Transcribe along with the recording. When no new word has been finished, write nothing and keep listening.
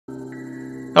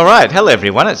Alright, hello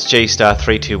everyone, it's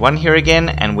G-Star321 here again,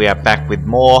 and we are back with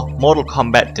more Mortal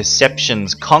Kombat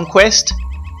Deception's Conquest.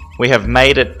 We have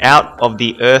made it out of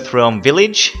the Earthrealm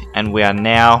village, and we are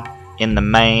now in the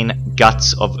main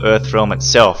guts of Earthrealm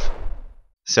itself.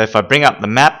 So if I bring up the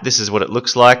map, this is what it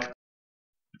looks like.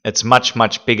 It's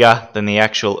much bigger than the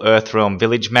actual Earthrealm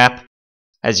village map.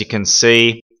 As you can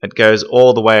see, it goes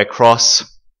all the way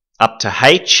across up to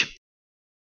H,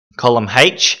 column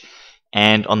H.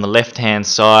 And on the left hand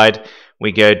side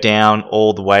we go down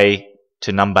all the way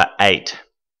to number 8.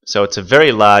 So it's a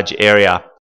very large area,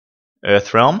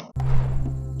 Earthrealm.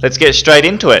 Let's get straight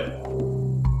into it.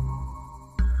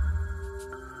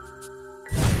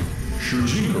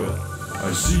 Shujinko,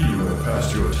 I see you have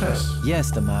passed your test.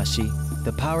 Yes, Damashi.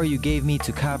 The power you gave me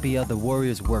to copy other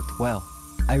warriors worked well.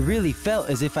 I really felt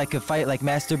as if I could fight like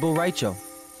Master Boraicho.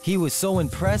 He was so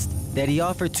impressed that he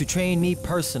offered to train me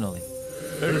personally.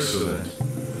 Excellent.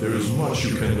 There is much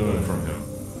you can learn from him.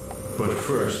 But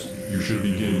first, you should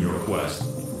begin your quest.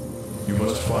 You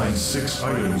must find 6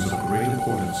 items of great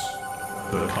importance.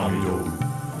 The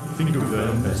Kamidogu. Think of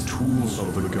them as tools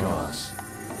of the gods.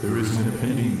 There is an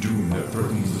impending doom that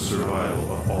threatens the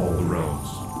survival of all the realms.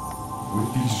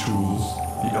 With these tools,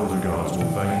 the Elder Gods will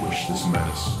vanquish this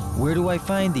menace. Where do I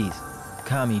find these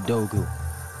Kamidogu?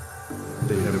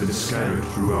 They have been scattered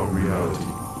throughout reality.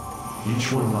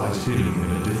 Each one lies hidden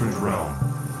in a different realm.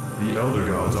 The Elder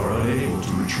Gods are unable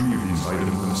to retrieve these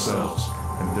items themselves,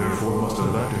 and therefore must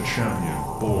elect a champion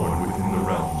born within the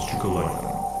realms to collect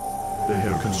them. They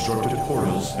have constructed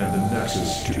portals and the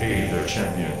Nexus to aid their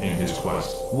champion in his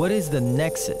quest. What is the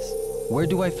Nexus? Where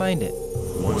do I find it?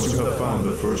 Once you have found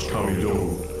the first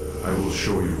Kamidogu, I will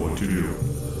show you what to do.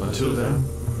 Until then,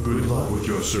 good luck with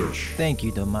your search. Thank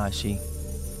you, Damashi.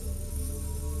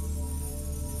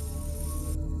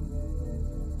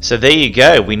 So there you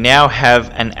go, we now have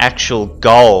an actual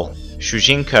goal.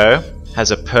 Shujinko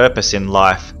has a purpose in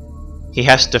life. He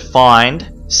has to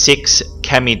find 6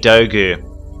 Kamidogu.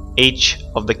 Each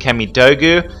of the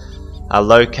Kamidogu are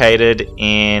located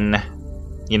in,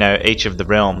 each of the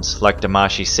realms, like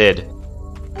Damashi said.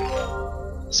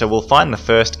 So we'll find the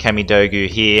first Kamidogu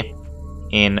here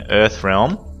in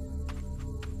Earthrealm.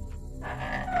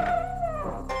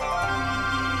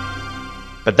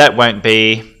 But that won't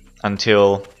be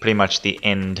until pretty much the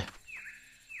end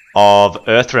of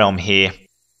Earthrealm here.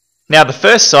 Now the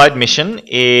first side mission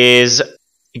is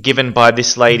given by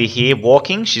this lady here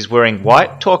walking. She's wearing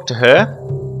white. Talk to her.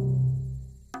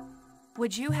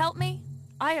 Would you help me?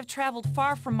 I have traveled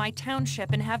far from my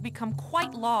township and have become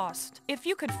quite lost. If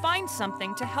you could find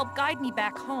something to help guide me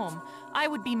back home, I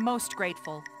would be most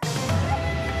grateful.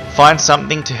 Find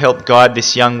something to help guide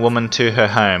this young woman to her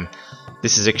home.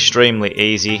 This is extremely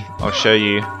easy. I'll show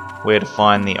you where to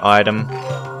find the item.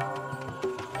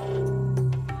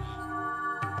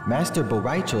 Master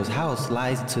Boraicho's house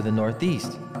lies to the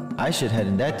northeast. I should head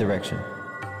in that direction.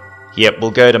 Yep, we'll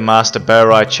go to Master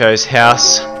Boraicho's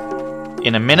house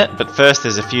in a minute, but first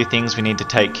there's a few things we need to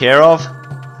take care of,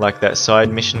 like that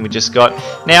side mission we just got.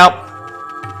 Now,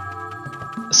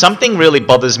 something really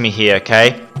bothers me here,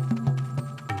 okay?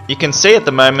 You can see at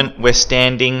the moment we're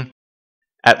standing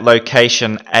at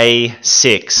location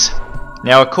A6.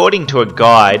 Now according to a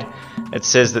guide, it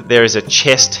says that there is a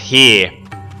chest here,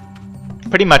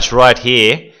 pretty much right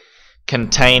here,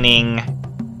 containing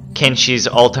Kenshi's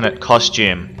alternate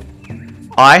costume.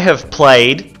 I have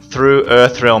played through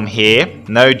Earthrealm here,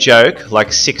 no joke,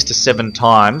 like 6 to 7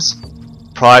 times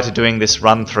prior to doing this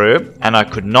run through, and I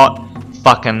could not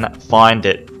fucking find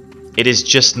it. It is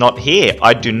just not here.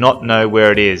 I do not know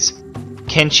where it is.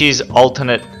 Kenshi's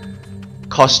alternate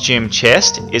costume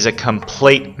chest is a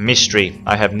complete mystery.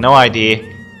 I have no idea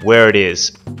where it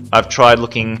is. I've tried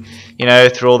looking,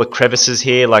 through all the crevices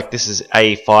here, like this is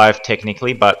A5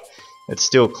 technically, but it's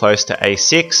still close to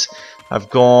A6. I've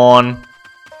gone,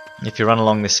 if you run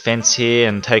along this fence here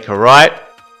and take a right,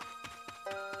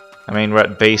 we're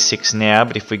at B6 now,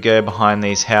 but if we go behind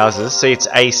these houses, see it's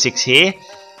A6 here,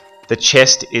 the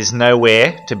chest is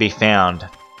nowhere to be found.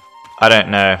 I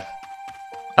don't know.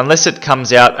 Unless it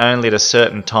comes out only at a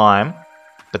certain time,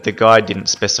 but the guide didn't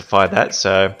specify that,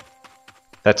 so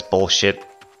that's bullshit.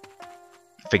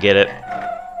 Forget it.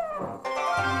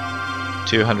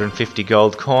 250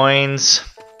 gold coins.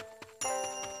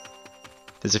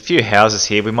 There's a few houses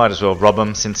here, we might as well rob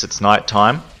them since it's night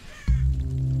time.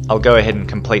 I'll go ahead and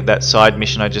complete that side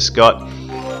mission I just got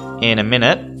in a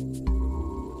minute.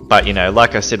 But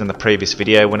like I said in the previous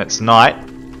video, when it's night,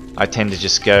 I tend to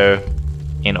just go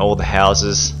in all the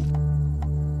houses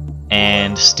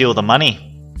and steal the money.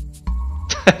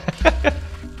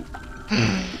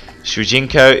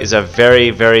 Shujinko is a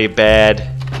very, very bad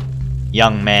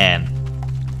young man.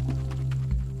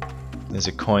 There's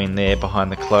a coin there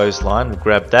behind the clothesline. We'll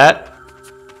grab that.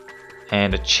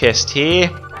 And a chest here.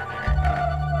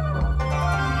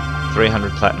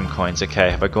 300 platinum coins. Okay,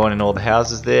 have I gone in all the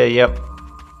houses there? Yep.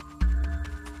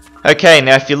 Okay,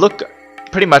 now if you look,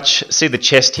 pretty much see the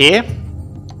chest here,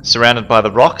 surrounded by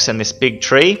the rocks and this big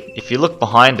tree. If you look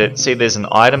behind it, see there's an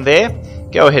item there.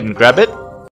 Go ahead and grab it.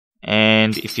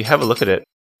 And if you have a look at it,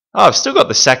 oh, I've still got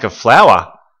the sack of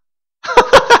flour.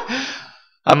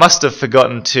 I must have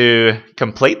forgotten to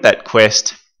complete that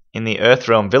quest in the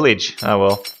Earthrealm village. Oh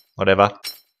well, whatever.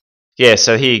 Yeah,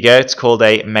 so here you go. It's called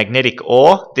a magnetic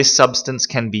ore. This substance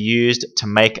can be used to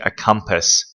make a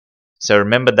compass. So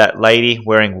remember that lady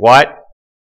wearing white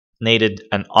needed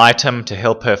an item to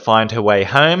help her find her way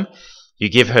home. You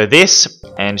give her this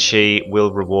and she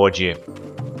will reward you.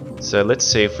 So let's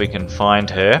see if we can find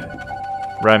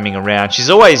her roaming around. She's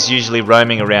always usually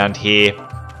roaming around here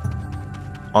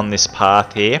on this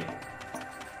path here.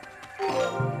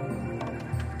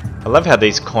 I love how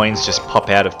these coins just pop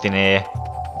out of thin air.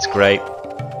 It's great.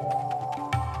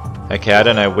 Okay, I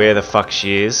don't know where the fuck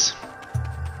she is.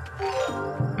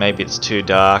 Maybe it's too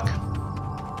dark.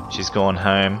 She's gone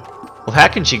home. Well, how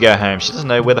can she go home? She doesn't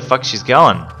know where the fuck she's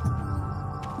going.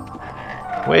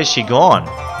 Where's she gone?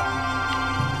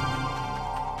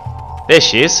 There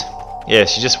she is. Yeah,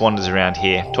 she just wanders around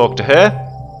here. Talk to her.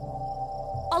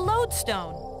 A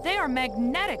lodestone. They are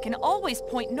magnetic and always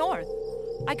point north.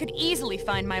 I could easily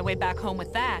find my way back home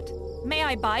with that. May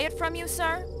I buy it from you,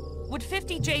 sir? Would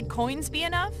 50 jade coins be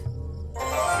enough?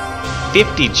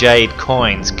 50 jade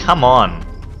coins? Come on.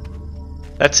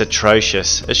 That's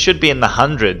atrocious. It should be in the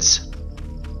hundreds.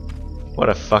 What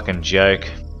a fucking joke.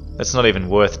 That's not even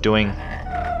worth doing,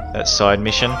 that side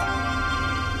mission.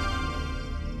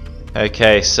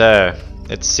 Okay, so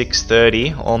it's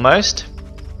 6:30 almost.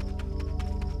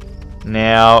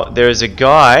 Now, there is a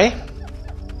guy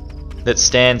that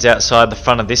stands outside the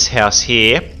front of this house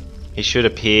here. He should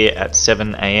appear at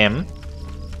 7 AM,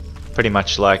 pretty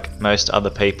much like most other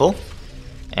people.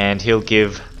 And he'll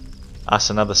give us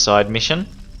another side mission.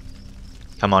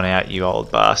 Come on out, you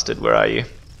old bastard. Where are you?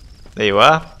 There you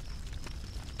are.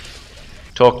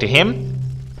 Talk to him.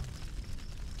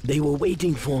 They were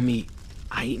waiting for me.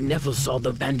 I never saw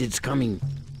the bandits coming.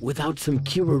 Without some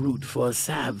Kira root for a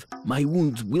salve, my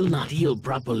wounds will not heal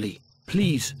properly.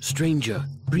 Please, stranger,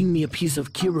 bring me a piece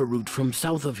of Kira root from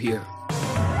south of here.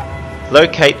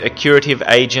 Locate a curative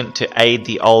agent to aid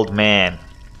the old man.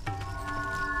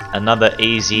 Another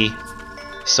easy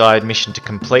side mission to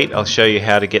complete. I'll show you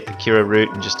how to get the Kira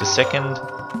root in just a second.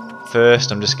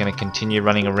 First, I'm just going to continue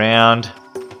running around,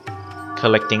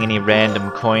 collecting any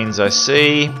random coins I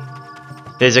see.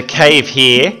 There's a cave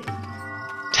here.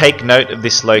 Take note of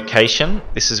this location.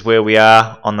 This is where we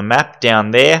are on the map,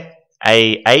 down there,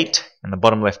 A8 in the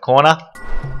bottom left corner.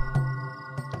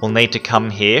 We'll need to come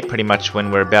here pretty much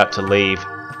when we're about to leave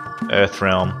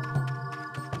Earthrealm.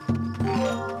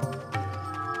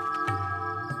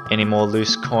 Any more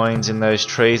loose coins in those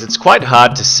trees? It's quite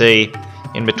hard to see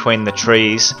in between the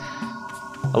trees.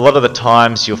 A lot of the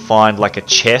times you'll find like a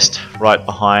chest right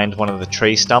behind one of the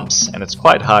tree stumps, and it's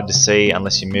quite hard to see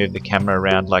unless you move the camera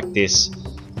around like this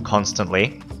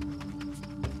constantly.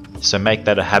 So make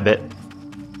that a habit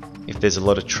if there's a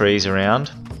lot of trees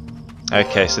around.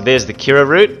 Okay, so there's the Kira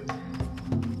root.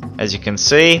 As you can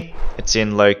see, it's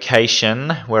in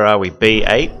location, where are we,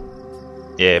 B8?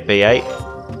 Yeah,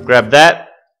 B8. Grab that,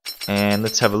 and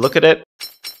let's have a look at it.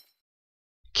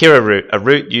 Kira root, a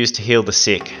root used to heal the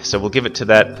sick. So we'll give it to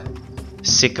that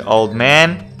sick old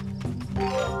man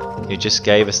who just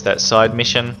gave us that side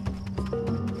mission,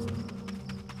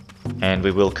 and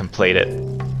we will complete it.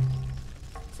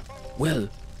 Well,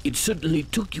 it certainly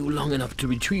took you long enough to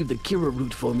retrieve the Kira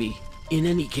root for me. In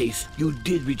any case, you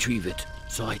did retrieve it,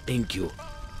 so I thank you.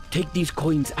 Take these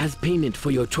coins as payment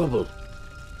for your trouble.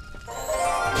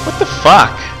 What the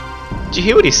fuck? Did you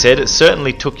hear what he said? It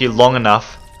certainly took you long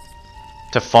enough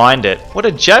to find it. What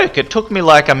a joke. It took me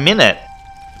like a minute.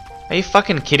 Are you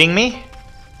fucking kidding me?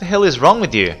 What the hell is wrong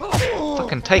with you?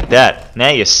 Fucking take that. Now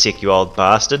you're sick, you old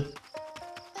bastard.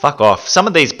 Fuck off. Some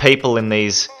of these people in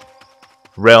these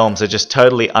realms are just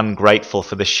totally ungrateful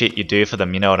for the shit you do for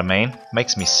them, you know what I mean?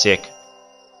 Makes me sick.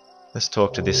 Let's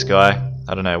talk to this guy.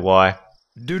 I don't know why.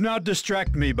 Do not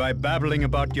distract me by babbling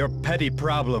about your petty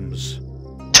problems.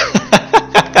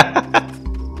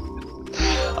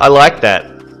 I like that.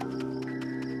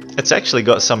 It's actually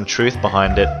got some truth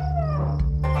behind it.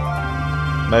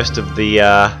 Most of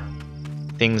the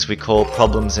things we call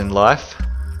problems in life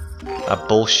are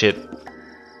bullshit,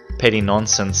 petty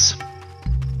nonsense.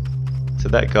 So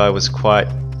that guy was quite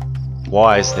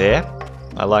wise there.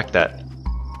 I like that.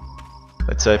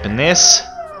 Let's open this.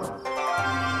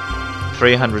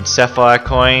 300 sapphire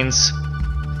coins.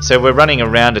 So we're running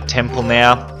around a temple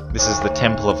now. This is the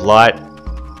Temple of Light.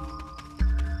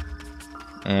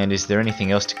 And is there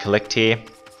anything else to collect here?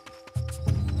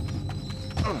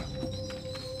 I'm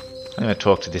going to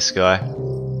talk to this guy.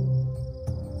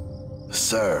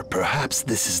 Sir, perhaps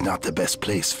this is not the best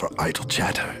place for idle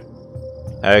chatter.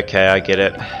 Okay, I get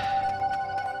it.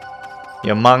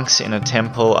 You're monks in a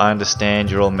temple, I understand,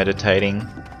 you're all meditating.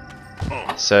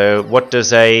 So what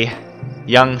does a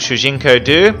young Shujinko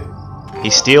do? He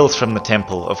steals from the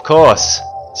temple, of course.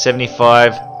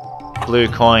 75 blue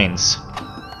coins.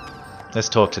 Let's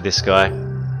talk to this guy.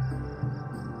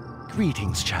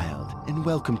 Greetings, child, and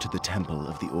welcome to the Temple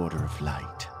of the Order of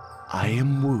Light. I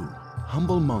am Wu,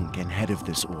 humble monk and head of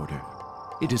this order.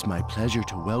 It is my pleasure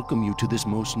to welcome you to this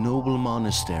most noble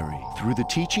monastery. Through the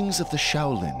teachings of the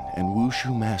Shaolin and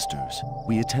Wushu masters,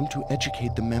 we attempt to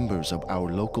educate the members of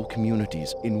our local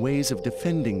communities in ways of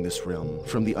defending this realm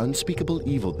from the unspeakable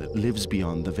evil that lives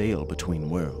beyond the veil between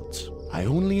worlds. I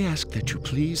only ask that you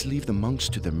please leave the monks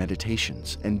to their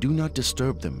meditations and do not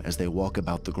disturb them as they walk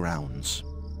about the grounds.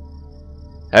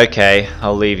 Okay,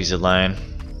 I'll leave you alone.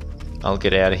 I'll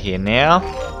get out of here now.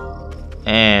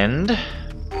 And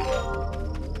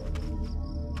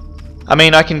I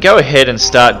mean, I can go ahead and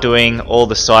start doing all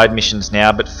the side missions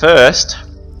now, but first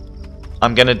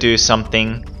I'm going to do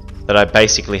something that I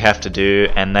basically have to do,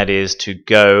 and that is to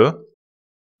go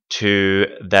to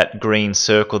that green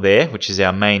circle there, which is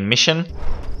our main mission.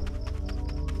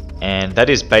 And that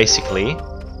is basically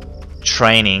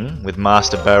training with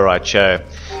Master Bo-Rai Cho.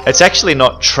 It's actually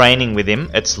not training with him,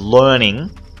 it's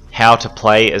learning how to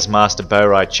play as Master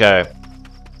Bo-Rai Cho.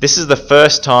 This is the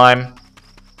first time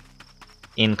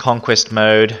in Conquest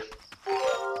mode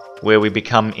where we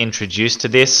become introduced to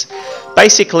this.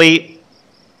 Basically,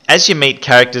 as you meet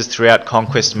characters throughout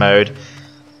Conquest mode,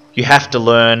 you have to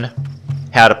learn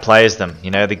how to play as them.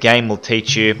 You know, the game will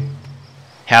teach you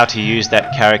how to use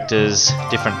that character's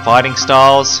different fighting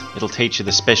styles. It'll teach you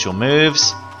the special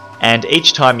moves, and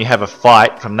each time you have a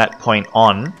fight from that point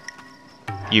on,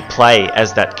 you play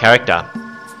as that character.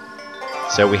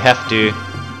 So we have to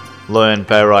learn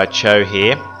Bo-Rai Cho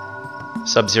here.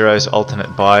 Sub-Zero's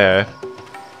alternate bio.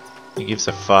 Who gives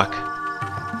a fuck?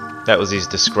 That was his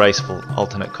disgraceful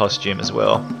alternate costume as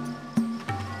well.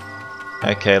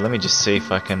 Okay, let me just see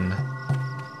if I can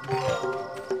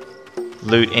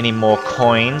loot any more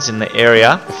coins in the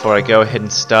area before I go ahead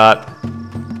and start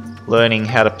learning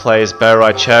how to play as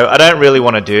Bo-Rai Cho. I don't really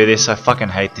want to do this. I fucking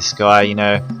hate this guy, you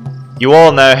know. You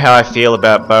all know how I feel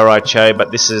about Bo-Rai Cho,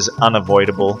 but this is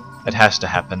unavoidable. It has to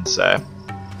happen, so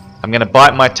I'm gonna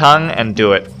bite my tongue and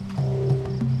do it.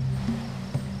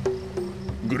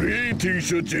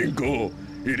 Greetings, Shujinko.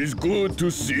 It is good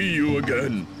to see you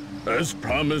again. As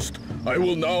promised, I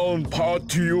will now impart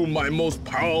to you my most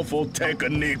powerful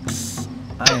techniques.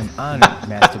 I am honored,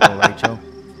 Master Bo-Rai Cho.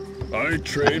 I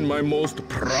train my most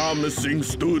promising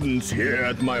students here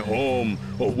at my home,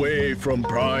 away from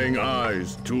prying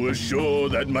eyes, to assure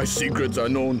that my secrets are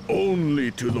known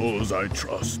only to those I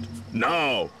trust.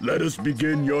 Now, let us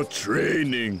begin your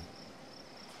training.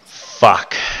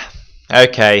 Fuck.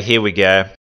 Okay, here we go.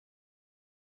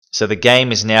 So the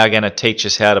game is now going to teach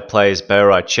us how to play as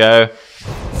Bo-Rai Cho.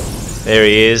 There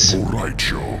he is. Bo-Rai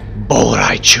Cho.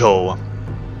 Bo-Rai Cho.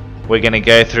 We're going to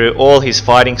go through all his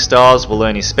fighting styles, we'll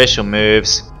learn his special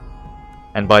moves,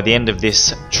 and by the end of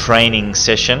this training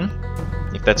session,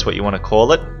 if that's what you want to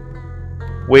call it,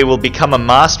 we will become a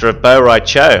master of Bo-Rai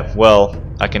Cho. Well,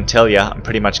 I can tell you, I'm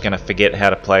pretty much going to forget how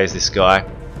to play as this guy.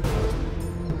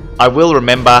 I will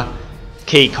remember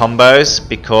key combos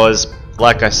because,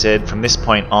 like I said, from this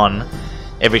point on,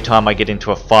 every time I get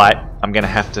into a fight, I'm going to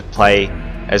have to play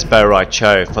as Bo-Rai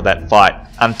Cho for that fight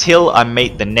until I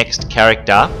meet the next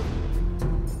character,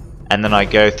 and then I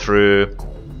go through,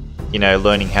 you know,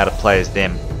 learning how to play as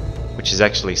them, which is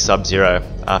actually Sub-Zero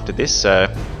after this.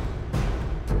 So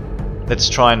let's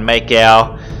try and make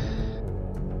our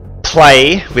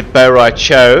play with Bo-Rai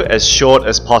Cho as short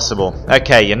as possible.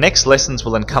 Okay, your next lessons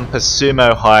will encompass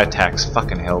sumo high attacks.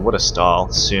 Fucking hell, what a style.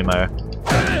 Sumo.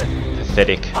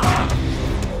 Pathetic.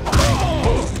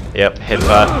 Yep,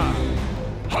 headbutt.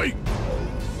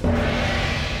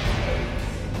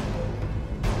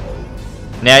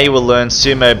 Now you will learn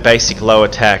sumo basic low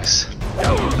attacks.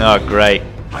 Oh great.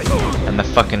 And the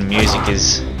fucking music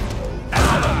is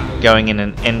going in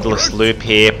an endless loop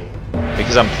here.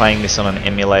 Because I'm playing this on an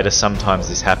emulator, sometimes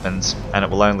this happens, and it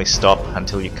will only stop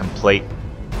until you complete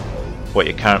what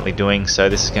you're currently doing, so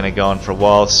this is going to go on for a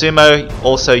while. Sumo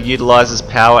also utilizes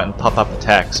power and pop-up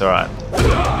attacks, alright.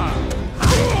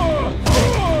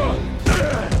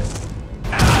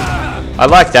 I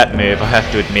like that move, I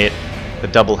have to admit. The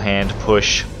double hand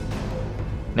push.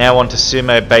 Now on to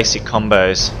sumo basic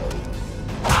combos.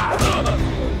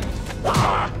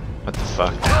 What the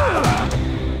fuck?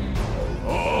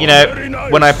 You know,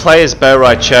 when I play as Bo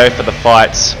Rai Cho for the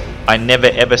fights, I never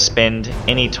ever spend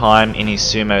any time in his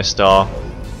sumo style.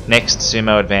 Next,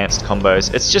 sumo advanced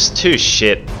combos. It's just too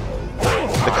shit.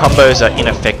 The combos are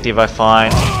ineffective, I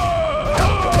find.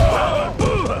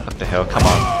 What the hell, come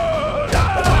on.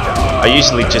 I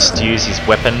usually just use his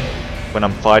weapon when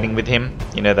I'm fighting with him.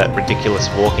 You know, that ridiculous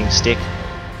walking stick.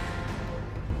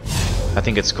 I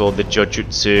think it's called the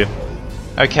Jojutsu.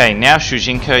 Okay, now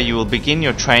Shujinko, you will begin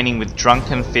your training with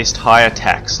Drunken Fist high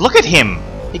attacks. Look at him!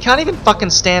 He can't even fucking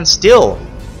stand still.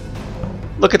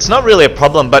 Look, it's not really a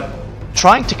problem, but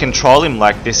trying to control him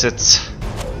like this,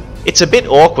 it's a bit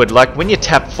awkward. Like when you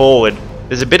tap forward,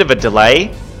 there's a bit of a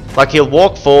delay. Like he'll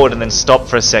walk forward and then stop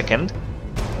for a second.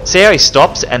 See how he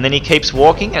stops and then he keeps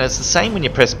walking? And it's the same when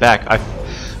you press back.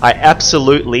 I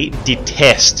absolutely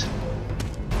detest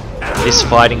this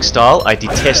fighting style. I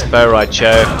detest Bo Rai Cho.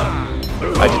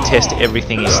 I detest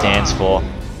everything he stands for.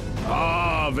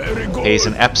 He's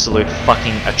an absolute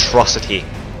fucking atrocity.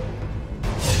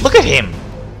 Look at him!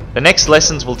 The next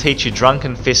lessons will teach you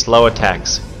Drunken Fist low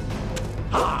attacks.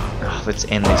 Oh, let's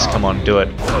end this. Come on, do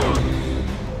it.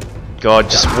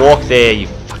 God, just walk there, you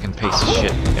fucking piece of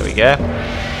shit. There we go.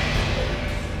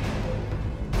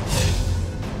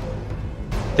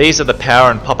 These are the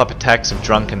power and pop-up attacks of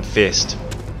Drunken Fist.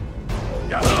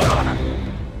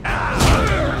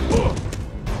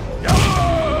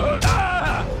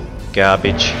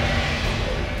 Garbage.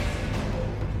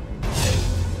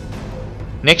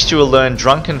 Next you will learn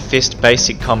Drunken Fist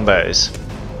basic combos.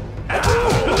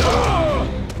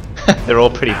 They're all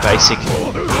pretty basic.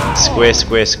 Square,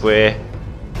 square, square.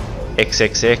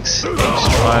 XXX. X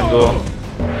triangle.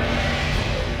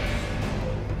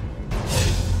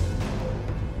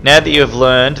 Now that you have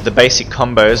learned the basic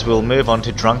combos, we'll move on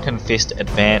to Drunken Fist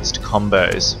advanced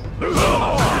combos.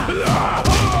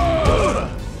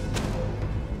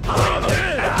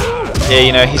 Yeah,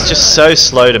 you know, he's just so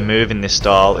slow to move in this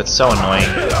style. It's so annoying.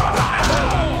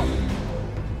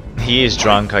 He is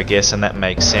drunk, I guess, and that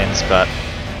makes sense, but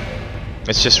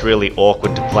it's just really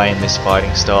awkward to play in this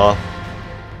fighting style.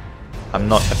 I'm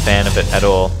not a fan of it at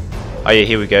all. Oh yeah,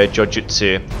 here we go,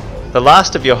 Jojutsu. The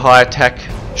last of your high attack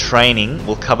training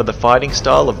will cover the fighting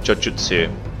style of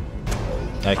Jojutsu.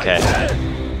 Okay.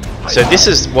 So this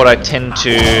is what I tend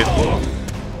to,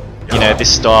 you know,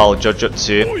 this style,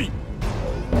 Jojutsu.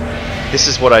 This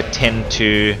is what I tend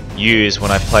to use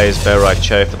when I play as Bo Rai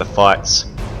Cho for the fights.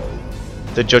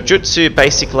 The Jojutsu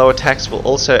basic low attacks will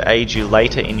also aid you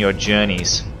later in your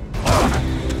journeys.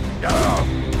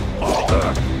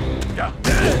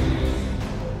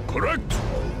 Correct.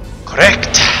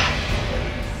 Correct!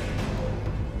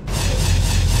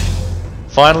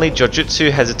 Finally,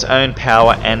 Jojutsu has its own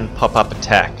power and pop-up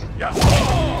attack.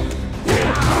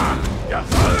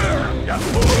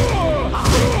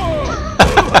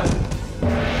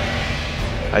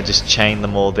 I just chained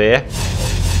them all there.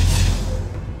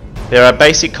 There are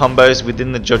basic combos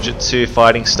within the Jojutsu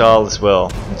fighting style as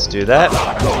well. Let's do that.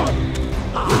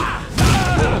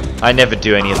 I never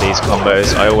do any of these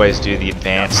combos. I always do the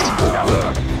advanced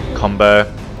combo,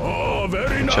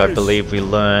 which I believe we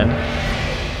learn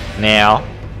now.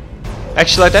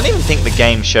 Actually, I don't even think the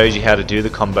game shows you how to do the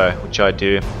combo, which I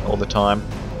do all the time.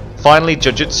 Finally,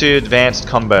 Jojutsu advanced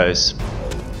combos.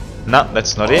 No,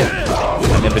 that's not it.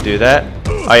 I never do that.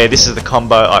 Oh yeah, this is the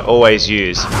combo I always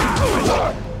use.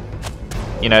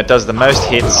 You know, it does the most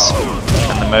hits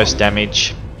and the most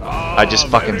damage. I just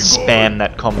fucking spam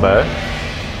that combo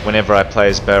whenever I play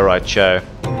as Bo Rai Cho.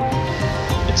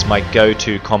 It's my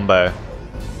go-to combo.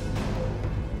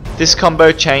 This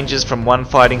combo changes from one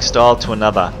fighting style to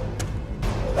another.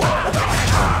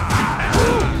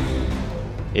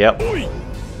 Yep.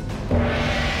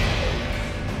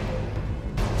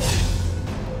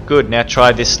 Good, now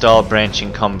try this style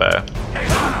branching combo.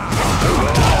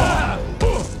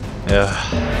 Ugh.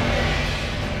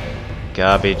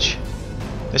 Garbage.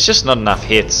 There's just not enough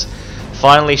hits.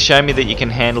 Finally, show me that you can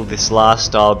handle this last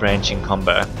style branching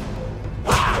combo.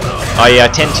 Oh yeah, I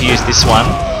tend to use this one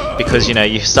because, you know,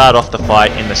 you start off the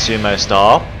fight in the sumo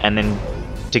style, and then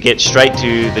to get straight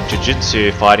to the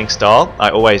Jujutsu fighting style, I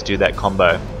always do that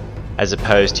combo, as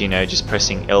opposed to, you know, just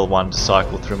pressing L1 to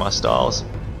cycle through my styles.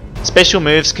 Special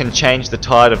moves can change the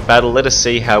tide of battle. Let us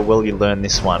see how well you learn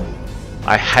this one.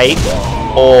 I hate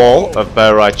all of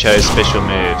Bo Rai Cho's special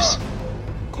moves.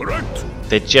 Correct.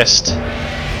 They're just...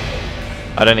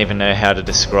 I don't even know how to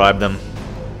describe them.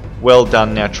 Well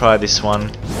done, now try this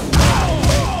one.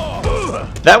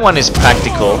 That one is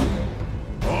practical,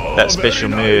 that special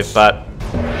move, but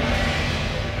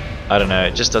I don't know,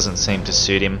 it just doesn't seem to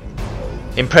suit him.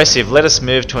 Impressive, let us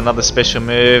move to another special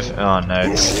move. Oh no,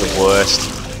 this is the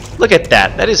worst. Look at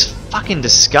that, that is fucking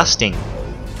disgusting.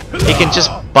 He can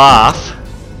just barf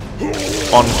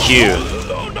on cue.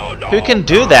 Who can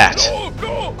do that?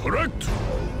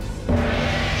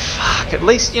 Fuck, at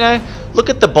least, you know, look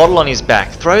at the bottle on his back.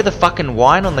 Throw the fucking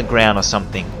wine on the ground or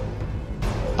something.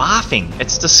 Barfing,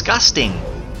 it's disgusting.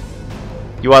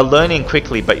 You are learning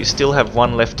quickly, but you still have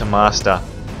one left to master.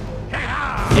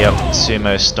 Yep,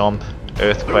 sumo stomp,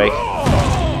 earthquake.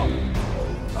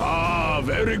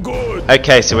 Very good.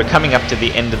 Okay, so we're coming up to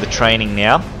the end of the training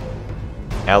now.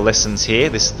 Our lessons here.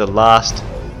 This is the last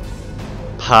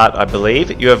part, I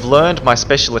believe. You have learned my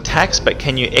special attacks, but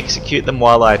can you execute them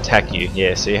while I attack you?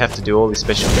 Yeah, so you have to do all these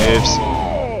special moves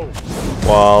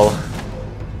while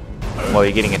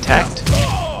you're getting attacked.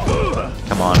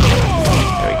 Come on.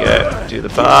 There we go. Do the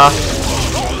bar.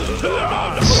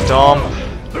 Stomp.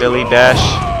 Belly bash.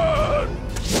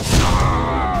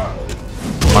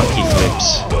 Monkey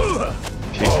flips.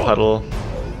 Puke puddle.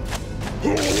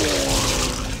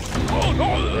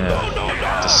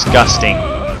 Yeah. Disgusting.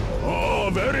 Oh,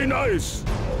 very nice.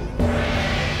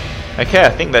 Okay, I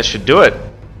think that should do it.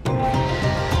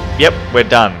 Yep, we're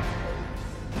done.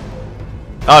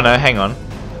 Oh no, hang on.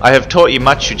 I have taught you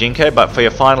much, Shujinko, but for your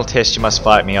final test you must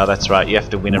fight me. Oh, that's right, you have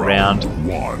to win a round.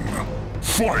 One.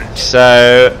 Fight.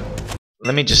 So,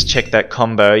 let me just check that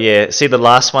combo. Yeah, see the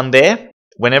last one there?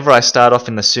 Whenever I start off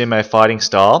in the sumo fighting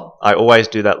style, I always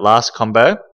do that last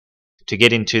combo to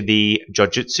get into the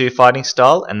Jojutsu fighting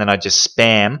style, and then I just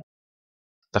spam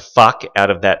the fuck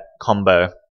out of that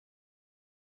combo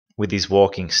with his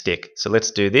walking stick. So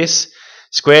let's do this.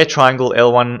 Square, triangle,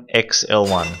 L1, X,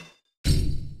 L1.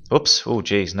 Oops. Oh,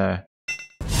 geez, no.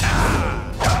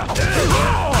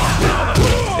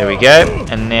 There we go.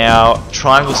 And now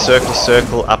triangle, circle,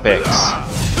 circle, up X.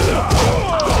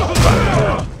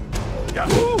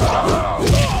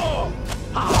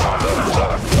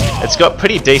 It's got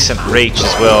pretty decent reach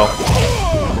as well.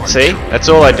 See? That's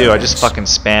all I do. I just fucking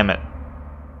spam it.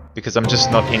 Because I'm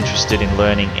just not interested in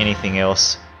learning anything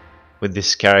else with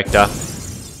this character.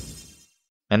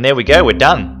 And there we go. We're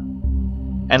done.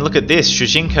 And look at this,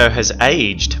 Shujinko has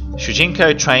aged.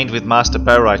 Shujinko trained with Master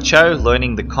Borai Cho,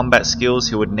 learning the combat skills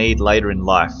he would need later in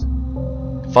life.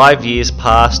 5 years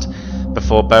passed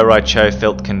before Borai Cho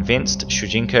felt convinced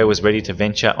Shujinko was ready to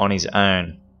venture on his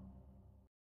own.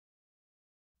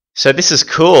 So this is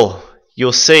cool.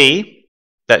 You'll see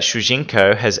that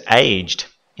Shujinko has aged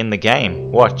in the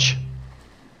game. Watch.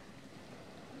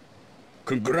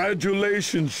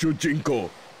 Congratulations, Shujinko.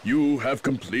 You have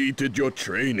completed your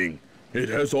training. It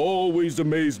has always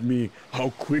amazed me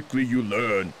how quickly you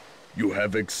learn. You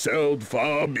have excelled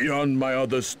far beyond my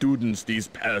other students these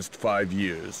past 5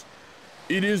 years.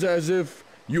 It is as if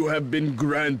you have been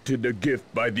granted a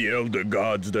gift by the Elder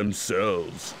Gods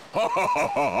themselves.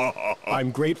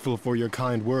 I'm grateful for your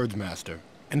kind words, Master.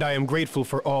 And I am grateful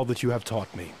for all that you have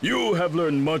taught me. You have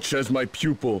learned much as my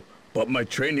pupil, but my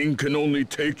training can only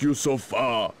take you so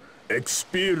far.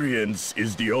 Experience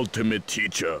is the ultimate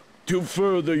teacher. To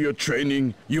further your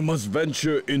training, you must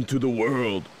venture into the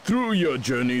world. Through your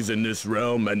journeys in this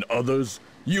realm and others,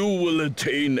 you will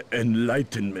attain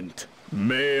enlightenment.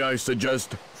 May I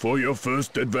suggest, for your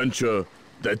first adventure,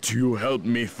 that you help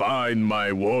me find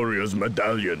my warrior's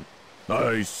medallion.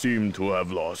 I seem to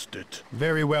have lost it.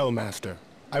 Very well, Master.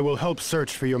 I will help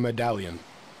search for your medallion.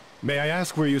 May I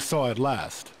ask where you saw it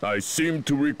last? I seem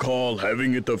to recall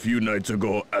having it a few nights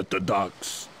ago at the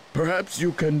docks. Perhaps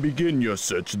you can begin your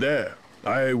search there.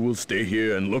 I will stay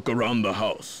here and look around the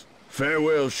house.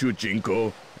 Farewell,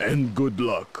 Shujinko, and good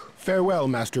luck. Farewell,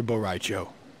 Master Boraicho.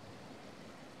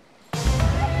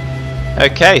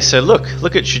 Okay, so look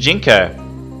at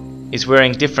Shujinko. He's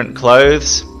wearing different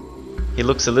clothes. He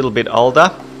looks a little bit older.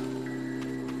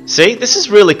 See, this is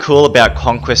really cool about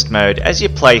Conquest mode. As you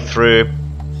play through,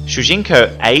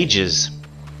 Shujinko ages.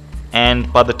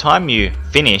 And by the time you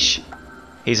finish,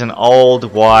 he's an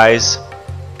old, wise,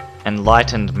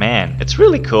 enlightened man. It's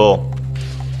really cool.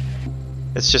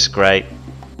 It's just great.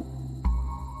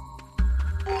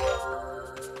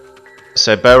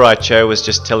 So Borai Cho was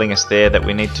just telling us there that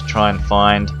we need to try and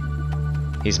find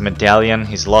his medallion.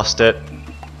 He's lost it.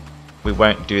 We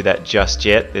won't do that just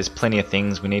yet. There's plenty of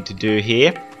things we need to do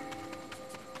here.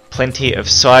 Plenty of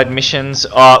side missions.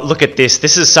 Oh, look at this.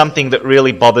 This is something that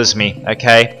really bothers me,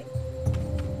 okay?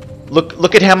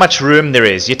 Look at how much room there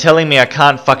is. You're telling me I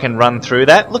can't fucking run through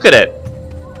that? Look at it.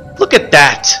 Look at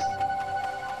that.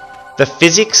 The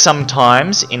physics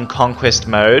sometimes in Conquest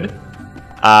mode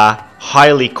are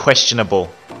highly questionable.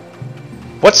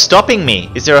 What's stopping me?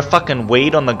 Is there a fucking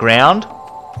weed on the ground?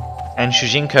 And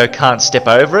Shujinko can't step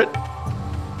over it?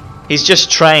 He's just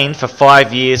trained for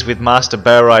 5 years with Master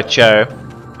Borai Cho,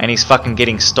 and he's fucking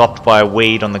getting stopped by a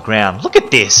weed on the ground. Look at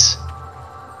this!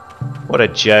 What a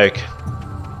joke.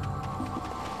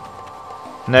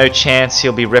 No chance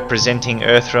he'll be representing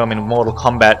Earthrealm in Mortal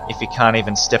Kombat if he can't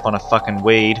even step on a fucking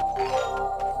weed.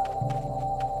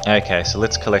 Okay, so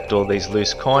let's collect all these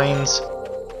loose coins.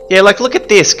 Yeah, like, look at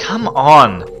this, come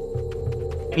on!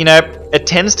 You know, it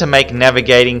tends to make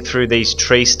navigating through these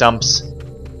tree stumps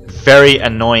very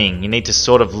annoying. You need to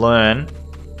sort of learn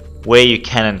where you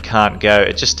can and can't go.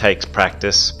 It just takes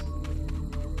practice.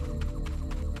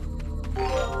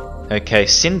 Okay,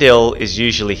 Sindel is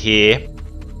usually here,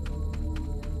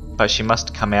 but she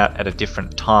must come out at a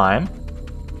different time.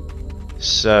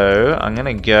 So I'm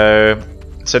gonna go.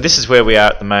 So this is where we are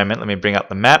at the moment. Let me bring up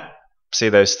the map. See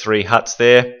those 3 huts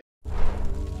there?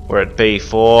 We're at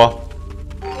B4.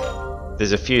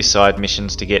 There's a few side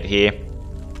missions to get here.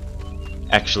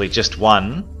 Actually just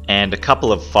one, and a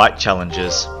couple of fight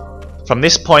challenges. From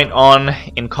this point on,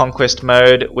 in Conquest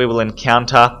mode, we will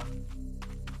encounter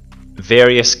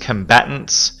various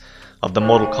combatants of the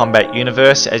Mortal Kombat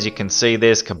universe. As you can see,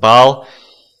 there's Cabal.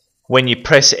 When you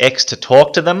press X to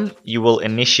talk to them, you will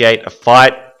initiate a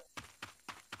fight,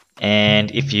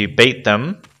 and if you beat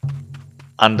them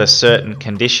under certain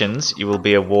conditions, you will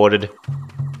be awarded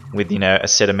with, you know, a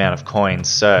set amount of coins.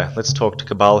 So let's talk to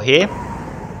Cabal here.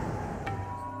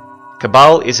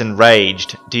 Cabal is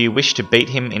enraged. Do you wish to beat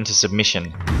him into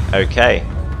submission? Okay.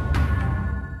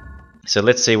 So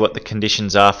let's see what the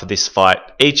conditions are for this fight.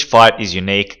 Each fight is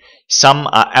unique. Some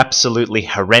are absolutely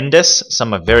horrendous.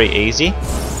 Some are very easy.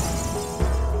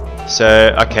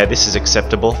 So, okay, this is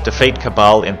acceptable. Defeat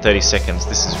Cabal in 30 seconds.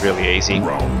 This is really easy.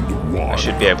 I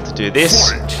should be able to do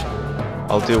this.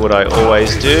 I'll do what I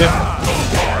always do.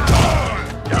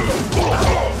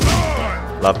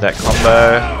 Love that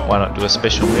combo. Why not do a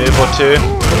special move or two?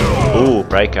 Ooh,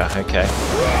 breaker. Okay.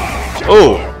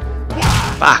 Ooh!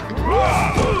 Fuck!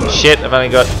 Shit, I've only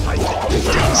got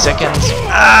 15 seconds.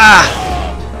 Ah!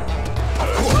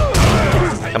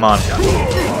 Come on.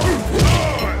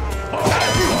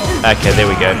 Okay, there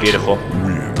we go. Beautiful.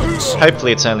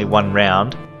 Hopefully it's only 1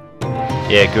 round.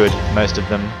 Yeah, good. Most of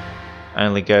them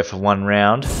only go for 1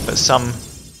 round, but some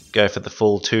go for the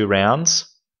full 2 rounds.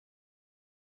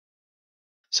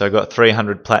 So I got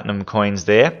 300 platinum coins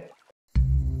there.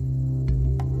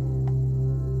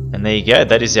 And there you go.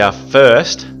 That is our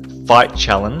first fight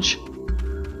challenge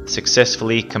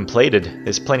successfully completed.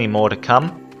 There's plenty more to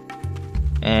come.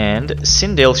 And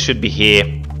Sindel should be here.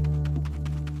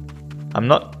 I'm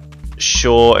not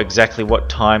sure exactly what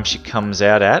time she comes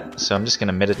out at, so I'm just going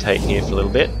to meditate here for a little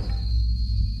bit.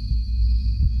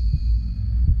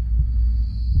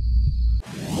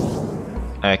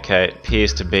 Okay, it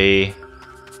appears to be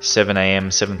 7 AM,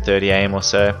 7:30 AM or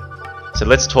so. So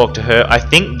let's talk to her. I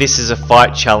think this is a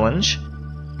fight challenge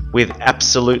with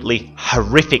absolutely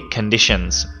horrific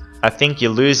conditions. I think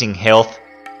you're losing health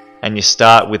and you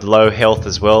start with low health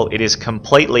as well. It is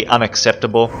completely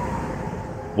unacceptable.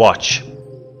 Watch.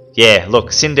 Yeah, look,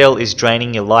 Sindel is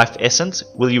draining your life essence.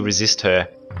 Will you resist her?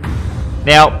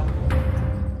 Now,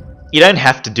 you don't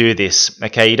have to do this,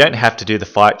 okay? You don't have to do the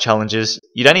fight challenges.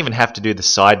 You don't even have to do the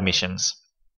side missions.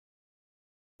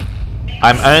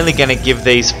 I'm only going to give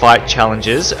these fight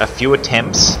challenges a few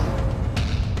attempts,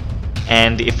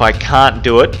 and if I can't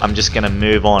do it, I'm just going to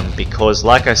move on, because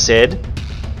like I said,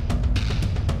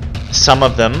 some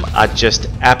of them are just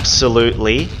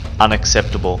absolutely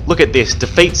unacceptable. Look at this.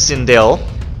 Defeat Sindel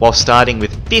while starting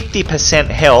with 50%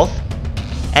 health,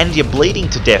 and you're bleeding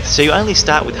to death, so you only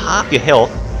start with half your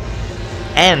health,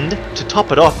 and to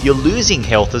top it off, you're losing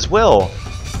health as well.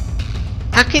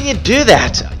 How can you do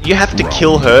that? You have to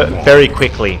kill her very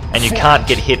quickly, and you can't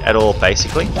get hit at all,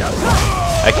 basically.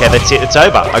 Okay, that's it. It's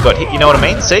over. I got hit. You know what I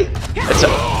mean? See? It's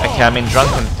okay, I'm in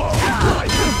drunken.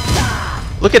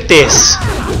 Look at this.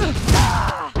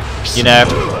 You know,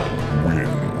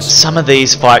 some of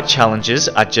these fight challenges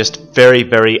are just very,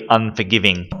 very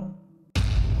unforgiving.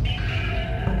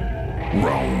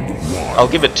 I'll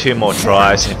give it 2 more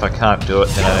tries, and if I can't do it,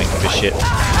 then I don't give a shit.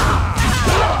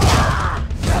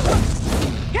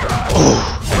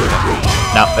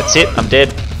 No, that's it. I'm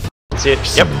dead. That's it.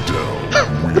 Yep.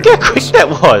 Look how quick that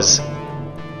was.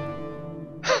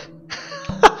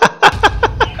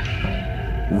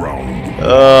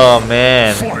 Oh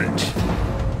man.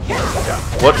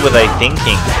 What were they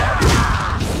thinking?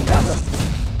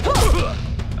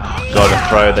 Oh, God, a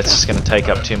throw. That's just going to take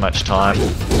up too much time.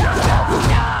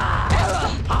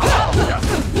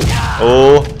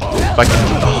 Oh, I can...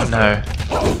 Oh no.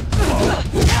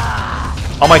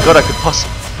 Oh my god, I could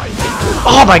possibly...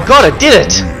 Oh my god, I did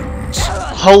it!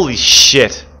 Holy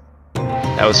shit.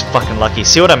 That was fucking lucky.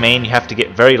 See what I mean? You have to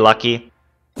get very lucky.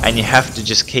 And you have to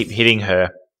just keep hitting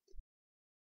her.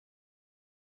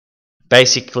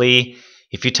 Basically,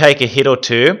 if you take a hit or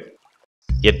two,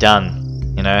 you're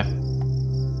done, you know.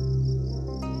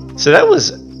 So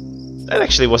that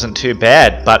actually wasn't too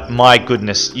bad, but my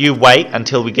goodness, you wait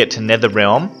until we get to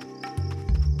Netherrealm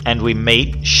and we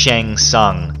meet Shang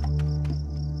Tsung.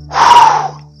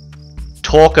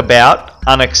 Talk about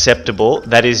unacceptable.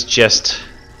 That is just...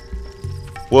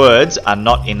 Words are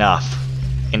not enough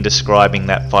in describing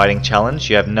that fighting challenge.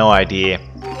 You have no idea.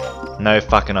 No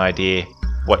fucking idea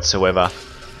whatsoever.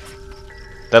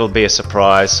 That'll be a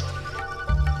surprise.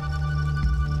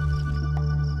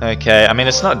 Okay, I mean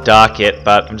it's not dark yet,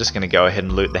 but I'm just going to go ahead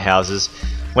and loot the houses.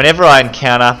 Whenever I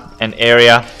encounter an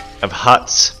area of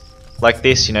huts like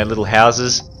this, you know, little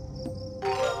houses,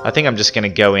 I think I'm just going to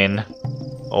go in,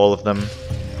 all of them,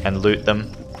 and loot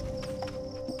them.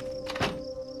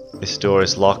 This door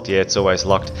is locked. Yeah, it's always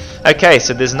locked. Okay,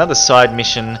 so there's another side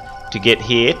mission to get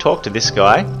here. Talk to this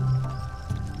guy.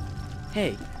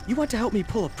 Hey, you want to help me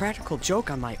pull a practical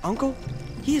joke on my uncle?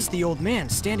 He is the old man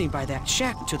standing by that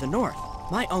shack to the north.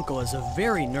 My uncle is a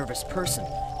very nervous person,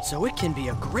 so it can be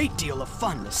a great deal of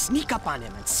fun to sneak up on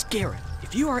him and scare him.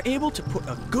 If you are able to put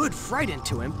a good fright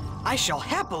into him, I shall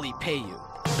happily pay you.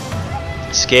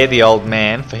 Scare the old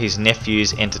man for his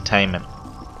nephew's entertainment.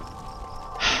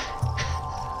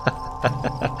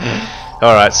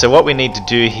 Alright, so what we need to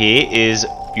do here is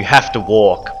you have to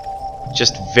walk.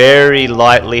 Just very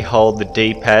lightly hold the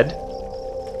D-pad,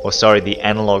 or sorry, the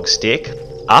analog stick,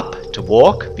 up to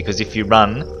walk, because if you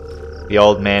run, the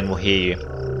old man will hear you.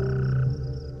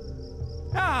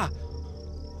 Ah!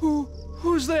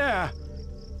 Who's there?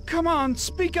 Come on,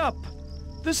 speak up!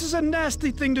 This is a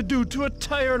nasty thing to do to a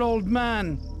tired old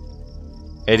man.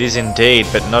 It is indeed,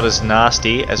 but not as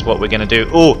nasty as what we're going to do.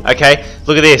 Ooh, okay,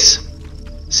 look at this.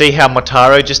 See how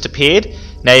Motaro just appeared?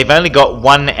 Now you've only got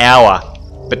 1 hour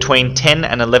between 10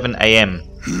 and 11 AM.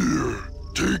 Here,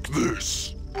 take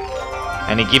this.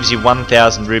 And he gives you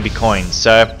 1,000 ruby coins.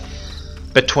 So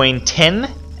between 10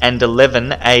 and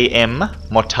 11 AM,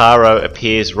 Motaro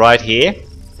appears right here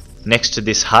next to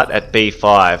this hut at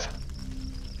B5.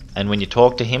 And when you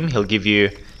talk to him, he'll give you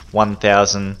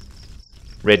 1,000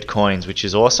 red coins, which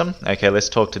is awesome. Okay, let's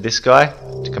talk to this guy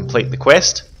to complete the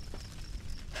quest.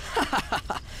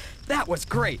 That was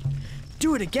great.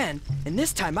 Do it again, and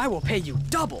this time I will pay you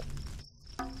double.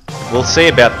 We'll see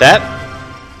about that.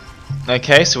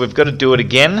 Okay, so we've got to do it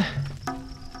again.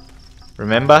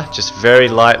 Remember, just very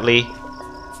lightly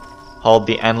hold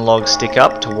the analog stick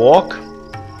up to walk.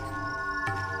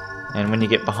 And when you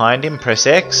get behind him, press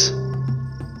X.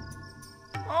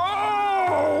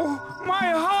 Oh,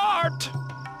 my heart!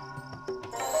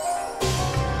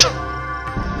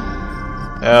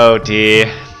 Oh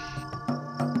dear.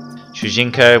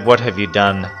 Shujinko, what have you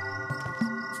done?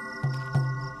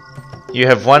 You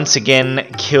have once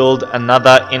again killed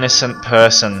another innocent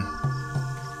person.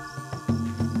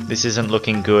 This isn't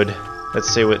looking good. Let's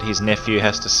see what his nephew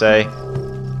has to say.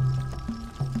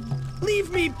 Leave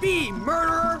me be,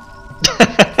 murderer!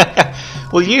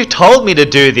 Well, you told me to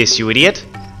do this, you idiot.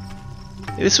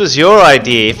 This was your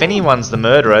idea. If anyone's the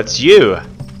murderer, it's you.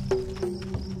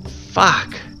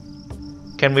 Fuck.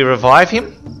 Can we revive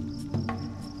him?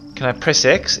 Can I press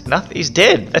X? Nothing. He's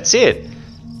dead. That's it.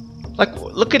 Like,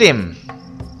 look at him.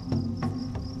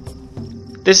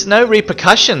 There's no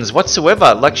repercussions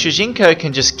whatsoever. Like, Shujinko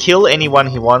can just kill anyone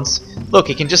he wants. Look,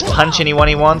 he can just punch anyone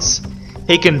he wants.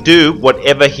 He can do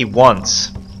whatever he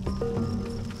wants.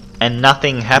 And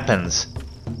nothing happens.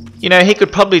 You know, he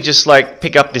could probably just, like,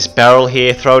 pick up this barrel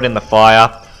here, throw it in the fire,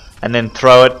 and then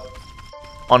throw it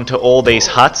onto all these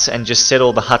huts and just set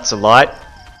all the huts alight.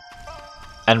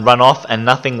 And run off and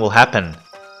nothing will happen.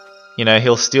 You know,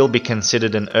 he'll still be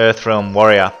considered an Earthrealm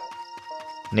warrior.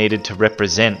 Needed to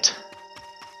represent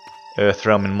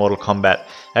Earthrealm in Mortal Kombat.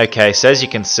 Okay, so as you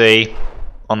can see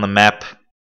on the map,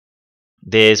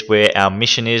 there's where our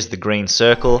mission is, the green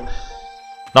circle.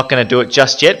 Not going to do it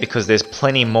just yet because there's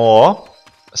plenty more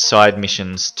side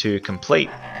missions to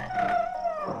complete.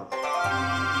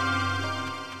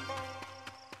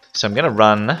 So I'm going to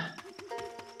run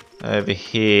over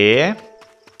here.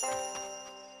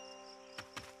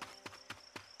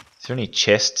 Is there any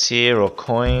chests here or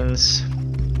coins?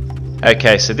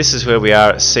 Okay, so this is where we are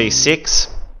at C6.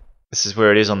 This is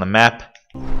where it is on the map.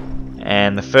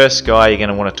 And the first guy you're going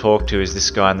to want to talk to is this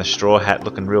guy in the straw hat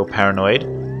looking real paranoid.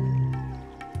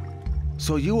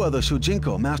 So you are the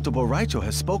Shujinko Master Boraicho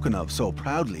has spoken of so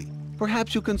proudly.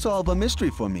 Perhaps you can solve a mystery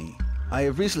for me. I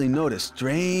have recently noticed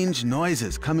strange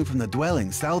noises coming from the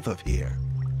dwelling south of here.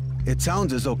 It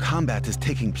sounds as though combat is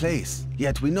taking place,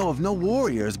 yet we know of no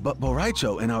warriors but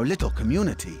Boraicho in our little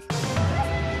community.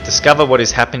 Discover what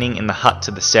is happening in the hut to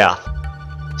the south.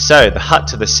 So, the hut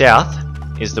to the south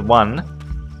is the one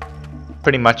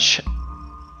pretty much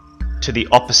to the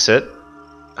opposite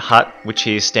hut which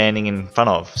he is standing in front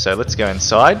of. So let's go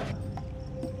inside.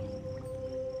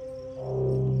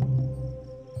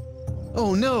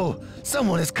 Oh no!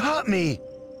 Someone has caught me!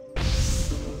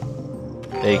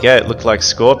 There you go, it looked like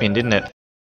Scorpion, didn't it?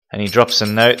 And he drops a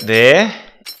note there,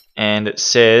 and it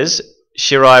says,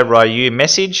 Shirai Ryu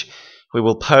message, we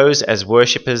will pose as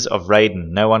worshippers of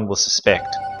Raiden, no one will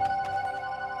suspect.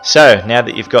 So, now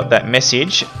that you've got that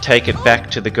message, take it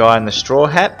back to the guy in the straw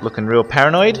hat, looking real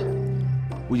paranoid.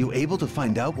 Were you able to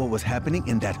find out what was happening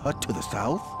in that hut to the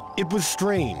south? It was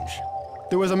strange.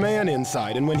 There was a man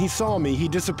inside, and when he saw me, he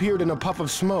disappeared in a puff of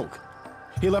smoke.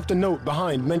 He left a note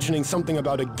behind mentioning something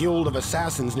about a guild of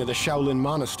assassins near the Shaolin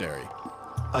Monastery.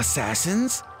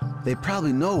 Assassins? They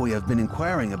probably know we have been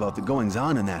inquiring about the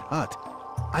goings-on in that hut.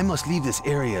 I must leave this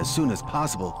area as soon as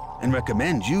possible, and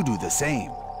recommend you do the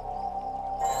same.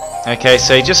 Okay,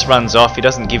 so he just runs off, he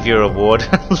doesn't give you a reward.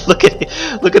 Look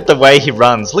at the way he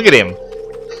runs, look at him.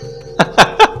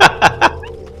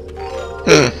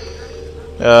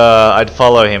 I'd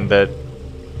follow him, but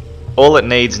all it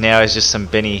needs now is just some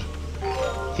Benny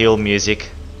Hill music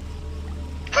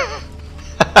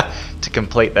to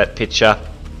complete that picture.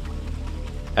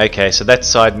 Okay, so that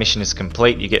side mission is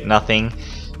complete, you get nothing.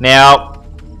 Now,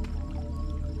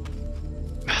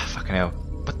 fucking hell,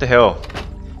 what the hell?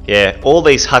 Yeah, all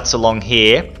these huts along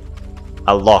here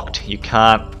are locked. You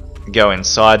can't go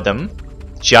inside them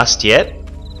just yet,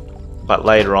 but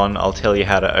later on I'll tell you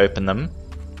how to open them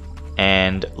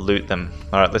and loot them.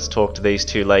 Alright, let's talk to these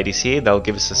two ladies here. They'll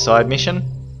give us a side mission.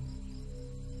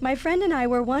 My friend and I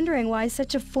were wondering why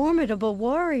such a formidable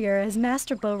warrior as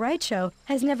Master Boraicho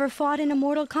has never fought in a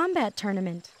Mortal Kombat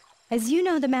tournament. As you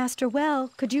know the Master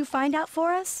well, could you find out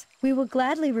for us? We will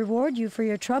gladly reward you for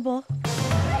your trouble.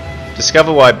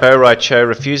 Discover why Boraicho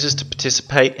refuses to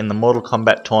participate in the Mortal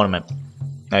Kombat tournament.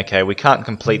 Okay, we can't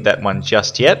complete that one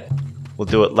just yet. We'll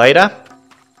do it later.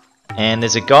 And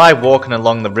there's a guy walking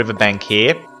along the riverbank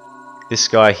here. This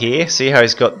guy here. See how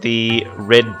he's got the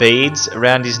red beads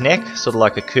around his neck? Sort of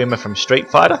like a Kuma from Street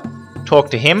Fighter. Talk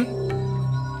to him.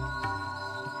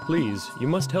 Please, you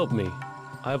must help me.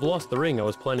 I have lost the ring I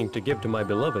was planning to give to my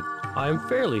beloved. I am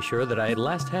fairly sure that I had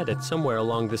last had it somewhere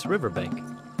along this riverbank.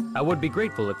 I would be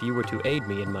grateful if you were to aid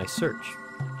me in my search.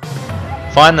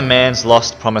 Find the man's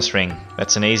lost promise ring.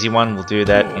 That's an easy one. We'll do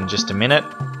that in just a minute.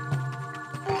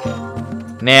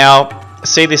 Now,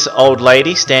 see this old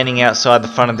lady standing outside the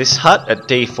front of this hut at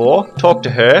D4? Talk to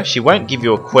her. She won't give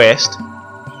you a quest,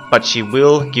 but she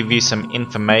will give you some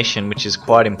information which is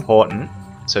quite important.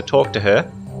 So talk to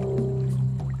her.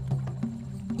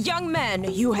 Young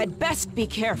man, you had best be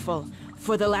careful.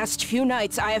 For the last few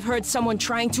nights I have heard someone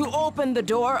trying to open the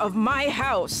door of my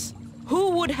house.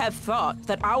 Who would have thought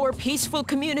that our peaceful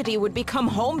community would become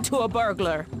home to a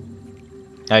burglar?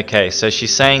 Okay, so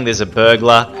she's saying there's a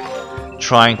burglar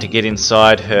trying to get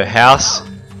inside her house.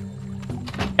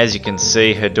 As you can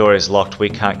see, her door is locked, we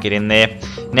can't get in there.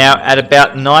 Now, at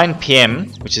about 9 PM,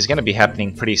 which is going to be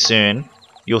happening pretty soon,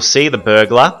 you'll see the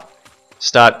burglar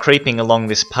start creeping along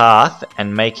this path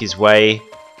and make his way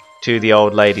to the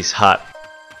old lady's hut.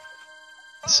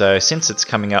 So since it's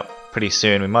coming up pretty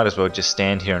soon, we might as well just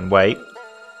stand here and wait.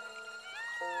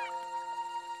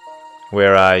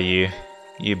 Where are you,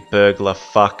 you burglar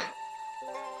fuck?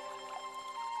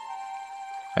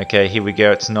 Okay, here we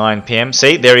go, it's 9 PM.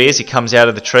 See, there he is, he comes out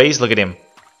of the trees, look at him.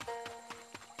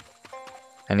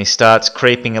 And he starts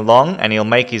creeping along and he'll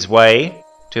make his way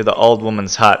to the old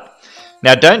woman's hut.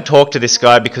 Now don't talk to this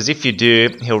guy because if you do,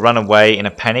 he'll run away in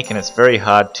a panic and it's very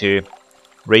hard to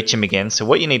reach him again. So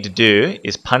what you need to do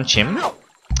is punch him. Oh,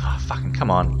 fucking come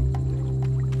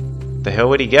on. The hell,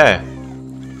 where'd he go?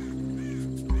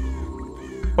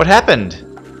 What happened?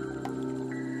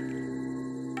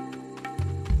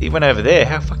 He went over there.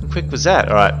 How fucking quick was that?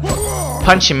 Alright.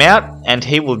 Punch him out and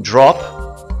he will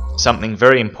drop something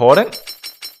very important.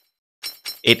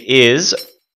 It is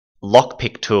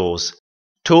lockpick tools.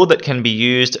 Tool that can be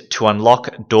used to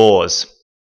unlock doors.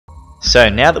 So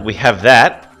now that we have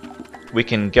that, we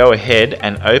can go ahead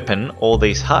and open all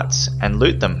these huts and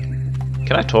loot them.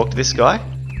 Can I talk to this guy?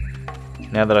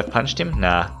 Now that I've punched him?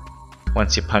 Nah.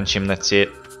 Once you punch him, that's it.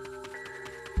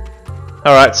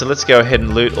 Alright, so let's go ahead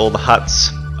and loot all the huts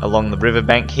along the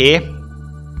riverbank here,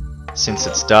 since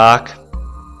it's dark.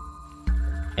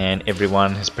 And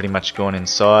everyone has pretty much gone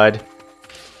inside.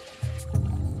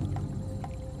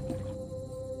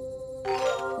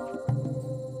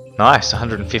 Nice,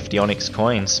 150 onyx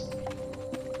coins.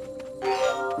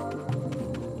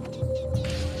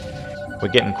 We're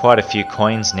getting quite a few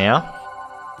coins now.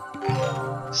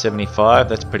 75,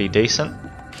 that's pretty decent.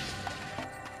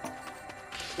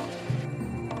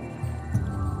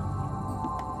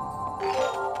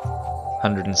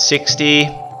 $160.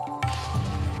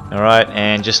 Alright,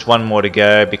 and just one more to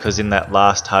go, because in that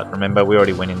last hut, remember, we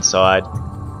already went inside.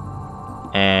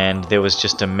 And there was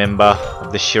just a member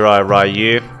of the Shirai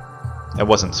Ryu. It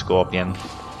wasn't Scorpion.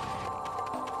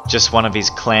 Just one of his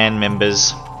clan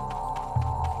members.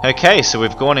 Okay, so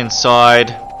we've gone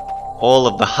inside all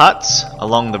of the huts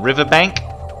along the riverbank.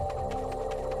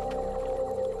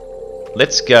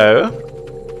 Let's go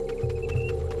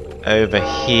over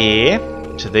here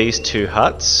to these two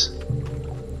huts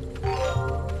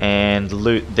and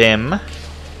loot them.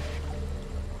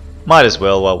 Might as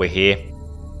well while we're here,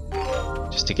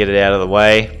 just to get it out of the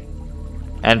way.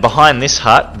 And behind this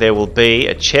hut there will be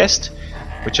a chest,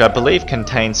 which I believe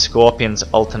contains Scorpion's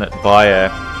alternate bio.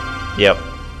 Yep.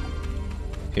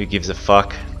 Who gives a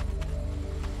fuck?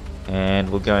 And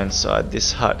we'll go inside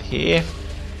this hut here.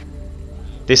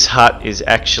 This hut is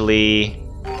actually...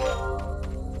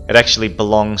 it actually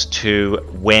belongs to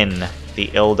Wen,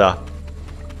 the Elder.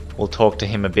 We'll talk to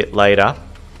him a bit later.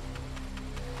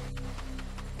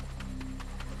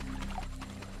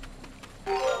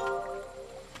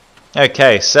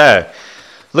 Okay, so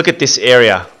look at this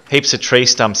area. Heaps of tree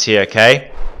stumps here,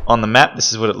 okay? On the map,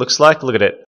 this is what it looks like. Look at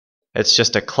it. It's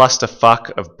just a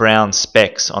clusterfuck of brown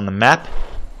specks on the map.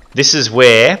 This is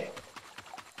where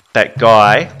that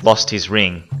guy lost his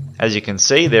ring. As you can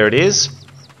see, there it is.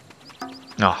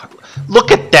 Oh,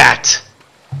 look at that!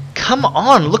 Come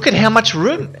on, look at how much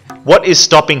room. What is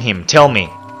stopping him? Tell me.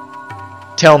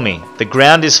 Tell me. The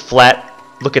ground is flat.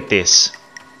 Look at this.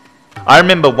 I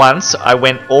remember once I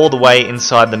went all the way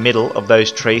inside the middle of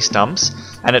those tree stumps,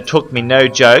 and it took me, no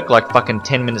joke, like fucking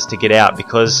 10 minutes to get out,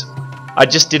 because I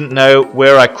just didn't know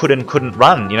where I could and couldn't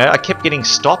run. You know, I kept getting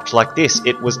stopped like this.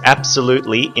 It was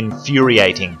absolutely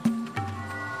infuriating.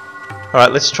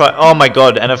 Alright, let's try. Oh my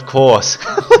god, and of course,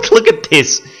 look at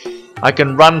this. I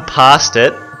can run past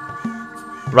it,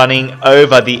 running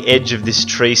over the edge of this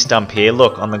tree stump here,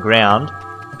 look, on the ground,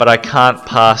 but I can't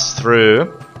pass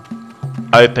through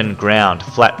open ground,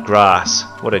 flat grass.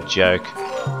 What a joke.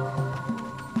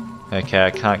 Okay,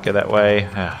 I can't go that way.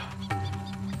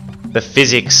 The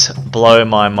physics blow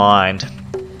my mind.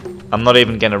 I'm not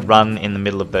even going to run in the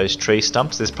middle of those tree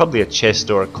stumps. There's probably a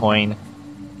chest or a coin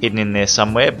hidden in there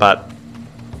somewhere, but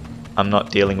I'm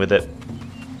not dealing with it.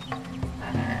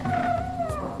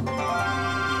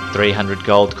 300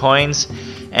 gold coins.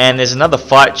 And there's another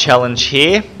fight challenge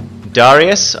here.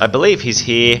 Darius, I believe he's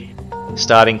here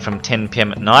starting from 10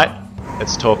 PM at night.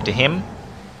 Let's talk to him.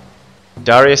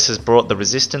 Darius has brought the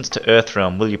resistance to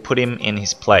Earthrealm. Will you put him in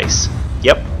his place?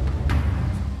 Yep.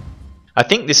 I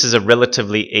think this is a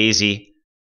relatively easy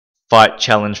fight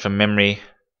challenge from memory.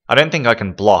 I don't think I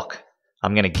can block.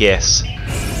 I'm going to guess.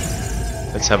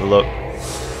 Let's have a look.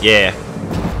 Yeah.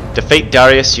 Defeat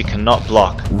Darius, you cannot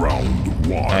block. Round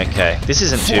one. Okay, this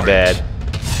isn't too bad.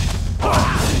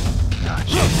 Oh,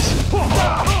 Jesus.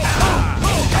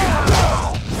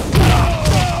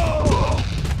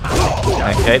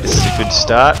 Okay, this is a good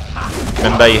start.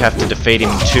 Remember, you have to defeat him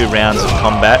in 2 rounds of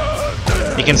combat.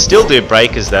 You can still do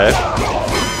breakers though.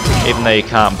 Even though you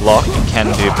can't block, you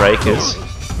can do breakers.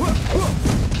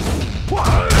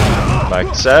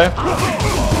 Like so.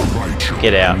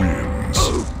 Get out.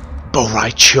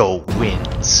 Boraicho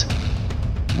wins.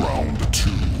 Round 2.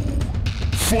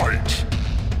 Fight.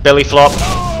 Belly flop.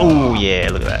 Oh yeah,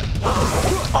 look at that.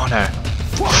 Oh no.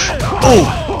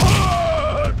 Oh.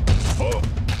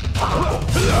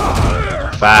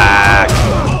 Fuck.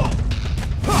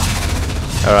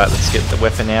 Alright, let's get the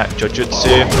weapon out.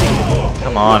 Jujutsu.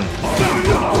 Come on.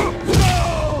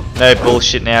 No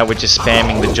bullshit now, we're just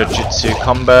spamming the Jujutsu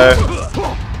combo.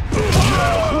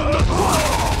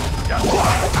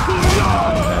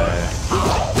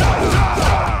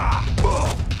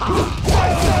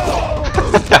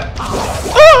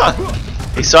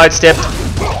 He sidestepped.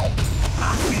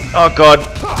 Oh god.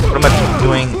 What am I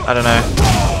doing? I don't know.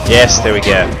 Yes, there we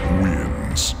go.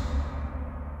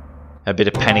 A bit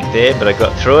of panic there, but I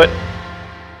got through it.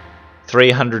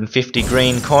 350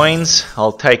 green coins.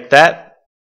 I'll take that.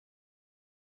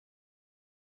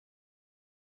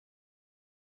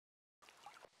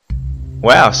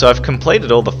 Wow, so I've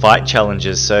completed all the fight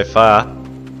challenges so far.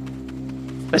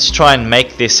 Let's try and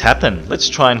make this happen. Let's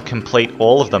try and complete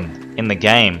all of them in the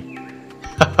game.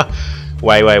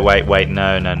 Wait,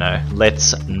 no.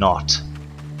 Let's not.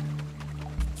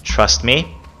 Trust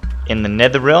me, in the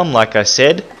Netherrealm, like I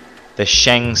said, the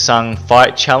Shang Tsung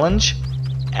fight challenge,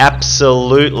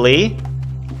 absolutely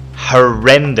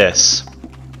horrendous.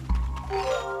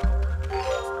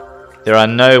 There are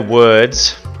no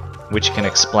words which can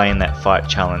explain that fight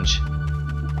challenge.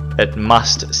 It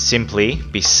must simply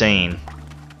be seen.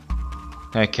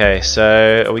 Okay,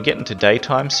 so are we getting to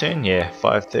daytime soon? Yeah,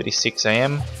 5:36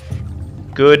 AM.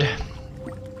 Good.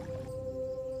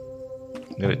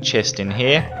 Got a chest in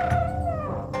here.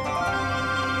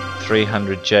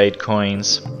 300 jade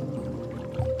coins.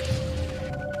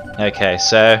 Okay,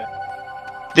 so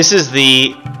this is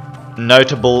the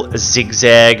notable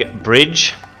zigzag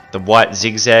bridge, the white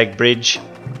zigzag bridge.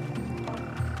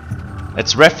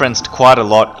 It's referenced quite a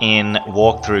lot in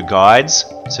walkthrough guides,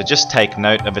 so just take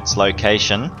note of its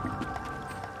location.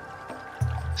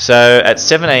 So at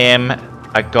 7 AM,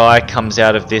 a guy comes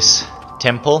out of this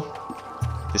temple,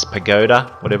 this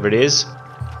pagoda, whatever it is.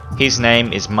 His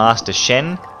name is Master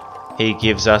Shen. He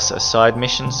gives us a side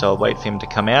mission, so I'll wait for him to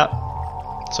come out.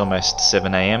 It's almost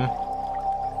 7 AM.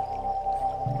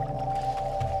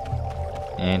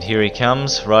 And here he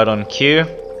comes, right on cue.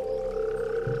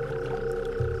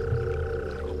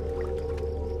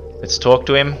 Let's talk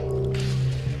to him.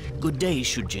 Good day,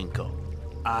 Shujinko.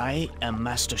 I am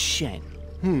Master Shen.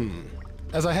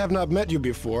 As I have not met you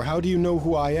before, how do you know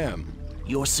who I am?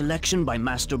 Your selection by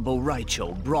Master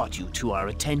Boraicho brought you to our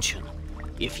attention.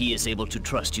 If he is able to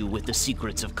trust you with the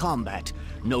secrets of combat,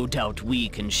 no doubt we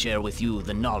can share with you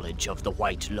the knowledge of the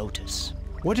White Lotus.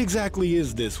 What exactly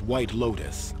is this White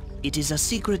Lotus? It is a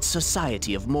secret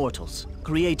society of mortals,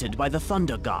 created by the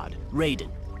Thunder God,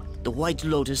 Raiden. The White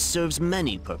Lotus serves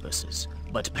many purposes,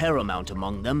 but paramount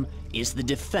among them is the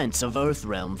defense of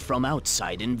Earthrealm from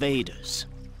outside invaders.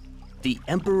 The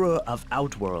Emperor of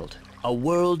Outworld, a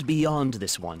world beyond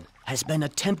this one, has been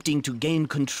attempting to gain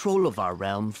control of our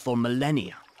realm for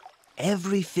millennia.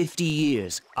 Every 50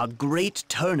 years, a great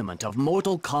tournament of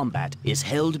Mortal Kombat is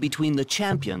held between the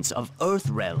champions of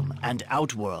Earthrealm and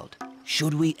Outworld.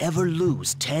 Should we ever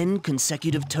lose 10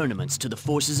 consecutive tournaments to the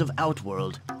forces of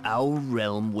Outworld, our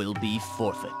realm will be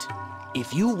forfeit.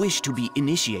 If you wish to be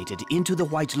initiated into the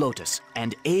White Lotus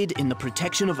and aid in the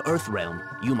protection of Earthrealm,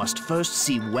 you must first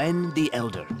see Wen the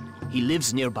Elder. He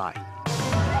lives nearby.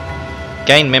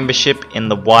 Gain membership in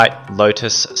the White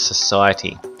Lotus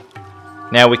Society.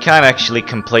 Now we can't actually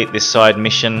complete this side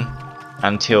mission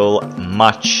until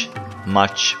much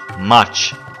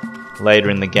later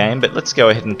in the game, but let's go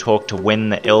ahead and talk to Wen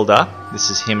the Elder. This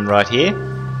is him right here.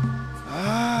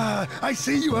 Ah, I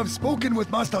see you have spoken with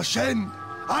Master Shen.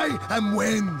 I am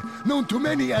Wen, known to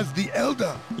many as the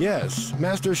Elder. Yes,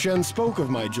 Master Shen spoke of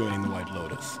my joining the White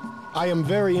Lotus. I am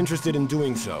very interested in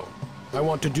doing so. I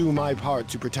want to do my part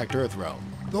to protect Earthrealm.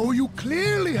 Though you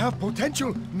clearly have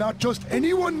potential, not just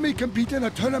anyone may compete in a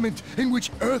tournament in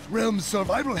which Earthrealm's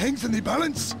survival hangs in the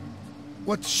balance.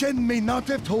 What Shen may not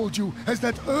have told you is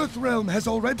that Earthrealm has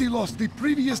already lost the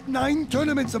previous 9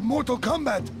 tournaments of Mortal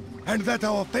Kombat, and that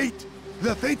our fate,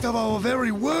 the fate of our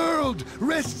very world,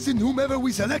 rests in whomever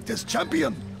we select as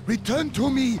champion. Return to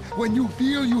me when you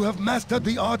feel you have mastered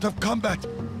the art of combat,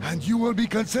 and you will be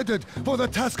considered for the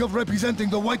task of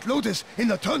representing the White Lotus in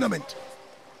the tournament.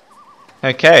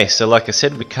 Okay, so like I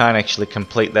said, we can't actually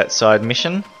complete that side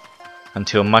mission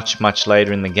until much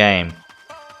later in the game.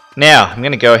 Now, I'm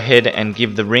going to go ahead and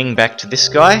give the ring back to this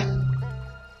guy.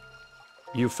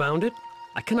 You found it?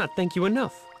 I cannot thank you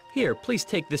enough. Here, please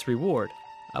take this reward.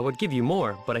 I would give you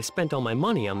more, but I spent all my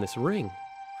money on this ring.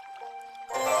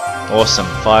 Awesome,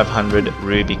 500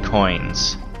 ruby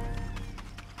coins.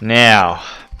 Now,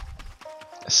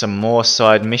 some more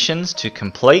side missions to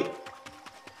complete.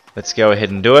 Let's go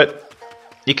ahead and do it.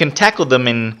 You can tackle them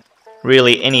in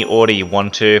really any order you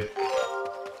want to.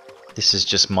 This is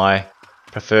just my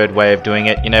preferred way of doing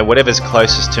it. You know, whatever's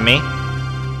closest to me,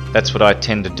 that's what I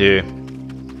tend to do.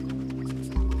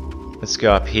 Let's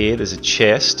go up here. There's a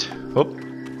chest. Oop.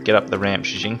 Get up the ramp,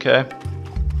 Shujinko.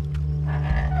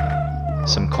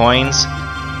 Some coins.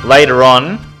 Later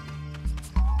on,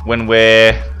 when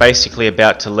we're basically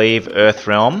about to leave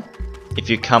Earthrealm, if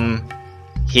you come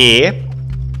here,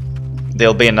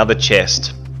 there'll be another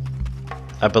chest.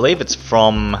 I believe it's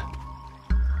from,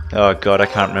 oh god, I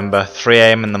can't remember, 3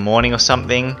 AM in the morning or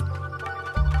something.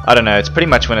 I don't know, it's pretty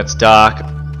much when it's dark.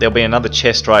 There'll be another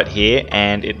chest right here,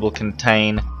 and it will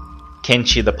contain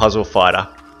Kenshi the Puzzle Fighter.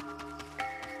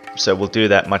 So we'll do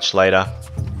that much later.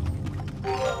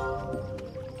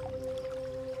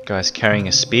 Guy's carrying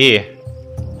a spear.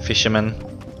 Fisherman.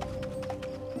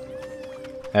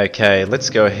 Okay, let's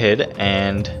go ahead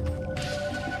and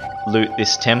loot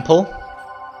this temple.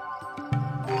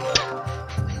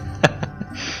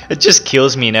 It just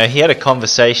kills me, you know. He had a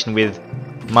conversation with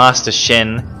Master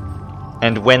Shen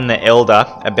and Wen the Elder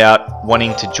about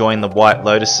wanting to join the White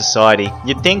Lotus Society.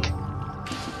 You'd think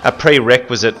a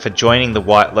prerequisite for joining the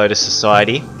White Lotus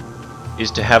Society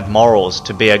is to have morals,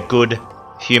 to be a good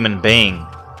human being.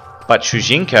 But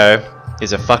Shujinko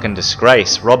is a fucking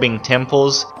disgrace, robbing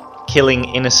temples, killing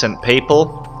innocent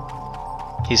people.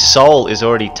 His soul is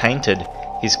already tainted,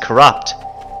 he's corrupt.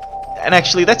 And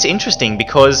actually that's interesting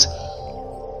because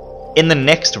in the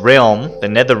next realm, the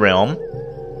Nether Realm,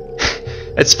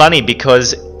 it's funny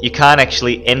because you can't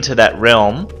actually enter that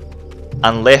realm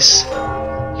unless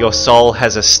your soul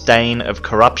has a stain of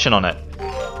corruption on it.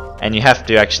 And you have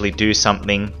to actually do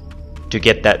something to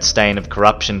get that stain of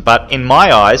corruption. But in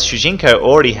my eyes, Shujinko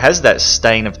already has that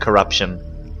stain of corruption.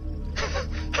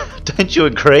 Don't you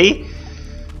agree?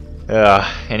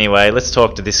 Anyway, let's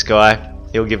talk to this guy.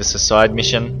 He'll give us a side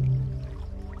mission.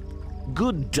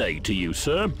 Good day to you,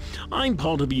 sir. I'm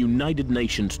part of a United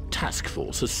Nations task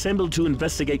force assembled to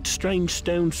investigate strange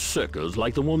stone circles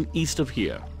like the one east of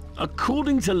here.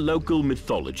 According to local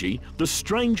mythology, the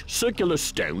strange circular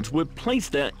stones were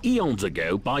placed there eons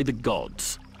ago by the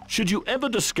gods. Should you ever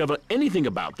discover anything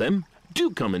about them,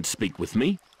 do come and speak with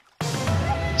me.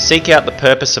 Seek out the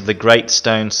purpose of the great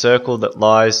stone circle that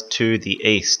lies to the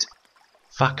east.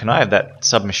 Fuck, can I have that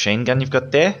submachine gun you've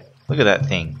got there? Look at that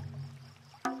thing.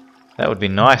 That would be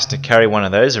nice to carry one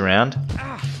of those around.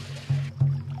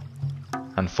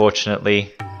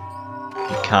 Unfortunately,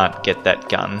 you can't get that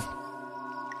gun.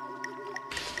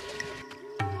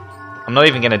 I'm not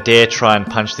even going to dare try and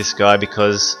punch this guy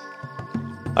because,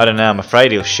 I don't know, I'm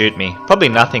afraid he'll shoot me. Probably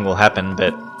nothing will happen,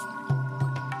 but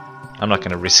I'm not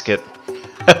going to risk it.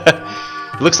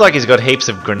 It looks like he's got heaps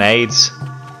of grenades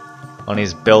on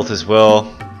his belt as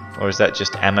well. Or is that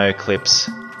just ammo clips?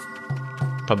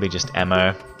 Probably just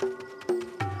ammo.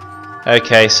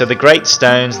 Okay, so the great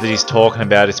stones that he's talking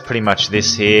about is pretty much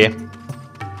this here.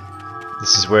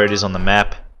 This is where it is on the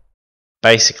map.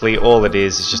 Basically, all it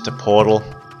is just a portal.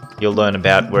 You'll learn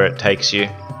about where it takes you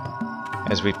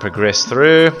as we progress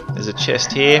through. There's a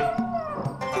chest here.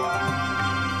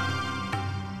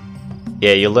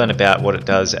 Yeah, you'll learn about what it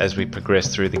does as we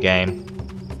progress through the game,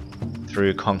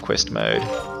 through Conquest mode.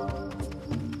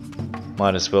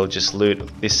 Might as well just loot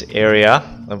this area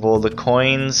of all the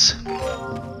coins.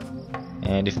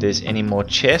 And if there's any more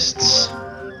chests...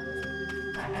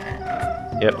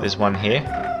 Yep, there's one here.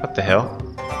 What the hell?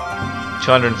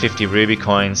 250 ruby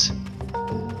coins.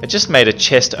 It just made a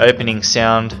chest opening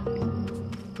sound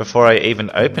before I even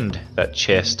opened that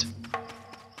chest.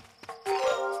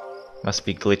 Must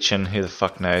be glitching, who the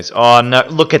fuck knows. Oh no,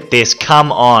 look at this,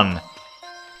 come on!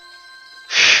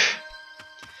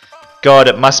 God,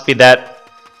 it must be that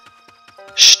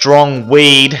strong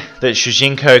weed that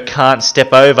Shujinko can't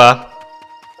step over.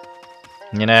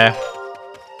 You know,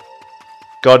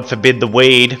 God forbid the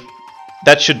weed.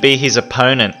 That should be his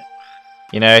opponent.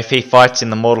 You know, if he fights in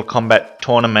the Mortal Kombat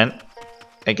tournament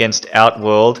against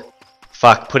Outworld,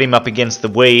 fuck, put him up against the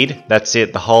weed, that's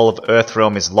it, the whole of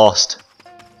Earthrealm is lost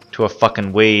to a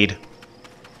fucking weed.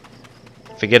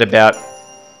 Forget about,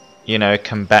 you know,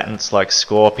 combatants like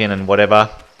Scorpion and whatever,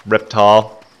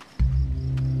 Reptile.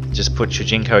 Just put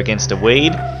Shujinko against a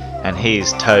weed and he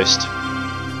is toast.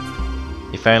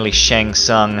 If only Shang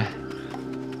Tsung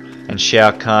and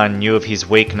Shao Kahn knew of his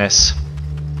weakness.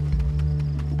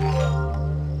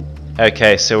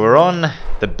 Okay, so we're on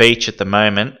the beach at the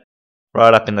moment,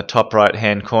 right up in the top right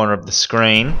hand corner of the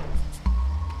screen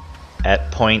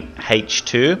at point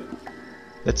H2.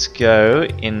 Let's go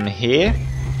in here.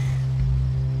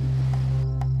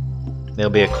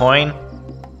 There'll be a coin.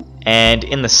 And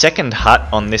in the second hut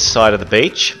on this side of the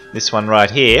beach, this one right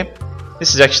here,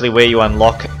 this is actually where you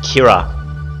unlock Kira.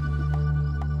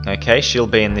 Okay, she'll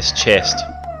be in this chest.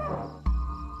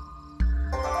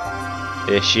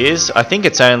 There she is. I think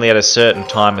it's only at a certain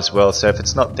time as well, so if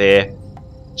it's not there,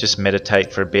 just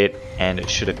meditate for a bit and it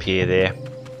should appear there.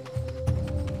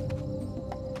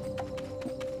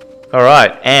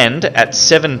 Alright, and at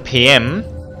 7 PM,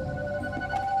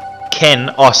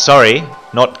 Ken, oh sorry,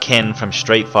 not Ken from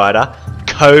Street Fighter,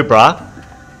 Cobra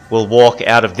will walk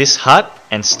out of this hut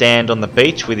and stand on the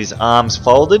beach with his arms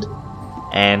folded,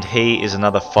 and he is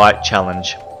another fight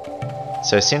challenge.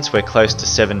 So since we're close to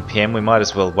 7 PM, we might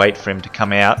as well wait for him to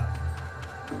come out.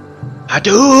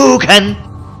 Hadouken!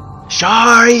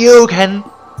 Shoryuken!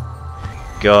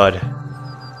 God.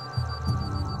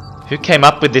 Who came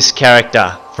up with this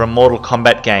character for a Mortal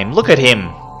Kombat game? Look at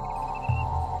him!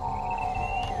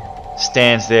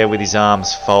 Stands there with his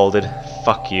arms folded.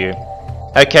 Fuck you.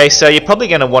 Okay, so you're probably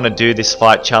going to want to do this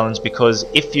fight challenge because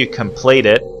if you complete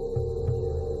it...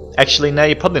 Actually, no,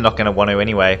 you're probably not going to want to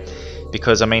anyway.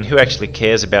 Because, I mean, who actually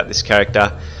cares about this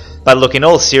character? But look, in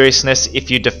all seriousness,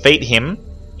 if you defeat him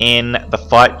in the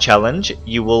fight challenge,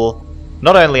 you will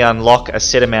not only unlock a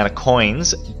set amount of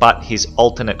coins, but his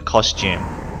alternate costume.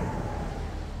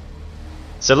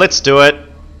 So let's do it.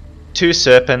 Two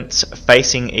serpents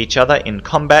facing each other in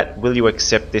combat. Will you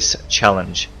accept this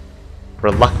challenge?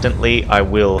 Reluctantly, I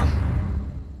will.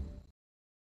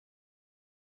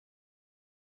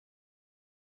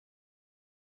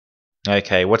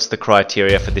 Okay, what's the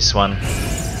criteria for this one?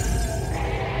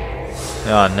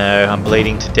 Oh no, I'm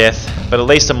bleeding to death. But at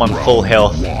least I'm on full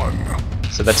health.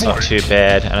 So that's not too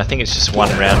bad. And I think it's just one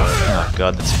round. Oh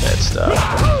god, that's a bad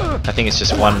start. I think it's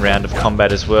just one round of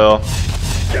combat as well.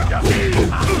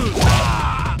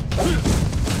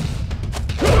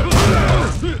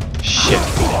 Shit.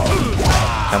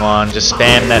 Come on, just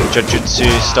spam that Jujutsu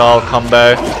style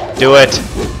combo. Do it.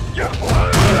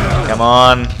 Come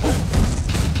on.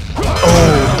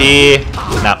 Oh dear.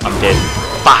 Nah, I'm dead.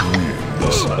 Fuck.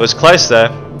 It was close though.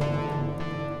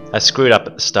 I screwed up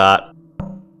at the start.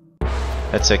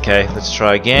 That's okay. Let's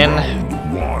try again.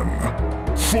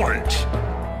 Fight.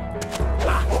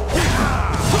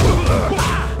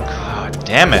 God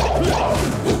damn it.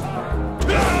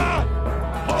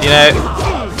 You know,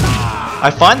 I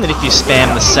find that if you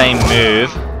spam the same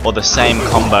move or the same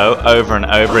combo over and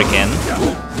over again,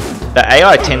 the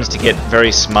AI tends to get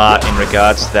very smart in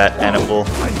regards to that, and it will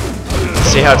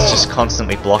see how it's just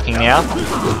constantly blocking now.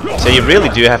 So you really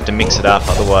do have to mix it up,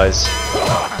 otherwise,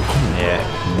 yeah.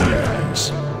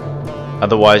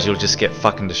 Otherwise you'll just get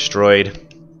fucking destroyed.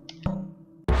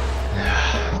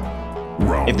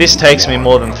 If this takes me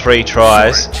more than 3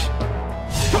 tries, it's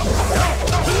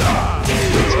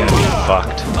gonna be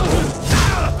fucked.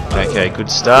 Okay, good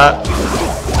start.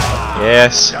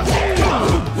 Yes.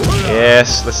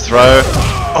 Yes, let's throw.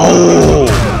 Oh!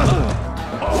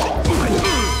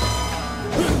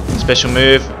 Special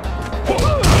move.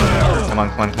 Come on,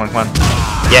 come on, come on, come on.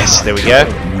 Yes, there we go.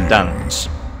 Done.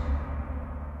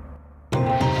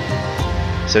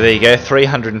 So there you go,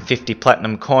 350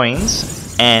 platinum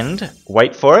coins, and,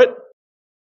 wait for it,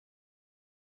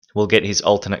 we'll get his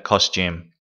alternate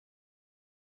costume.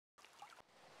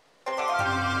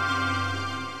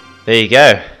 There you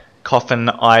go. Coffin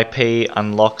IP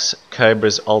unlocks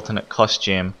Cobra's alternate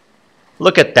costume.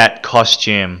 Look at that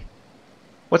costume.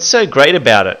 What's so great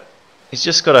about it? He's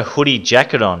just got a hoodie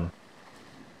jacket on.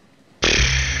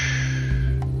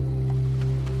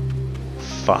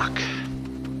 Fuck.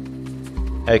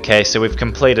 Okay, so we've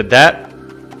completed that.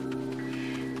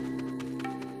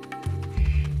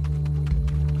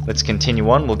 Let's continue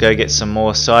on. We'll go get some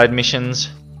more side missions.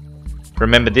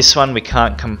 Remember, this one we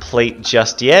can't complete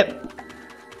just yet.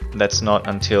 That's not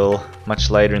until much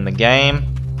later in the game.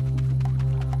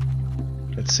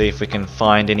 Let's see if we can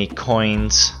find any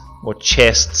coins or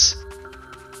chests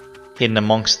hidden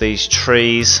amongst these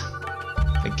trees.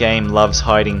 The game loves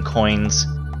hiding coins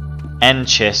and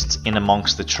chests in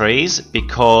amongst the trees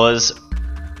because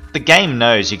the game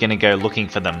knows you're going to go looking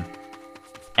for them.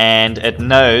 And it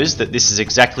knows that this is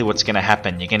exactly what's going to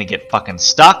happen. You're going to get fucking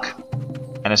stuck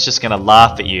and it's just going to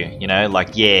laugh at you, you know,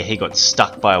 like, yeah, he got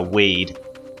stuck by a weed.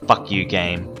 Fuck you,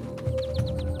 game.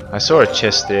 I saw a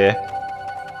chest there.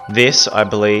 This, I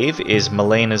believe, is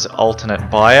Melina's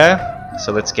alternate bio.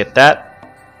 So let's get that.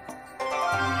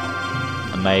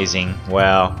 Amazing.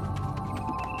 Wow.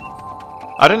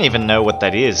 I don't even know what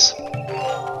that is.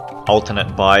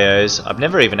 Alternate bios. I've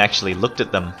never even actually looked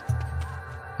at them.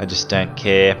 I just don't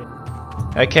care.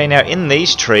 Okay, now in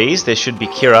these trees there should be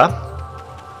Kira.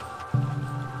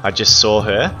 I just saw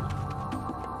her.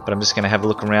 But I'm just going to have a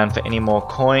look around for any more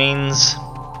coins.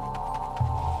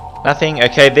 Nothing.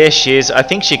 Okay, there she is. I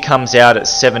think she comes out at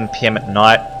 7 PM at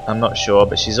night. I'm not sure,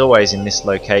 but she's always in this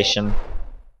location.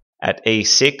 At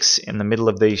E6, in the middle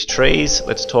of these trees.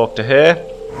 Let's talk to her.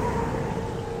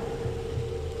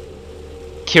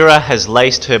 Kira has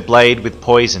laced her blade with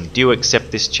poison. Do you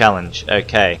accept this challenge?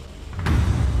 Okay.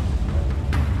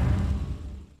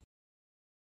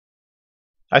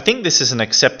 I think this is an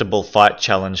acceptable fight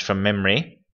challenge from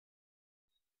memory.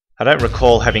 I don't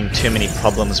recall having too many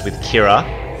problems with Kira.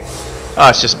 Oh,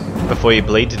 it's just before you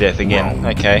bleed to death again.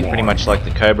 Okay, pretty much like the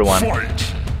Cobra one.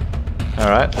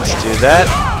 Alright, let's do that.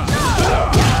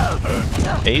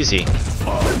 Easy.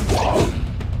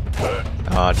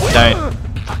 Oh, don't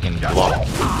fucking block,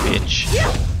 bitch.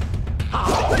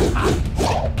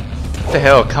 What the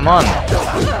hell? Come on.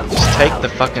 Just take the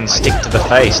fucking stick to the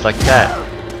face like that.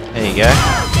 There you go.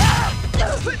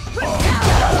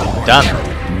 Done.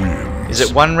 Is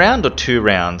it 1 round or 2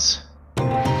 rounds?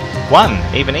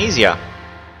 1, even easier.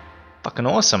 Fucking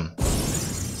awesome.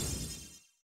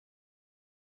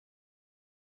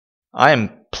 I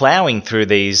am plowing through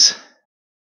these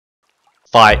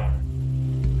fight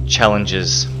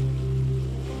challenges.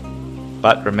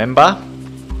 But remember,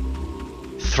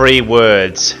 3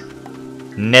 words.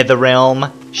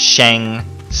 Netherrealm, Shang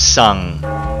Tsung.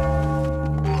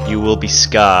 You will be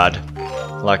scarred,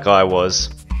 like I was.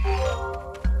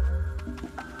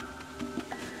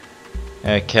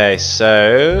 Okay,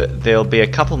 so there'll be a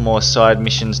couple more side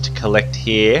missions to collect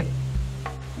here.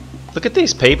 Look at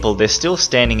these people, they're still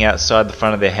standing outside the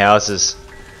front of their houses.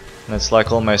 And it's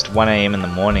like almost 1 AM in the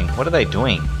morning. What are they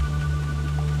doing?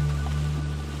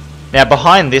 Now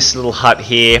behind this little hut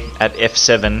here at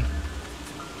F7,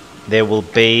 there will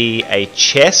be a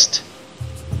chest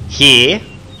here,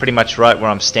 pretty much right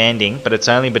where I'm standing, but it's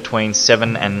only between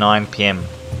 7 and 9 PM.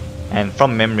 And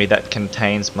from memory that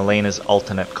contains Melina's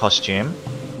alternate costume.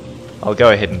 I'll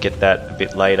go ahead and get that a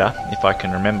bit later if I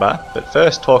can remember. But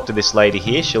first talk to this lady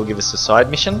here, she'll give us a side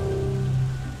mission.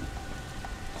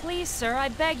 Please, sir, I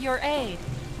beg your aid.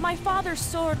 My father's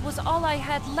sword was all I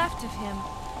had left of him.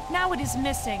 Now it is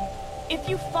missing. If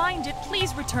you find it,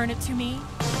 please return it to me.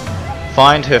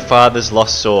 Find her father's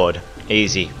lost sword.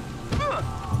 Easy.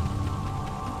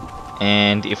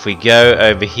 And if we go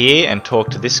over here and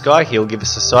talk to this guy, he'll give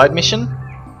us a side mission.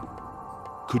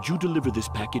 Could you deliver this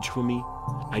package for me?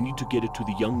 I need to get it to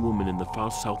the young woman in the far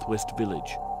southwest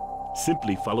village.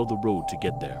 Simply follow the road to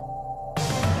get there.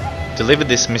 Deliver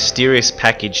this mysterious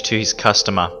package to his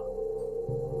customer.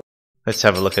 Let's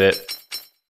have a look at it.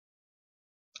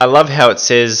 I love how it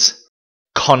says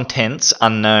Contents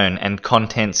unknown, and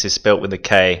Contents is spelt with a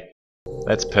K.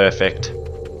 That's perfect.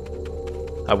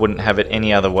 I wouldn't have it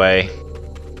any other way.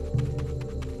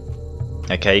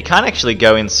 Okay, you can't actually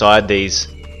go inside these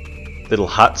little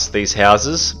huts, these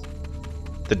houses.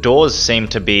 The doors seem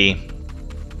to be...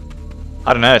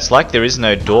 I don't know, it's like there is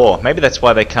no door. Maybe that's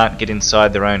why they can't get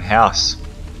inside their own house.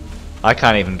 I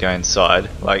can't even go inside.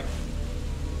 Like,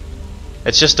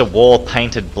 it's just a wall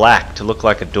painted black to look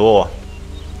like a door.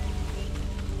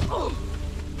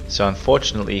 So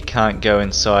unfortunately you can't go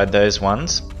inside those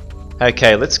ones.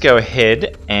 Okay, let's go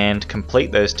ahead and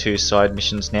complete those 2 side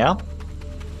missions now.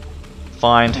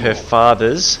 Find her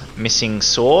father's missing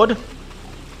sword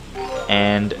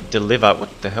and deliver...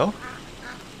 What the hell?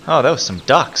 Oh, that was some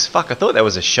ducks. Fuck, I thought there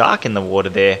was a shark in the water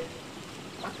there.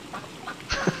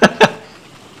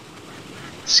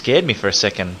 Scared me for a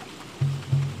second.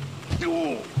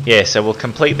 Yeah, so we'll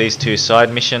complete these 2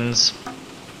 side missions.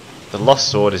 The lost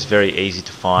sword is very easy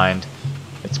to find.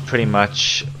 It's pretty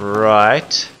much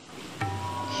right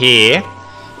here.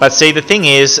 But see, the thing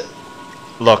is,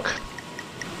 look,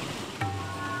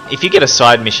 if you get a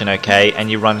side mission, okay,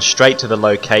 and you run straight to the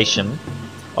location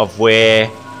of where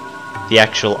the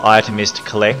actual item is to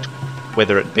collect,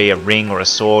 whether it be a ring or a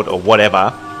sword or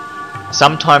whatever,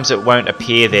 sometimes it won't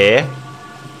appear there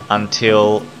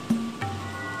until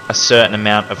a certain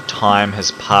amount of time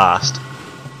has passed.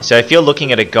 So if you're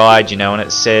looking at a guide, you know, and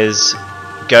it says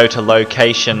go to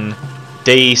location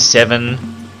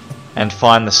D7 and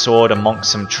find the sword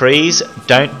amongst some trees,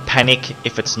 don't panic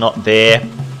if it's not there,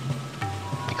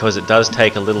 because it does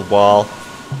take a little while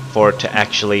for it to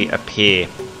actually appear.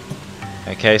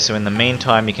 Okay, so in the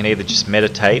meantime you can either just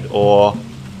meditate or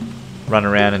run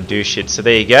around and do shit. So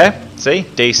there you go, see,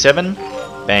 D7,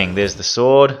 bang, there's the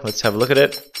sword. Let's have a look at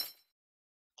it.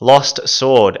 Lost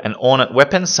sword, an ornate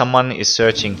weapon. Someone is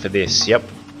searching for this. Yep.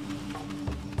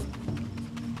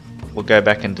 We'll go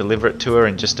back and deliver it to her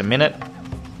in just a minute.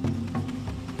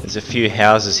 There's a few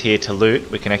houses here to loot.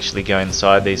 We can actually go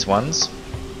inside these ones.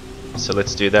 So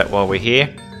let's do that while we're here.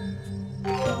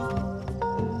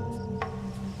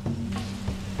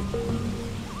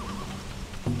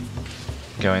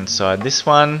 Go inside this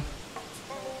one.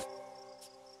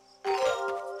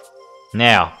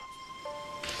 Now,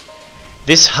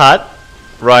 this hut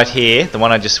right here, the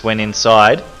one I just went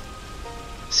inside,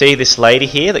 see this lady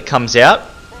here that comes out?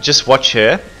 Just watch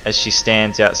her as she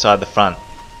stands outside the front.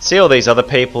 See all these other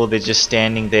people, they're just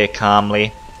standing there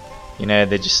calmly. You know,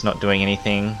 they're just not doing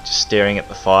anything, just staring at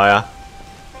the fire.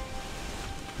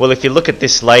 Well, if you look at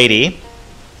this lady,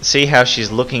 see how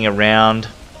she's looking around,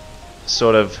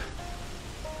 sort of,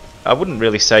 I wouldn't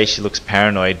really say she looks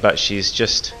paranoid, but she's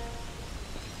just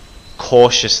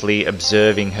cautiously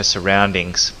observing her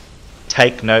surroundings.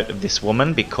 Take note of this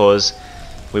woman, because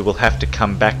we will have to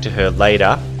come back to her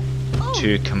later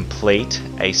to complete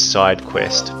a side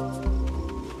quest.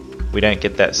 We don't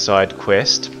get that side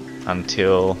quest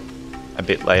until a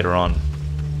bit later on.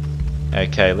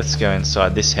 Okay, let's go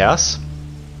inside this house.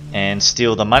 and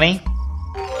steal the money.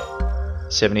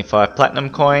 75 platinum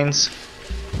coins.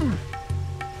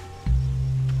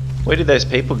 Where did those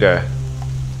people go?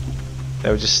 They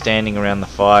were just standing around the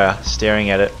fire, staring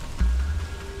at it.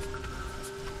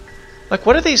 Like,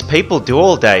 what do these people do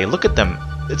all day? Look at them.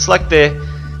 It's like their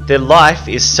life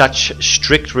is such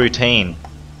strict routine.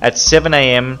 At 7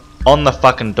 AM on the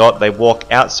fucking dot, they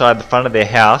walk outside the front of their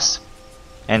house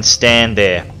and stand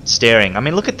there, staring. I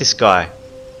mean, look at this guy.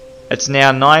 It's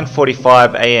now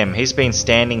 9:45 AM. He's been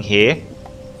standing here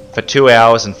for 2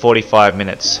 hours and 45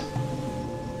 minutes.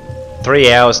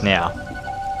 3 hours now.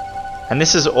 And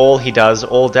this is all he does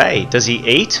all day. Does he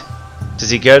eat? Does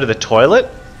he go to the toilet?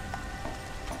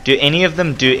 Do any of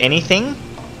them do anything?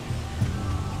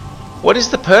 What is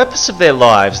the purpose of their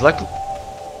lives? Like,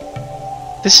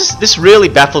 this really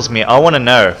baffles me. I want to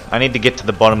know. I need to get to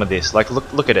the bottom of this. Like,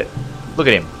 look at it. Look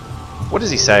at him. What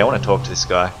does he say? I want to talk to this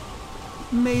guy.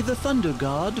 May the Thunder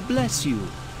God bless you.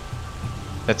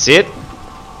 That's it?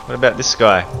 What about this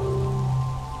guy?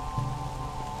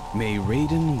 May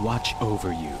Raiden watch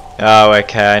over you. Oh,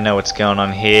 okay, I know what's going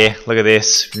on here. Look at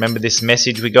this. Remember this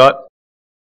message we got?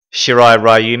 Shirai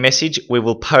Ryu message. We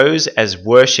will pose as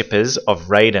worshippers of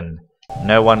Raiden.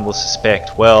 No one will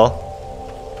suspect.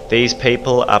 Well, these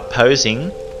people are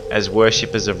posing as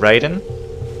worshippers of Raiden,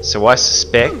 so I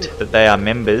suspect that they are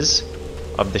members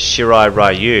of the Shirai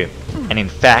Ryu. And in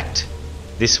fact,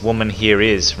 this woman here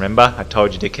is. Remember, I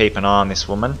told you to keep an eye on this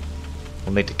woman.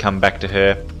 We'll need to come back to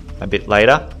her a bit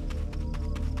later.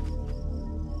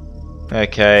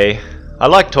 Okay, I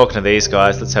like talking to these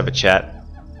guys. Let's have a chat.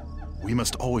 We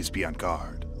must always be on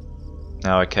guard.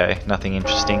 Oh, okay, nothing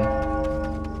interesting.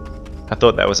 I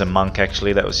thought that was a monk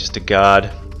actually, that was just a guard.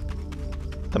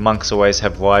 The monks always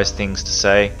have wise things to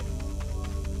say.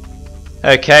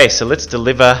 Okay, so let's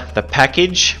deliver the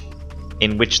package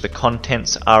in which the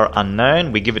contents are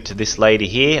unknown. We give it to this lady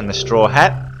here in the straw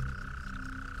hat.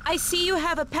 I see you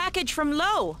have a package from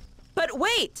Lo. But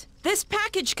wait! This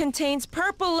package contains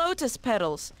purple lotus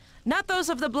petals, not those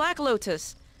of the black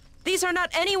lotus. These are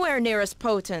not anywhere near as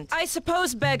potent. I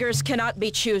suppose beggars cannot be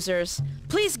choosers.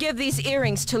 Please give these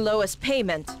earrings to Lo as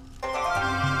payment.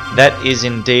 That is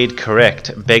indeed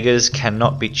correct. Beggars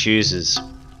cannot be choosers.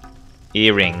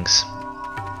 Earrings.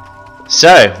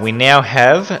 So, we now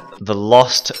have the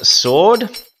lost sword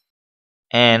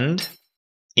and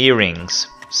earrings.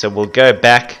 So we'll go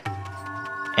back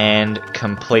and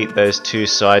complete those 2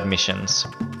 side missions.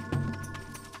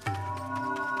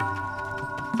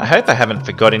 I hope I haven't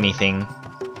forgot anything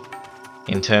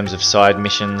in terms of side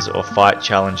missions or fight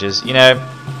challenges. You know,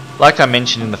 like I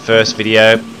mentioned in the first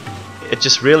video, it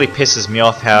just really pisses me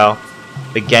off how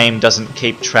the game doesn't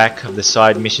keep track of the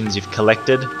side missions you've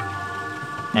collected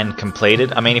and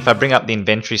completed. I mean, if I bring up the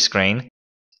inventory screen,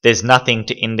 there's nothing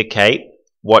to indicate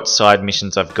what side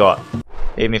missions I've got.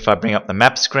 Even if I bring up the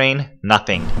map screen,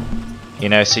 nothing. You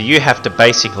know, so you have to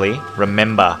basically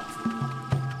remember.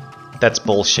 That's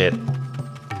bullshit.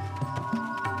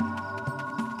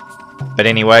 But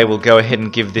anyway, we'll go ahead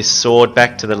and give this sword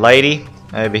back to the lady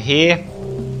over here.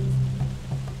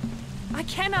 I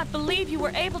cannot believe you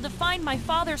were able to find my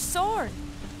father's sword.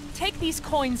 Take these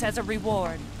coins as a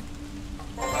reward.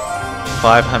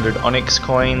 500 onyx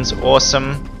coins,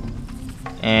 awesome.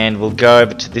 And we'll go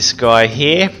over to this guy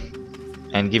here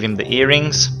and give him the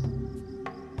earrings.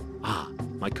 Ah,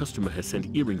 my customer has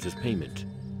sent earrings as payment.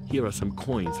 Here are some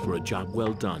coins for a job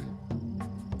well done.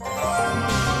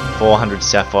 400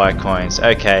 sapphire coins,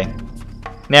 okay.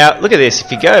 Now, look at this.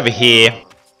 If you go over here,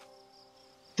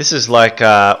 this is like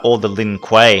all the Lin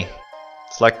Kuei.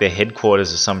 It's like their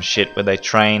headquarters or some shit where they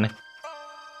train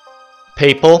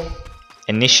people,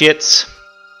 initiates.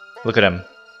 Look at them.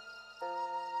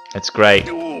 It's great.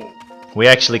 We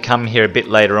actually come here a bit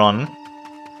later on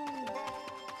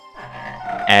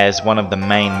as one of the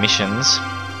main missions.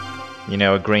 You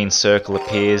know, a green circle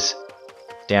appears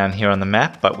down here on the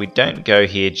map, but we don't go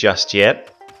here just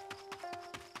yet.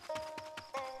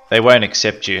 They won't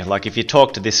accept you. Like, if you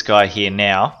talk to this guy here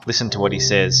now, listen to what he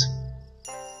says.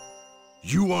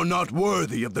 You are not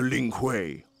worthy of the Lin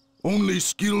Kuei. Only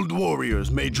skilled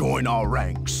warriors may join our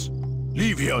ranks.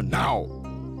 Leave here now.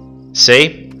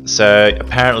 See? So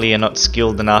apparently you're not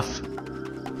skilled enough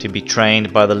to be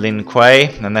trained by the Lin Kuei,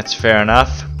 and that's fair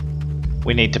enough.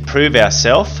 We need to prove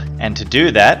ourselves, and to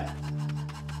do that,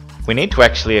 we need to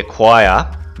actually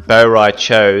acquire Bo Rai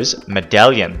Cho's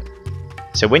medallion.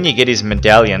 So when you get his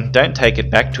medallion, don't take it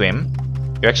back to him.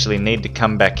 You actually need to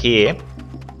come back here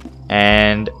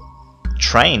and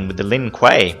train with the Lin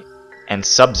Kuei, and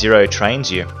Sub-Zero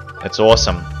trains you. That's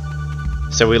awesome.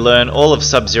 So we learn all of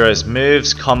Sub-Zero's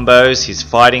moves, combos, his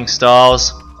fighting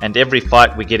styles, and every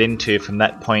fight we get into from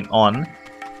that point on,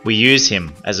 we use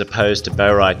him as opposed to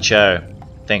Bo Rai Cho.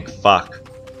 Thank fuck.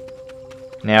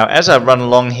 Now, as I run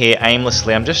along here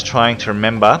aimlessly, I'm just trying to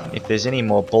remember if there's any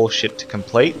more bullshit to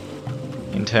complete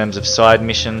in terms of side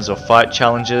missions or fight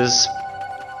challenges.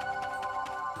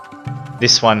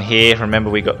 This one here,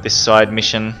 remember we got this side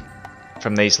mission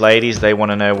from these ladies. They want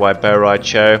to know why Bo Rai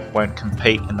Cho won't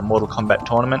compete in the Mortal Kombat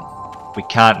tournament. We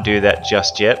can't do that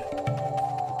just yet.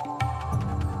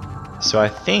 So I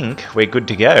think we're good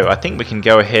to go. I think we can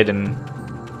go ahead and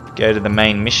go to the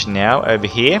main mission now, over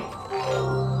here.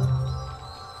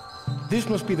 This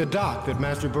must be the dock that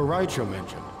Master Bo Rai Cho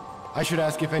mentioned. I should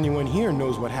ask if anyone here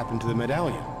knows what happened to the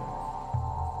medallion.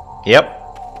 Yep.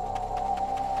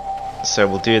 So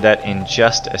we'll do that in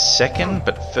just a second,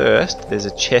 but first there's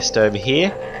a chest over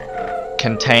here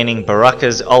containing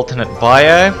Baraka's alternate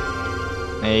bio.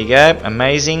 There you go,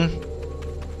 amazing.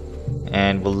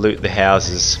 And we'll loot the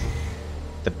houses,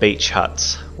 the beach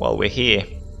huts, while we're here.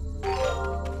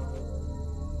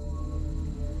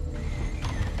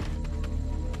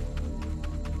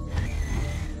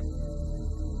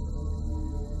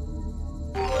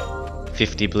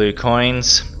 $50 blue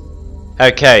coins.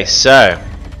 Okay, so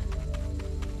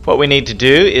what we need to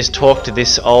do is talk to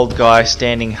this old guy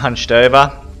standing hunched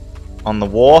over on the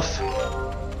wharf.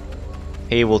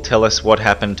 He will tell us what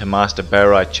happened to Master Bo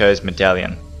Rai Cho's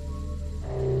medallion.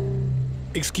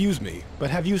 Excuse me,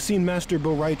 but have you seen Master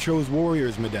Bo Rai Cho's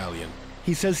warrior's medallion?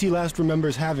 He says he last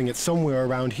remembers having it somewhere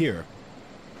around here.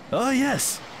 Oh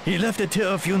yes, he left it here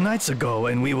a few nights ago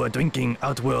when we were drinking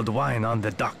Outworld wine on the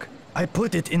dock. I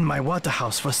put it in my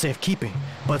waterhouse for safekeeping,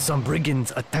 but some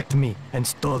brigands attacked me and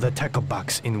stole the tackle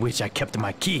box in which I kept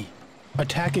my key.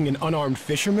 Attacking an unarmed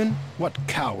fisherman? What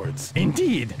cowards.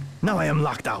 Indeed! Now I am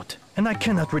locked out, and I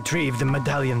cannot retrieve the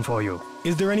medallion for you.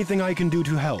 Is there anything I can do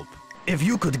to help? If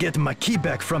you could get my key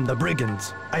back from the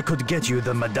brigands, I could get you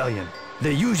the medallion.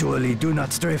 They usually do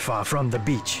not stray far from the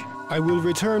beach. I will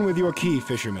return with your key,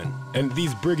 fisherman, and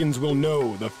these brigands will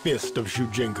know the fist of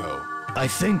Shujinko. I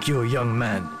thank you, young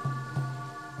man.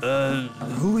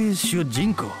 Who is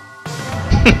Shujinko?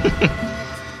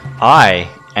 I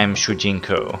am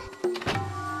Shujinko.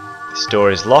 This door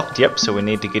is locked, yep, so we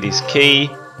need to get his key.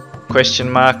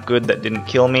 Question mark, good, that didn't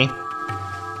kill me.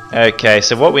 Okay,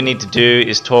 so what we need to do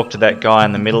is talk to that guy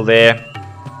in the middle there.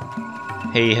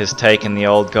 He has taken the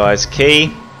old guy's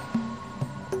key,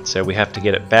 so we have to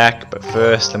get it back, but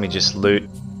first let me just loot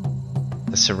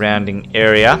the surrounding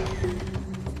area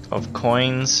of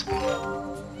coins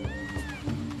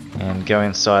and go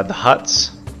inside the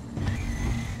huts.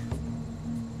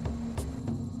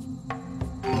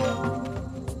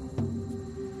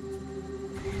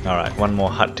 Alright, one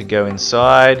more hut to go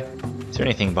inside. Is there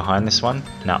anything behind this one?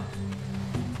 No.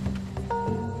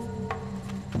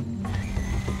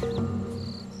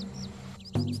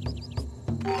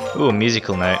 Ooh, a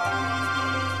musical note.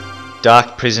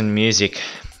 Dark prison music.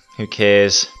 Who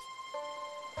cares?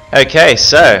 Okay,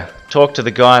 so talk to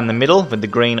the guy in the middle with the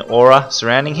green aura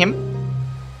surrounding him.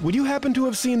 Would you happen to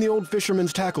have seen the old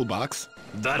fisherman's tackle box?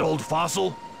 That old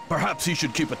fossil? Perhaps he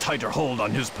should keep a tighter hold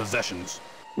on his possessions.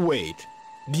 Wait,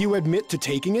 do you admit to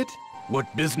taking it?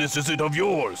 What business is it of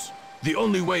yours? The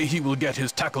only way he will get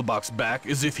his tackle box back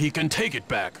is if he can take it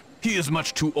back. He is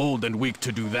much too old and weak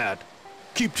to do that.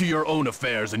 Keep to your own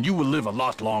affairs and you will live a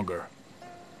lot longer.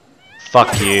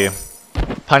 Fuck you.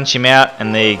 Punch him out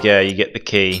and there you go, you get the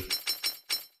key.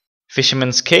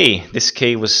 Fisherman's key. This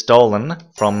key was stolen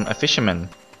from a fisherman.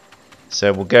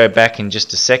 So we'll go back in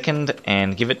just a second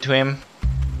and give it to him.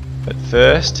 But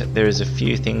first, there is a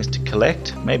few things to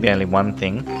collect. Maybe only one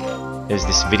thing. There's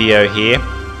this video here.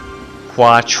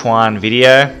 Hua Chuan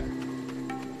video.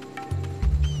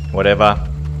 Whatever.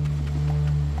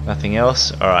 Nothing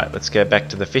else. Alright, let's go back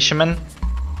to the fisherman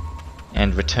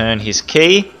and return his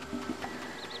key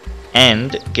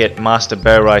and get Master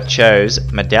Bo Rai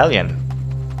Cho's medallion.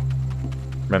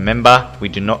 Remember, we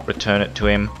do not return it to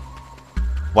him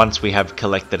once we have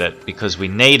collected it, because we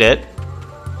need it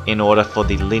in order for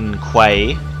the Lin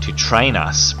Kuei to train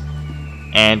us.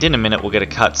 And in a minute we'll get a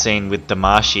cutscene with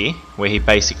Damashi where he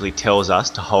basically tells us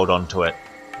to hold on to it.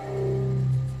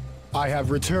 I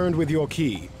have returned with your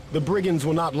key. The brigands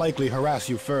will not likely harass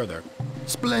you further.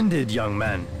 Splendid, young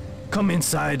man. Come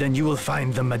inside and you will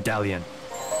find the medallion.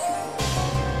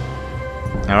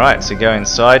 Alright, so go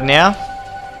inside now.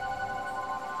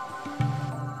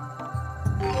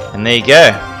 And there you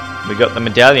go. We got the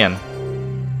medallion.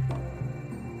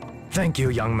 Thank you,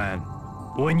 young man.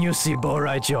 When you see Bo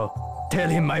Rai Cho, tell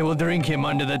him I will drink him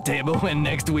under the table when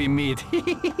next we meet.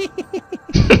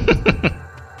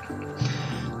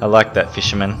 I like that,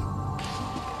 fisherman.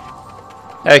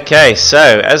 Okay, so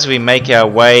as we make our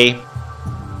way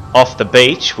off the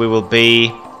beach, we will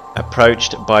be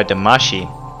approached by Damashi,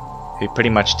 who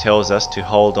pretty much tells us to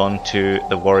hold on to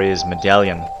the warrior's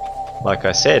medallion, like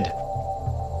I said.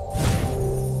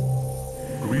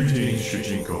 Greetings,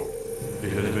 Shijinko.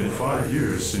 It has been 5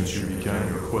 years since you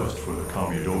began your quest for the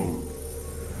Kamidogu.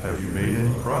 Have you made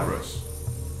any progress?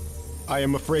 I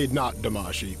am afraid not,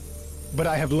 Damashi. But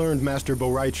I have learned Master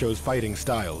Boraicho's fighting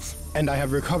styles, and I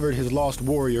have recovered his lost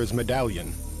warrior's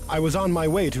medallion. I was on my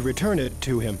way to return it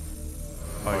to him.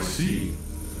 I see.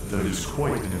 That is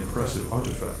quite an impressive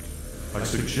artifact. I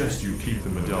suggest you keep the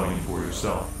medallion for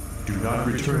yourself. Do not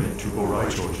return it to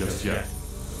Boraicho just yet.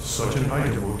 Such an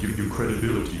item will give you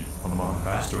credibility among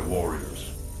master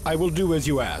warriors. I will do as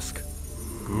you ask.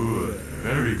 Good,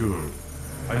 very good.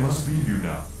 I must leave you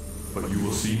now, but you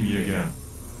will see me again.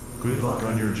 Good luck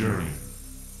on your journey.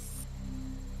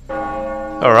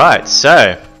 Alright,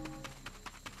 so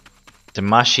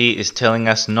Damashi is telling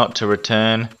us not to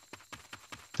return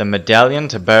the medallion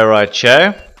to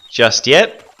Boraicho just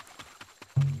yet,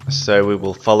 so we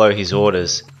will follow his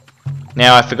orders.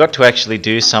 Now, I forgot to actually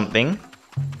do something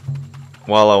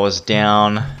while I was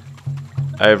down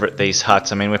over at these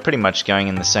huts. I mean, we're pretty much going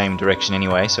in the same direction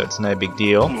anyway, so it's no big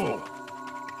deal.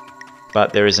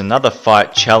 But there is another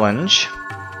fight challenge.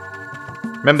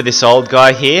 Remember this old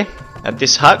guy here at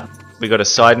this hut? We got a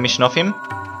side mission off him.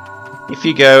 If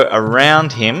you go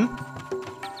around him,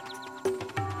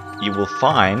 you will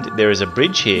find there is a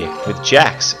bridge here with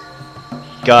Jax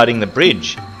guarding the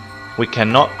bridge. We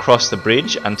cannot cross the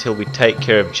bridge until we take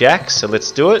care of Jax, so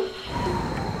let's do it.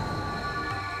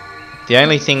 The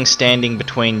only thing standing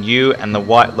between you and the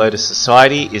White Lotus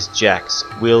Society is Jax.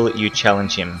 Will you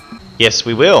challenge him? Yes,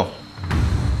 we will.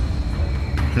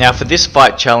 Now for this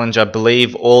fight challenge, I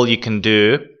believe all you can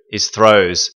do is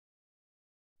throws.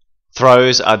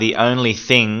 Throws are the only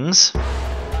things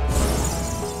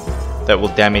that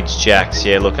will damage Jax.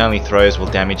 Yeah, look, only throws will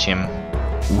damage him.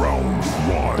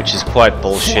 Which is quite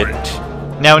bullshit.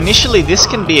 Now initially this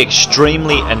can be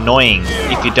extremely annoying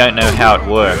if you don't know how it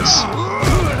works.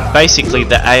 Basically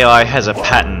the AI has a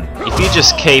pattern. If you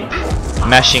just keep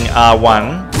mashing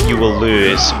R1, you will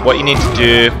lose. What you need to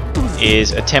do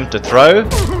is attempt to throw.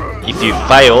 If you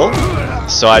fail,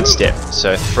 sidestep.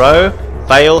 So throw,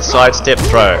 fail, sidestep,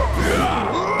 throw.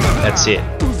 That's it.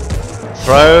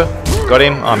 Throw, got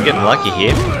him. Oh, I'm getting lucky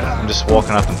here. I'm just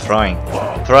walking up and throwing.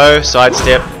 Throw,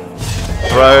 sidestep,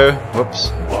 throw, whoops.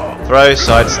 Throw,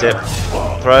 sidestep,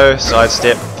 throw,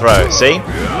 sidestep, throw. See?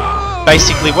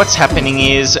 Basically what's happening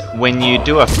is when you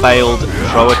do a failed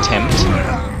throw attempt,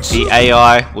 the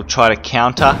AI will try to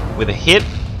counter with a hit,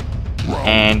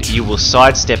 and you will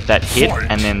sidestep that hit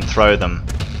and then throw them.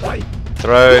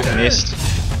 Throw, missed.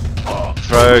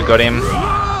 Throw, got him.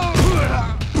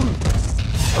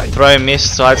 Throw,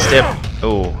 missed, sidestep.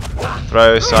 Ooh.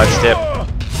 Throw, sidestep.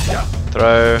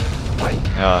 Throw.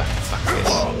 Oh, fuck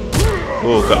this.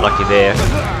 Ooh, got lucky there.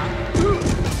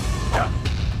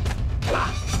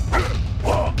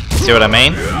 See what I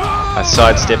mean? I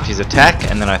sidestepped his attack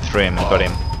and then I threw him and got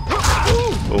him.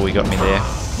 Oh, he got me there.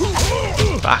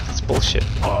 Fuck, that's bullshit.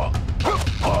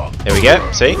 There we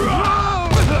go, see?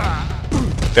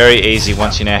 Very easy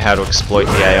once you know how to exploit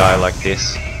the AI like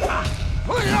this.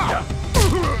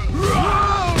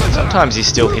 Sometimes he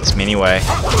still hits me anyway.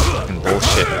 Fucking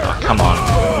bullshit. Oh, come on.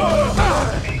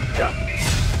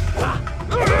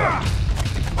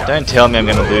 Don't tell me I'm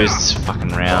gonna lose this fucking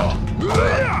round.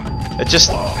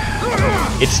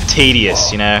 It's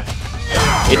tedious, you know?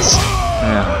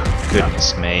 Oh,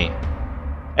 goodness me.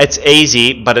 It's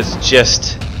easy, but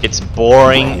it's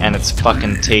boring and it's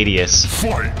fucking tedious.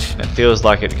 And it feels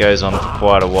like it goes on for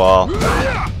quite a while.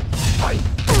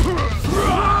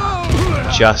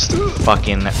 Just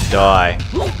fucking die.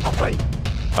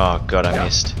 Oh god, I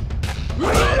missed.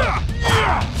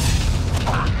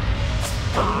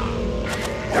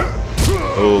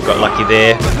 Ooh, got lucky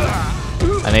there.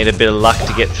 I need a bit of luck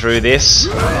to get through this.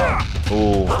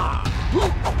 Ooh.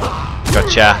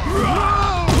 Gotcha.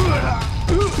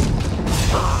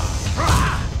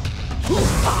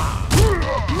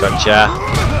 Gotcha.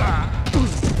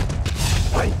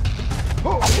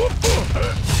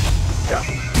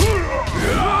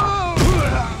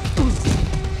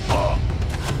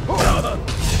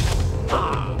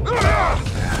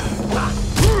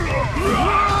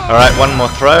 Alright, one more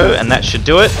throw and that should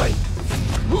do it.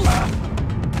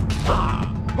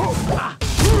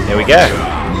 There we go.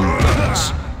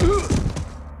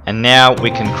 And now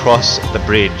we can cross the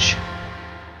bridge.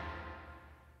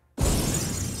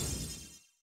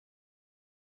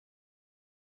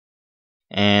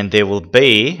 And there will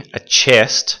be a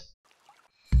chest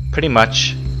pretty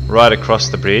much right across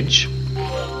the bridge,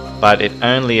 but it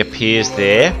only appears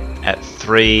there at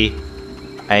 3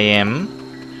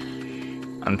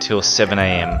 AM until 7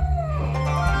 AM.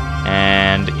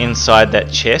 And inside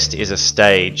that chest is a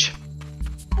stage.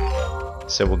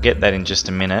 So we'll get that in just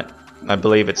a minute. I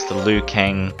believe it's the Liu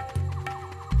Kang's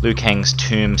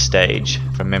tomb stage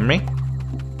from memory.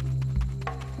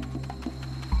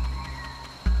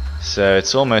 So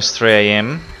it's almost 3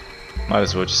 AM. Might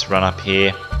as well just run up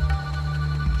here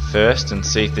first and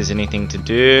see if there's anything to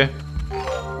do.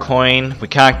 Coin. We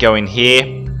can't go in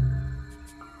here.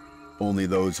 Only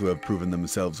those who have proven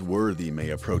themselves worthy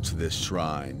may approach this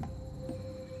shrine.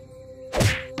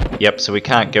 Yep, so we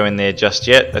can't go in there just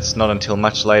yet. That's not until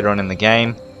much later on in the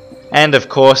game. And of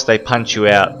course they punch you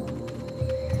out.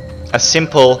 A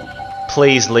simple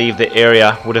please leave the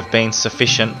area would have been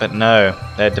sufficient, but no,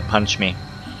 they had to punch me.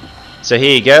 So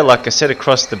here you go, like I said,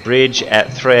 across the bridge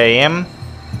at 3 AM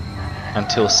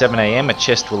until 7 AM a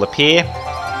chest will appear,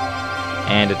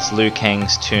 and it's Liu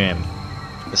Kang's tomb.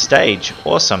 The stage,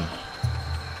 awesome.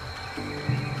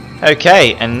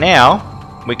 Okay, and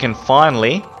now we can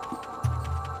finally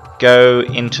go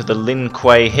into the Lin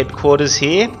Kuei headquarters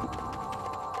here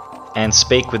and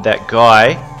speak with that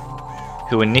guy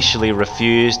who initially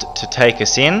refused to take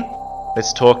us in.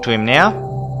 Let's talk to him now.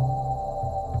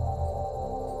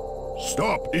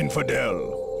 Stop,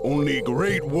 infidel! Only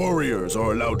great warriors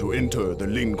are allowed to enter the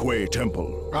Lin Kuei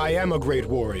temple. I am a great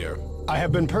warrior. I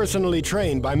have been personally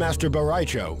trained by Master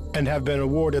Baraicho, and have been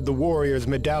awarded the Warrior's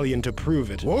Medallion to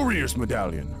prove it. Warrior's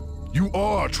Medallion? You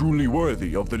are truly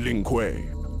worthy of the Lin Kuei.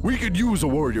 We could use a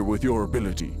warrior with your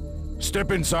ability.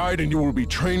 Step inside and you will be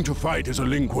trained to fight as a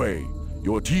Lin Kuei.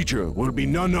 Your teacher will be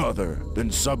none other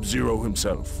than Sub-Zero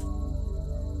himself.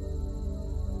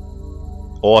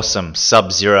 Awesome,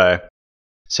 Sub-Zero.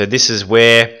 So this is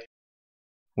where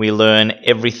we learn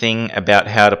everything about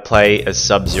how to play as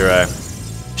Sub-Zero.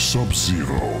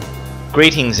 Sub-Zero.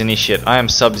 Greetings, Initiate. I am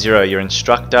Sub-Zero, your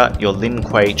instructor. Your Lin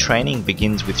Kuei training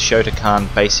begins with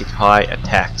Shotokan basic high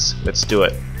attacks. Let's do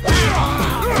it.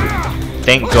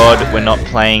 Thank God we're not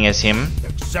playing as him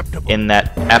in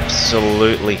that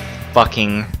absolutely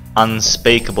fucking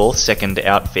unspeakable second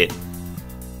outfit.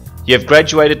 You have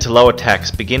graduated to low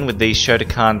attacks. Begin with these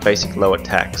Shotokan basic low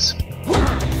attacks.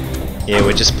 Yeah,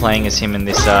 we're just playing as him in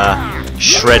this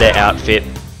Shredder outfit,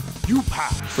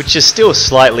 which is still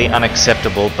slightly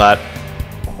unacceptable, but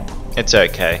it's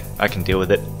okay. I can deal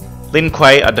with it. Lin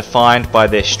Kuei are defined by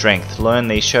their strength. Learn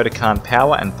these Shotokan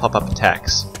power and pop-up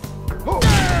attacks.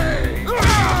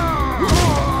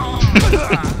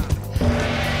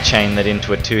 Chain that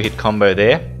into a 2-hit combo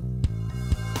there.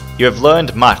 You have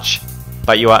learned much,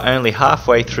 but you are only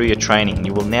halfway through your training.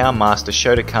 You will now master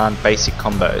Shotokan basic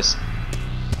combos.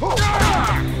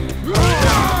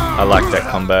 I like that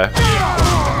combo.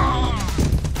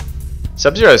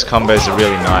 Sub-Zero's combos are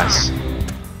really nice.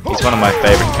 He's one of my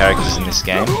favourite characters in this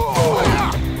game.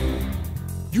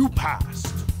 You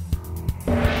passed.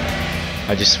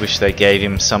 I just wish they gave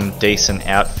him some decent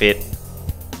outfit.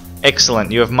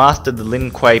 Excellent, you have mastered the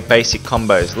Lin Kuei basic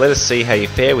combos. Let us see how you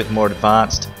fare with more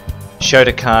advanced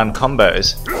Shotokan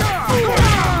combos.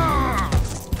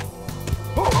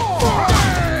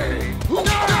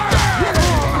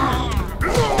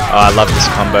 Oh, I love this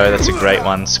combo, that's a great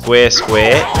one. Square,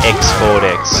 square, X forward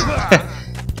X.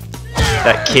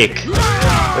 That kick.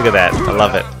 Look at that, I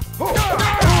love it.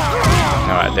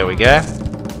 Alright, there we go.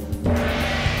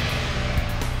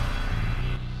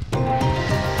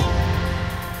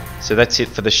 So that's it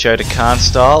for the Shotokan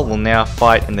style. We'll now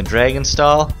fight in the Dragon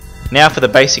style. Now for the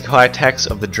basic high attacks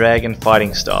of the Dragon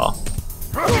fighting style.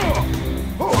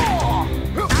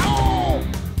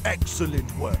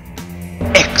 Excellent work.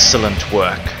 Excellent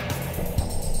work.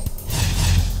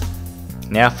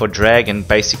 Now for Dragon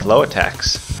basic low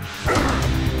attacks.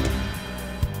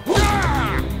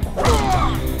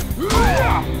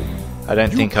 I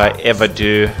don't think I ever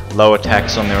do low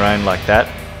attacks on their own like that,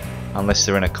 unless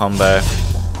they're in a combo.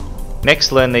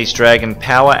 Next, learn these Dragon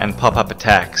power and pop-up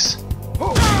attacks.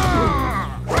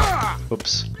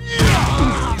 Oops.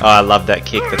 Oh, I love that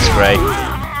kick, that's great.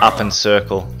 Up and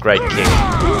circle, great kick.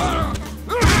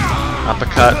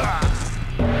 Uppercut.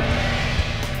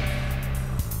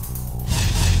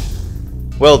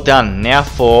 Well done, now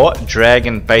for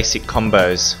Dragon basic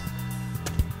combos.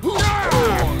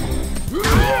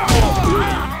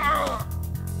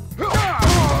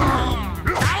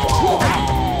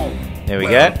 There we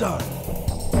go.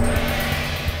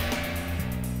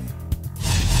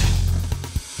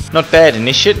 Not bad,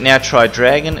 Initiate. Now try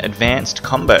Dragon advanced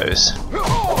combos.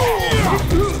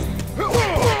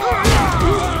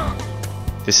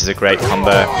 This is a great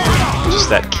combo. Just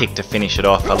that kick to finish it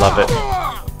off, I love it.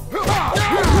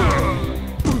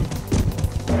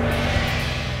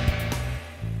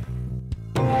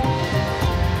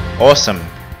 Awesome.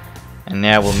 And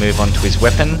now we'll move on to his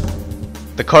weapon.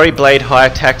 The Cory Blade high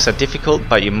attacks are difficult,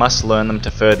 but you must learn them to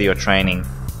further your training.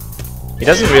 He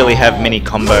doesn't really have many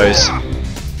combos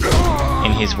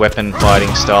in his weapon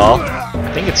fighting style.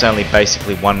 I think it's only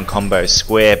basically one combo,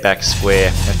 square, back, square,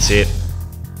 that's it.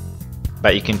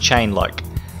 But you can chain like,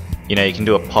 you know, you can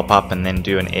do a pop-up and then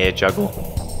do an air juggle.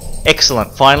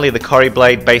 Excellent, finally the Cory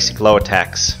Blade basic low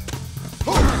attacks.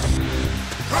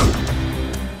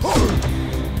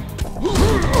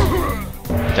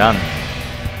 Done.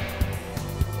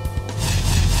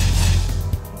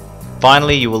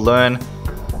 Finally you will learn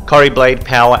Cory Blade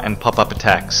power and pop-up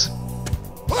attacks.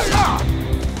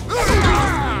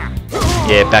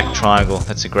 Yeah, back triangle,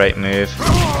 that's a great move.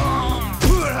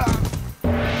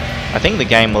 I think the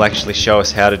game will actually show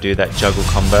us how to do that juggle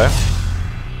combo.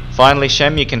 Finally, show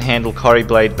me you can handle Cory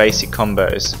Blade basic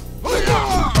combos.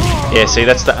 Yeah, see,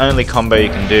 that's the only combo you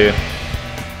can do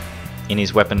in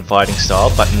his weapon fighting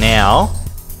style, but now,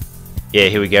 yeah,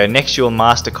 here we go. Next you'll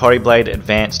master Cory Blade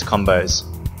advanced combos.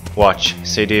 Watch.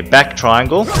 So you do back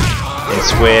triangle, then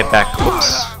square, back,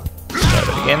 oops. Let's try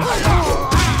that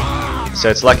again. So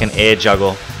it's like an air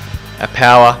juggle. A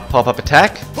power pop-up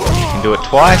attack, you can do it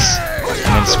twice,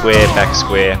 and then square, back,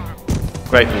 square.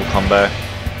 Great little combo.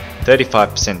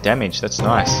 35% damage, that's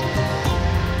nice.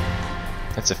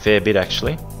 That's a fair bit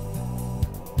actually.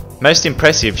 Most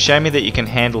impressive, show me that you can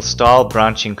handle style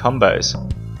branching combos.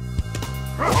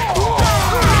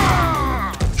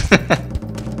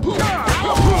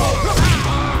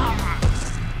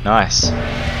 Nice.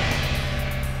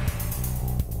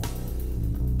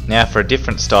 Now for a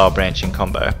different style branching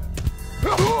combo.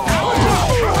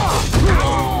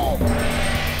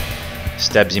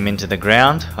 Stabs him into the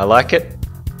ground, I like it.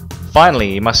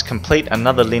 Finally, you must complete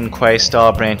another Lin Kuei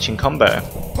style branching combo.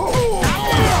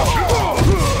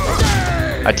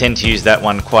 I tend to use that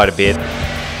one quite a bit.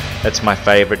 That's my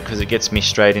favourite because it gets me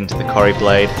straight into the Cory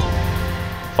Blade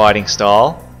fighting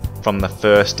style from the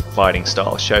first fighting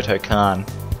style, Shotokan.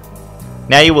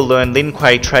 Now you will learn Lin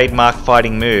Kuei trademark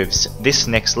fighting moves. This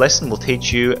next lesson will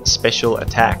teach you special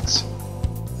attacks.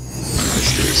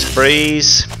 Let's do his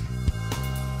freeze.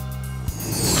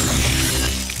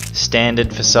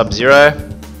 Standard for Sub-Zero.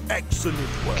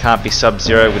 Can't be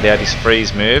Sub-Zero without his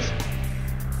freeze move.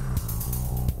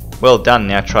 Well done,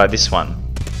 now try this one.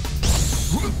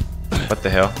 What the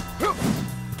hell?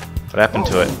 What happened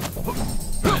to it?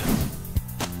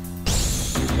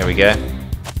 There we go.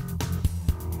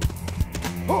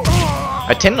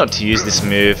 I tend not to use this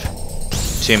move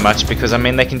too much because I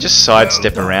mean they can just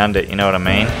sidestep around it, you know what I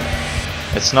mean?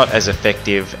 It's not as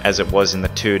effective as it was in the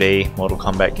 2D Mortal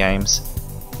Kombat games.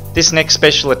 This next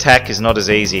special attack is not as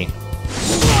easy.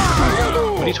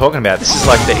 What are you talking about? This is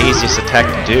like the easiest attack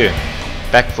to do.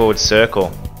 Back forward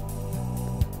circle.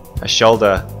 A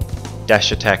shoulder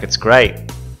dash attack, it's great.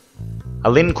 A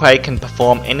Lin Kuei can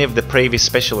perform any of the previous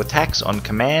special attacks on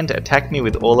command. Attack me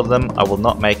with all of them, I will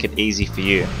not make it easy for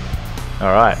you.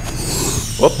 Alright.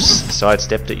 Whoops,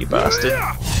 sidestepped it, you bastard.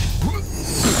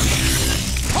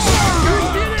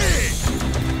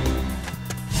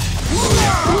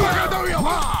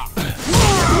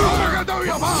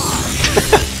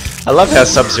 I love how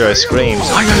Sub-Zero screams.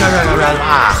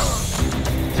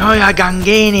 Toya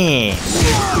Gangini!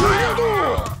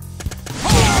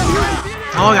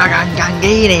 Toya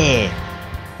Gangini!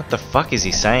 What the fuck is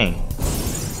he saying?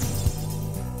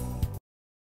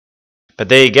 But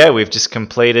there you go, we've just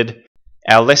completed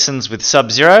our lessons with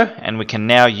Sub-Zero and we can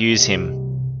now use him.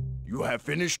 You have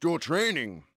finished your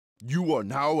training. You are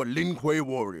now a Lin Kuei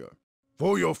warrior.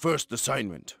 For your first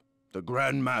assignment, the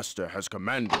Grand Master has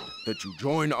commanded that you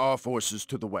join our forces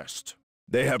to the west.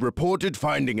 They have reported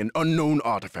finding an unknown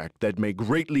artifact that may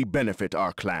greatly benefit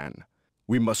our clan.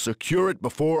 We must secure it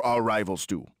before our rivals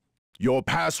do. Your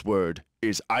password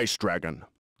is Ice Dragon.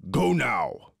 Go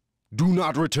now. Do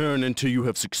not return until you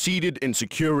have succeeded in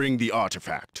securing the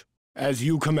artifact. As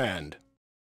you command.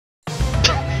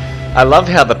 I love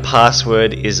how the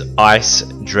password is Ice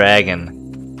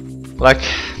Dragon. Like,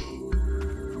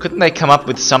 couldn't they come up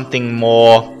with something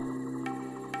more,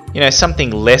 you know,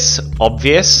 something less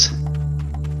obvious?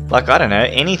 Like, I don't know,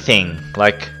 anything.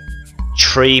 Like,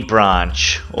 tree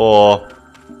branch or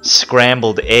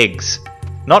scrambled eggs.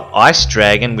 Not Ice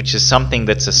Dragon, which is something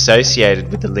that's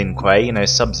associated with the Lin Kuei, you know,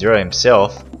 Sub-Zero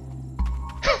himself.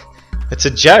 It's a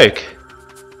joke.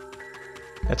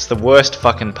 That's the worst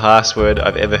fucking password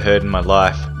I've ever heard in my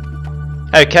life.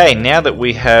 Okay, now that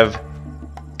we have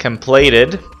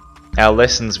completed our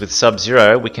lessons with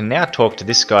Sub-Zero, we can now talk to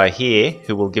this guy here,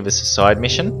 who will give us a side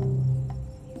mission.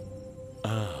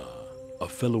 A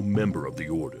fellow member of the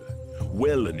Order.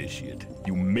 Well, Initiate,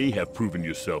 you may have proven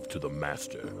yourself to the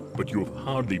Master, but you have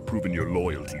hardly proven your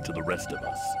loyalty to the rest of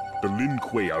us. The Lin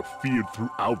Kuei are feared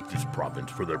throughout this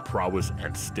province for their prowess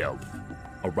and stealth.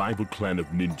 A rival clan of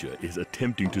ninja is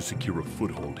attempting to secure a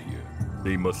foothold here.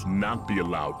 They must not be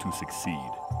allowed to succeed.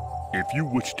 If you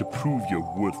wish to prove your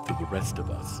worth to the rest of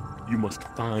us, you must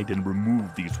find and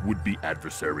remove these would-be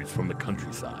adversaries from the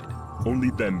countryside. Only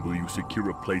then will you secure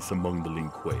a place among the Lin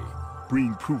Kuei,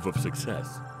 bringing proof of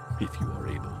success, if you are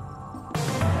able.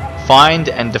 Find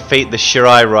and defeat the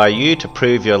Shirai Ryu to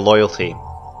prove your loyalty.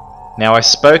 Now, I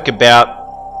spoke about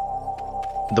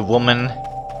the woman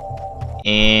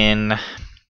in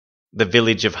the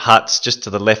village of huts just to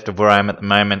the left of where I am at the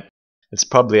moment. It's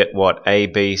probably at what? A,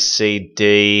 B, C,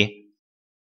 D,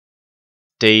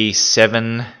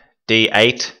 D7,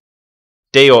 D8,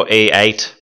 D or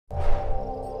E8.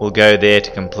 We'll go there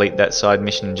to complete that side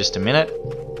mission in just a minute.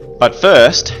 But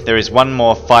first, there is one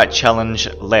more fight challenge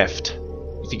left.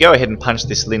 If you go ahead and punch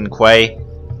this Lin Kuei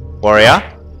warrior.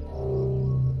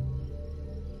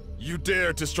 You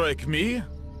dare to strike me?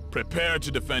 Prepare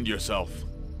to defend yourself.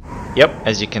 Yep,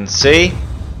 as you can see,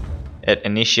 it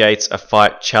initiates a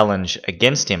fight challenge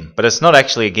against him. But it's not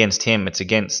actually against him, it's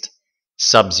against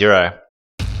Sub-Zero.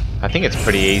 I think it's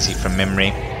pretty easy from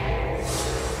memory.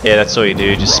 Yeah, that's all you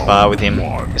do, just spar with him.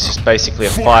 It's just basically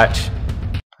a fight.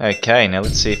 Okay, now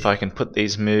let's see if I can put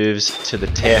these moves to the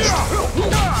test.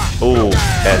 Ooh,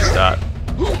 bad start.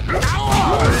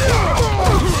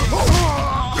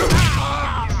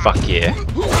 Fuck yeah.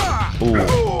 Ooh,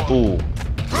 ooh.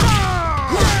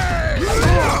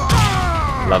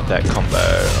 Love that combo.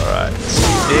 Alright,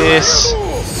 let's do this.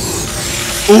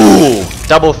 Ooh,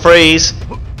 double freeze.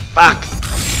 Fuck.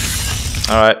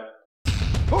 Alright.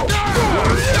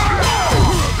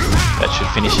 That should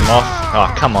finish him off. Oh,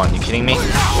 come on, you kidding me?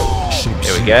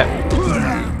 There we go.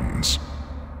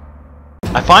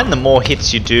 I find the more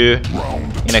hits you do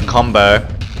in a combo,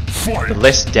 the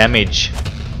less damage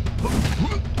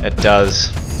it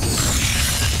does.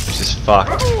 Which is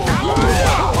fucked.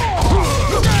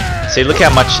 See, look how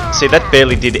much... See, that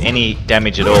barely did any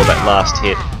damage at all, that last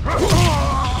hit.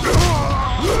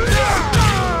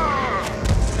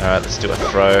 Alright, let's do a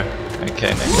throw.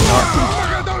 Okay, maybe not.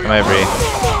 Come over here.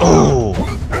 Ooh!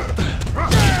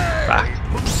 Back.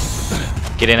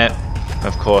 Get in it.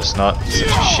 Of course not. Such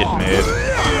a shit move.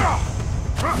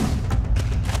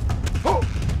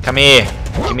 Come here.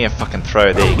 Give me a fucking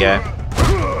throw. There you go.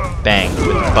 Bang.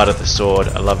 With the butt of the sword.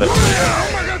 I love it.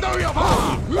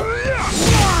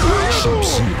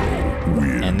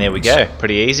 And there we go.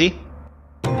 Pretty easy.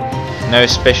 No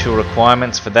special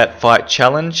requirements for that fight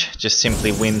challenge. Just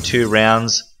simply win 2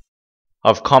 rounds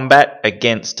of combat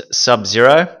against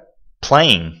Sub-Zero,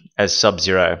 playing as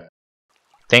Sub-Zero.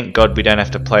 Thank God we don't have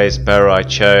to play as Bo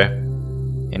Raicho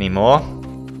anymore.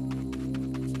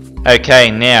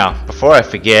 Okay, now, before I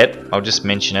forget, I'll just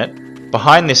mention it.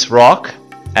 Behind this rock,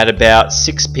 at about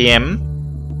 6 PM,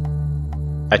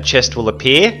 a chest will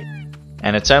appear,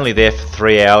 and it's only there for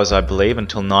 3 hours, I believe,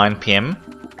 until 9 PM.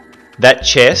 That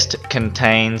chest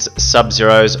contains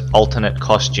Sub-Zero's alternate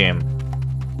costume.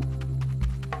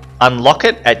 Unlock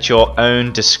it at your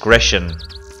own discretion.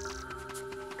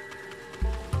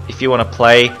 If you want to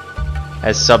play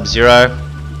as Sub-Zero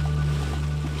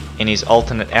in his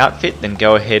alternate outfit, then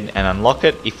go ahead and unlock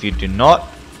it. If you do not,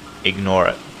 ignore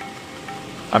it.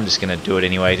 I'm just going to do it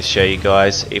anyway to show you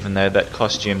guys, even though that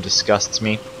costume disgusts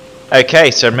me.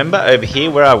 Okay, so remember over here,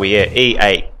 where are we? Yeah,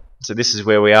 E8. So this is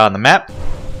where we are on the map.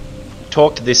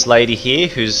 Talk to this lady here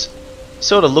who's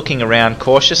sort of looking around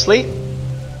cautiously.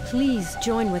 Please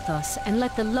join with us and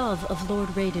let the love of Lord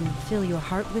Raiden fill your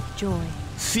heart with joy.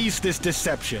 Cease this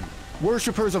deception.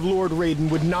 Worshippers of Lord Raiden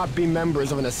would not be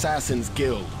members of an assassin's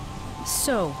guild.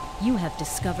 So, you have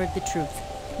discovered the truth.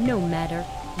 No matter,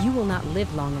 you will not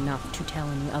live long enough to tell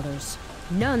any others.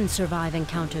 None survive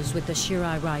encounters with the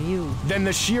Shirai Ryu. Then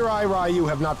the Shirai Ryu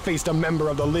have not faced a member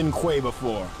of the Lin Kuei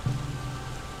before.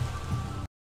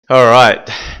 Alright.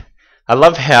 I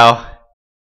love how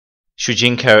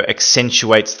Shujinko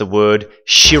accentuates the word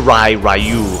Shirai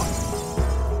Ryu.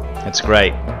 That's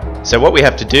great. So what we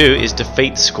have to do is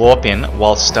defeat Scorpion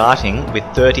while starting with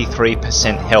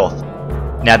 33% health.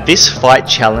 Now this fight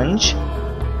challenge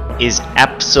is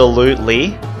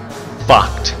absolutely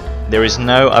fucked. There is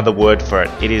no other word for it.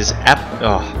 It is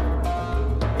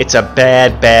it's a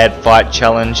bad fight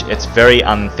challenge. It's very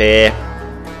unfair.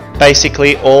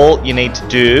 Basically all you need to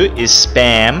do is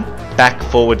spam back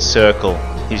forward circle,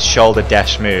 his shoulder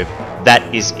dash move. That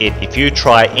is it. If you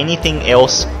try anything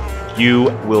else,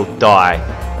 you will die.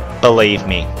 Believe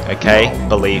me, okay?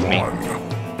 Believe me.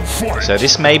 So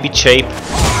this may be cheap.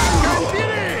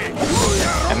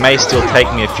 It may still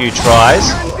take me a few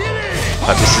tries,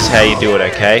 but this is how you do it,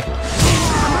 okay?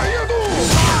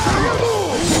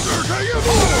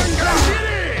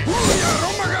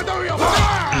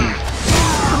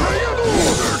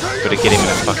 Gotta get him in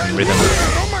a fucking rhythm.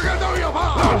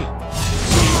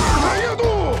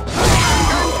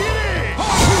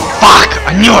 Fuck!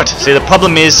 I knew it! See, the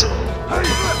problem is...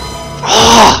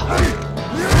 Oh!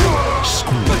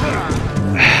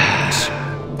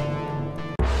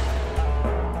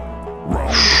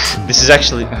 This is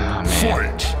actually... Oh,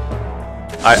 man.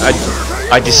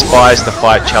 I despise the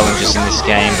fight challenges in this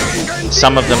game.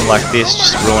 Some of them like this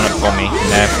just ruin it for me, you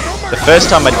know. The first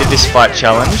time I did this fight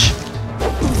challenge,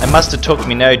 it must have took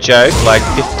me, no joke, like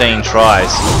 15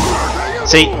 tries.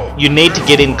 See, you need to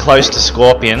get in close to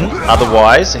Scorpion,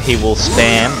 otherwise he will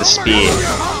spam the spear.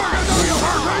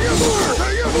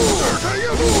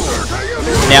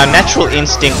 Now, natural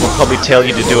instinct will probably tell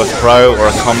you to do a throw or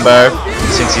a combo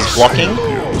since he's blocking.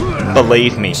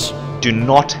 Believe me, do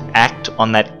not act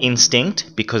on that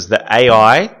instinct because the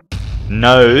AI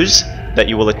knows that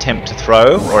you will attempt to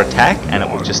throw or attack and it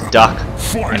will just duck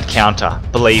and counter.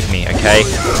 Believe me, okay?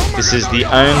 This is the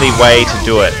only way to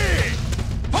do it.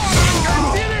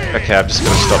 Okay, I've just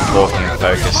got to stop talking and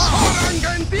focus.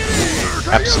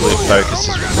 Absolute focus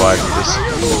is required for this.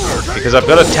 Because I've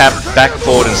got to tap back,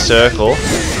 forward and circle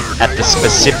at the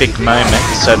specific moment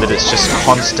so that it's just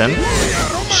constant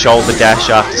shoulder dash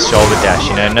after shoulder dash,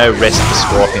 you know, no rest for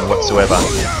Scorpion whatsoever.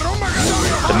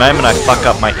 The moment I fuck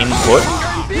up my input,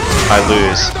 I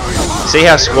lose. See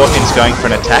how Scorpion's going for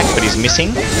an attack but he's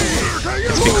missing?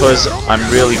 It's because I'm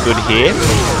really good here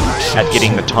at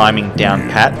getting the timing down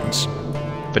pat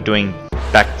for doing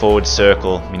back, forward,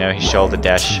 circle, you know, his shoulder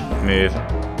dash move.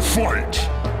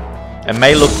 It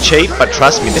may look cheap, but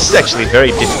trust me, this is actually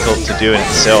very difficult to do in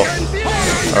itself.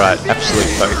 Alright, absolute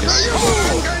focus.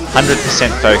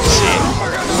 100% focus here.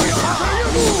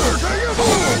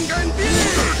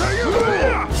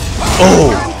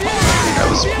 Oh! That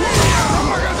was...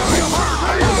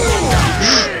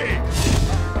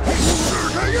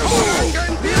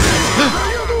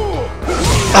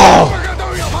 Oh!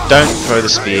 Don't throw the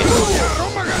spear.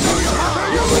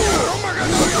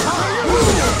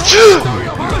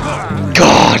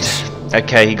 God!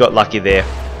 Okay, he got lucky there.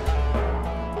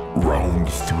 Round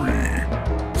 3.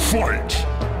 Fight!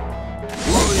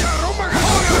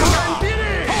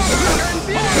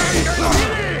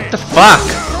 What the fuck?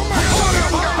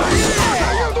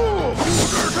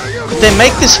 Could they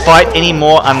make this fight any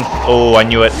more Oh, I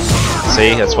knew it.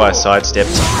 See, that's why I sidestepped.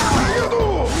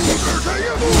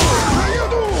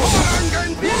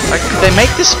 Like, could they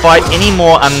make this fight any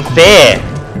more unfair?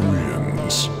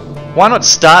 Why not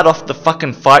start off the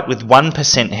fucking fight with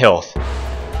 1% health?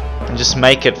 And just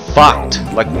make it fucked,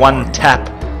 like one tap.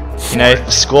 You know,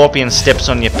 if Scorpion steps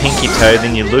on your pinky toe,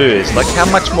 then you lose. Like, how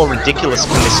much more ridiculous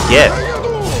can this get?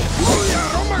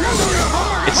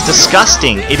 It's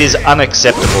disgusting. It is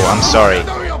unacceptable. I'm sorry.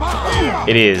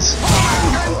 It is.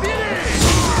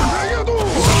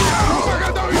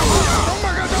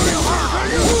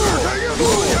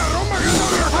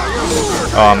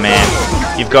 Oh man,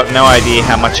 you've got no idea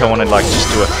how much I want to like just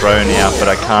do a throw now, but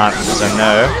I can't because I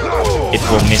know it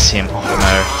will miss him. Oh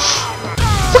no.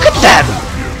 Look at that!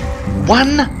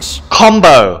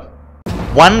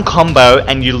 One combo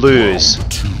and you lose.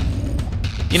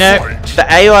 You know, the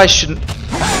AI should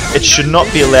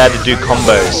not be allowed to do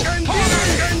combos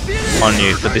on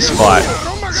you for this fight.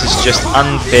 This is just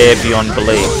unfair beyond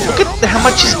belief. Look at how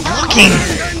much he's blocking!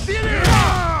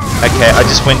 Okay, I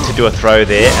just went to do a throw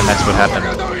there and that's what happened.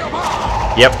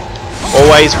 Yep.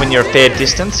 Always when you're a fair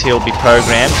distance, he'll be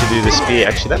programmed to do the spear.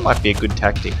 Actually, that might be a good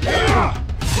tactic.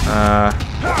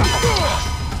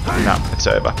 No, it's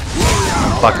over.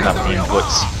 I'm fucking up the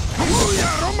inputs.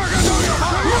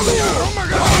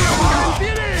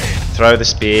 Throw the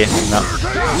spear. No.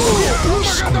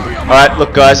 Alright,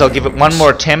 look guys, I'll give it one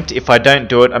more attempt. If I don't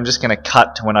do it, I'm just going to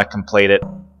cut to when I complete it.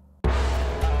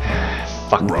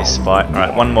 Fuck this fight.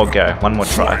 Alright, one more go. One more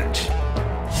try.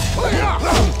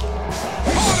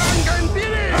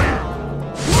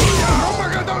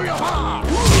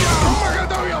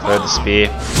 Throw the spear.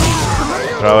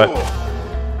 Throw it.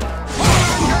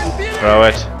 Throw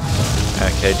it.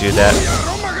 Okay, do that.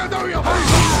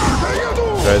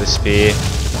 Throw the spear.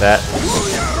 That.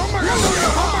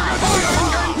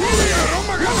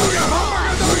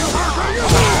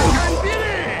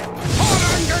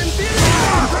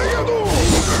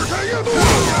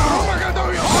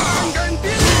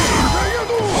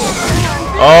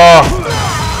 Oh!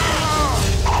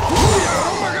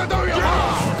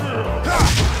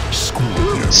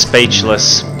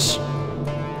 Speechless.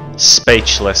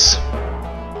 Speechless.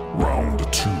 Round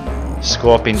 2.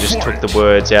 Scorpion just took the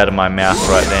words out of my mouth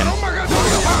right then.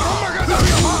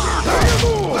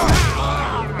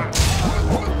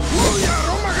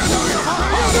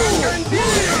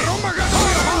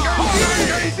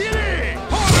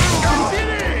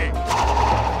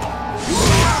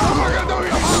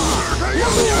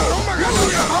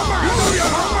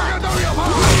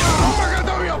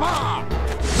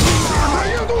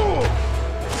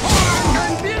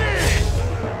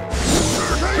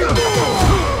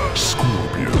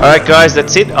 Alright guys,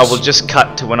 that's it. I will just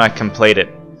cut to when I complete it.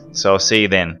 So I'll see you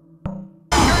then.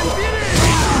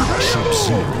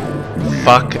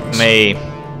 Fuck me.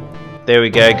 There we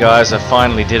go guys, I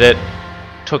finally did it.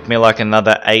 Took me like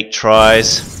another 8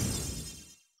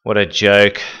 tries. What a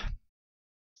joke.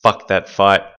 Fuck that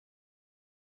fight.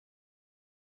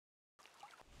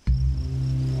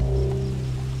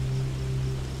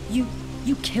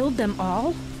 You killed them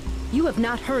all? You have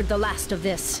not heard the last of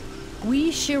this.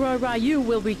 We Shirai Ryu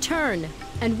will return,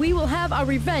 and we will have our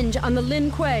revenge on the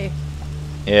Lin Kuei.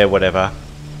 Yeah, whatever.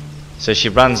 So she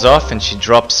runs off and she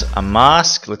drops a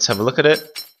mask. Let's have a look at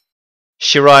it.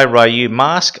 Shirai Ryu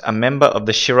mask. A member of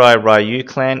the Shirai Ryu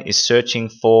clan is searching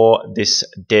for this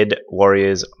dead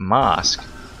warrior's mask.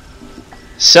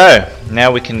 So,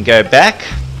 now we can go back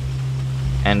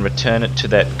and return it to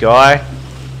that guy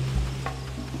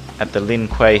at the Lin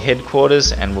Kuei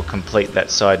headquarters, and we'll complete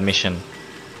that side mission.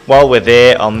 While we're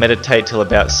there, I'll meditate till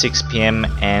about 6 PM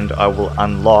and I will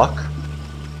unlock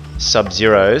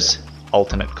Sub-Zero's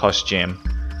alternate costume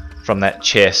from that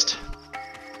chest.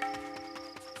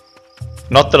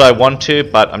 Not that I want to,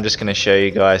 but I'm just going to show you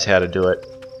guys how to do it.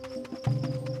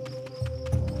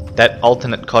 That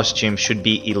alternate costume should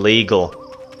be illegal.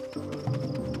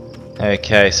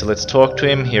 Okay, so let's talk to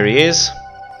him. Here he is.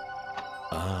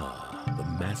 The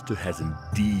master has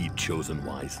indeed chosen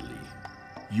wisely.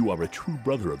 You are a true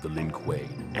brother of the Lin Kuei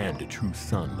and a true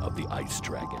son of the Ice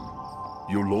Dragon.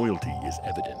 Your loyalty is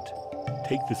evident.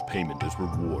 Take this payment as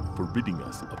reward for ridding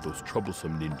us of those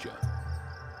troublesome ninja.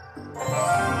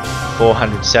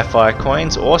 400 sapphire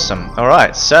coins, awesome.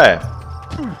 Alright, so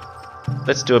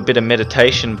let's do a bit of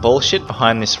meditation bullshit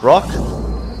behind this rock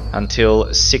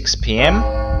until 6 PM,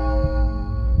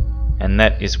 and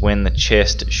that is when the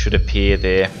chest should appear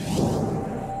there.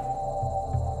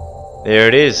 There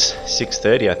it is,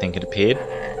 6:30 I think it appeared.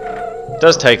 It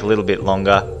does take a little bit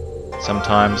longer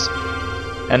sometimes.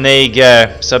 And there you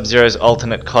go, Sub-Zero's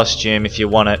alternate costume if you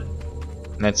want it.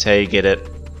 And that's how you get it.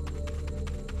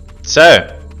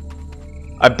 So,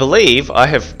 I believe I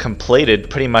have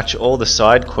completed pretty much all the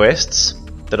side quests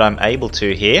that I'm able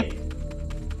to here.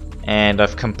 And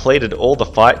I've completed all the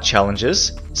fight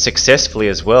challenges successfully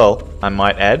as well, I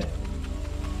might add.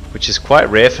 Which is quite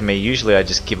rare for me, usually I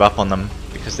just give up on them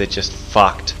because they're just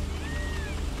fucked.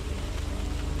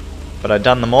 But I've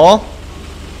done them all,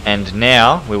 and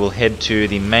now we will head to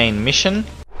the main mission,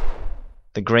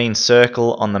 the green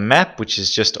circle on the map, which is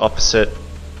just opposite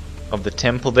of the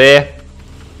temple there.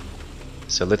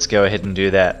 So let's go ahead and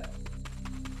do that.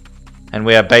 And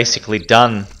we are basically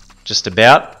done just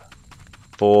about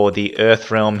for the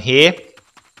Earthrealm here.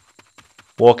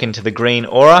 Walk into the green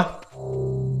aura.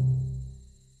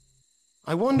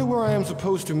 I wonder where I am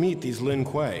supposed to meet these Lin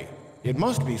Kuei. It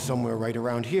must be somewhere right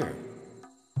around here.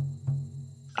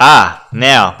 Ah,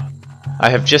 now, I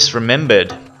have just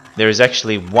remembered there is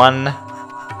actually one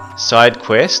side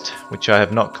quest which I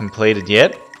have not completed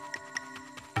yet.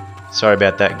 Sorry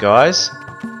about that, guys.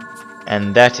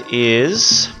 And that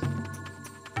is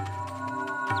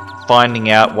finding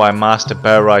out why Master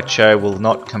Bo Raicho will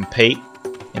not compete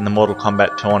in the Mortal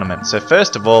Kombat tournament. So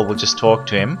first of all, we'll just talk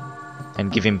to him and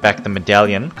give him back the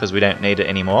medallion, because we don't need it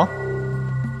anymore.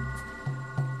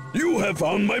 You have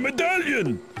found my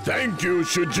medallion! Thank you,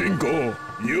 Shujinko.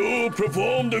 You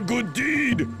performed a good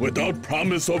deed without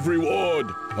promise of reward.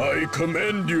 I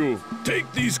commend you. Take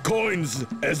these coins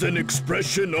as an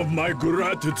expression of my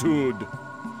gratitude.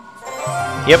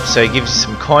 Yep, so he gives you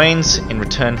some coins in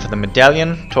return for the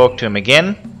medallion. Talk to him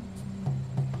again,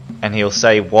 and he'll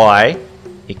say why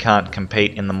he can't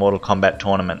compete in the Mortal Kombat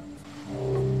tournament.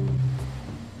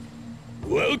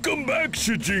 Welcome back,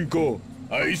 Shujinko.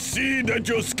 I see that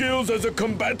your skills as a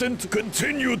combatant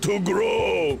continue to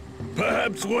grow.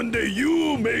 Perhaps one day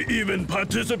you may even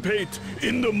participate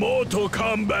in the Mortal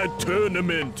Kombat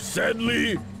tournament.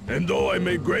 Sadly, and though I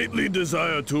may greatly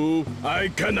desire to, I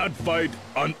cannot fight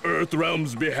on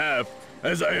Earthrealm's behalf,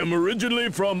 as I am originally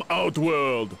from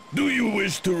Outworld. Do you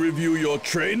wish to review your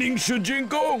training,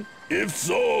 Shujinko? If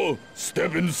so,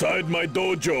 step inside my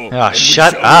dojo. Ah, and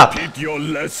shut we shall up. repeat your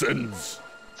lessons.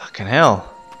 Fucking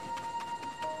hell.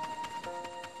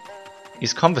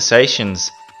 These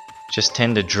conversations just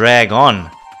tend to drag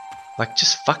on. Like,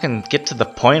 just fucking get to the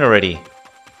point already.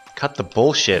 Cut the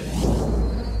bullshit.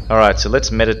 Alright, so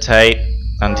let's meditate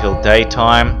until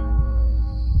daytime.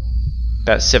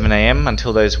 About 7 AM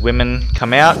until those women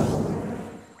come out.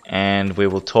 And we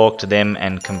will talk to them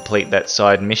and complete that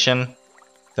side mission.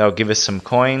 They'll give us some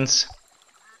coins.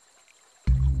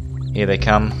 Here they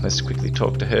come. Let's quickly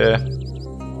talk to her.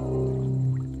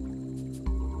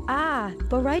 Ah,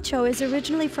 Boraicho is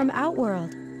originally from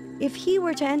Outworld. If he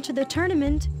were to enter the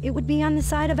tournament, it would be on the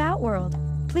side of Outworld.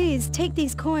 Please, take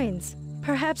these coins.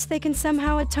 Perhaps they can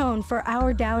somehow atone for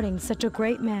our doubting such a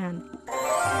great man.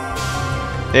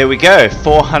 There we go,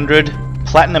 400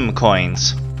 platinum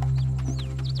coins.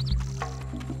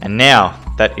 And now,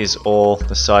 that is all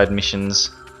the side missions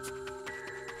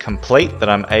complete that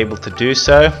I'm able to do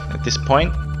so at this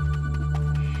point.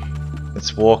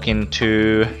 Let's walk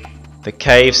into the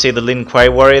cave. See the Lin Kuei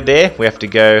warrior there? We have to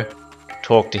go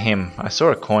talk to him. I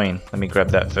saw a coin. Let me grab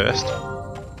that first.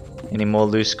 Any more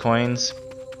loose coins?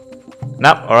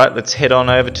 Nope. Alright, let's head on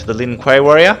over to the Lin Kuei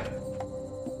warrior.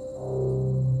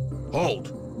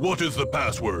 Halt! What is the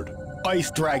password?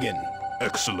 Ice Dragon.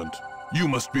 Excellent. You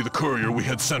must be the courier we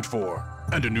had sent for,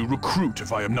 and a new recruit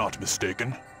if I am not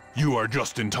mistaken. You are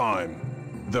just in time.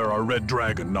 There are Red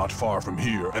Dragon not far from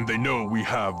here, and they know we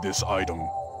have this item.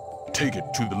 Take it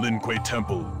to the Lin Kuei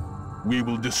Temple. We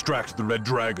will distract the Red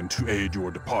Dragon to aid your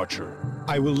departure.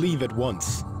 I will leave at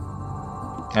once.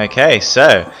 Okay,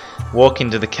 so walk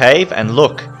into the cave and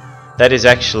look. That is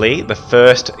actually the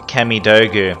first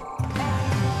Kamidogu.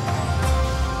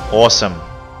 Awesome.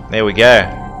 There we go.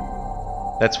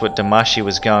 That's what Damashi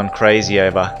was going crazy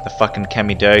over. The fucking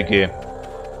Kamidogu.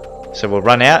 So we'll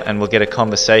run out and we'll get a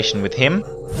conversation with him.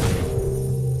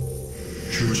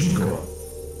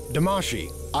 Damashi,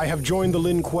 I have joined the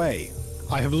Lin Kuei.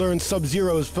 I have learned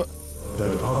Sub-Zero's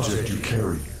That object you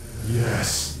carry.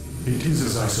 Yes, it is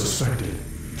as I suspected.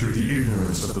 Through the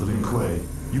ignorance of the Lin Kuei,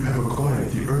 you have acquired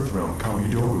the Earthrealm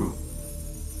Kamidogu.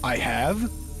 I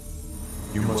have?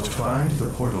 You must find the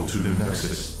portal to the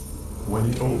Nexus. When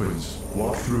it opens,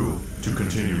 walk through to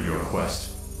continue your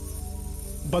quest.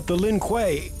 But the Lin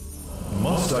Kuei...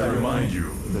 Must I remind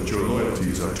you that your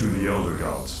loyalties are to the Elder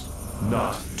Gods,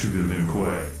 not to the Lin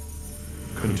Kuei.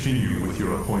 Continue with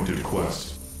your appointed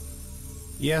quest.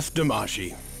 Yes,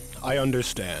 Damashi. I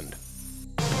understand.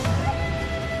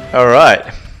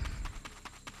 Alright.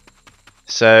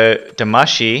 So,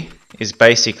 Damashi is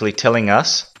basically telling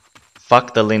us,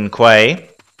 fuck the Lin Kuei,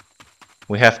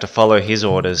 we have to follow his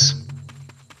orders.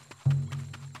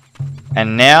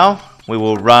 And now, we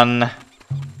will run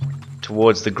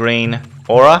towards the green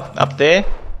aura up there.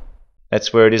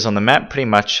 That's where it is on the map, pretty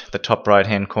much the top right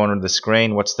hand corner of the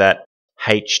screen. What's that?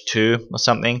 H2 or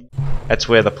something? That's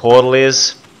where the portal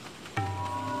is.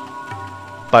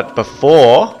 But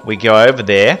before we go over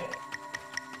there,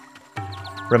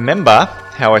 remember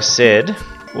how I said,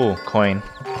 ooh, coin.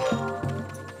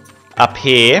 Up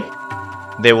here,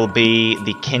 there will be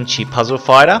the Kenshi Puzzle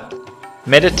Fighter.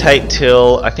 Meditate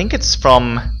till, I think it's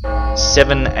from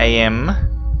 7 AM.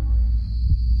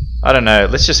 I don't know,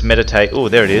 let's just meditate. Oh,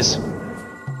 there it is.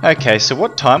 Okay, so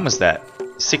what time was that?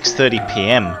 6:30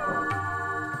 PM.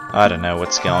 I don't know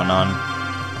what's going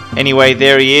on. Anyway,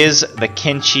 there he is, the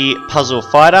Kenshi Puzzle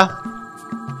Fighter.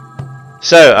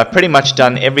 So, I've pretty much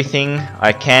done everything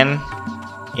I can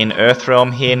in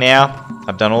Earthrealm here now.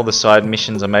 I've done all the side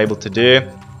missions I'm able to do.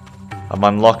 I've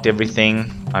unlocked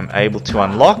everything I'm able to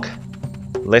unlock.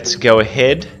 Let's go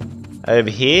ahead over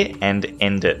here and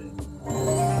end it.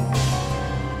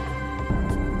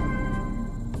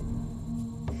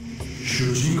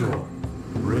 Shujiko,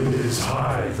 raise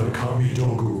high the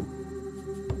Kamidogu.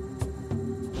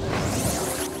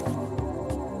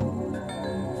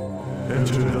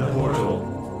 Enter the portal.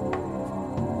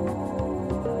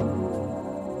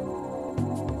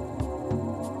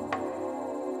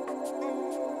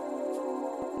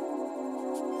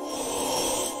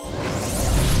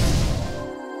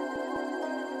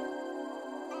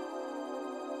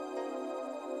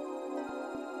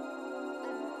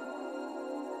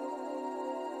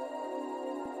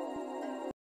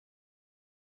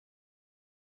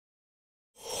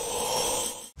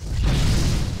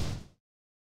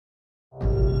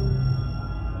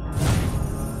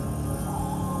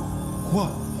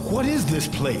 What is this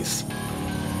place?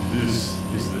 This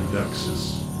is the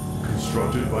Nexus,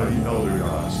 constructed by the Elder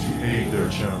Gods to aid their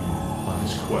champion on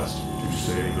his quest to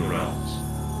save the realms.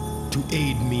 To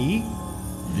aid me?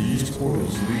 These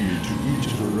portals lead to each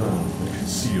of the realms that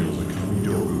conceals a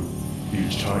Kamidogu.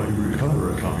 Each time you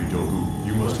recover a Kamidogu,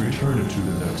 you must return it to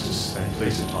the Nexus and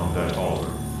place it on that altar.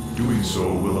 Doing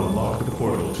so will unlock the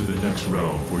portal to the next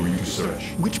realm for you to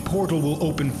search. Which portal will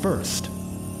open first?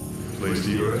 Place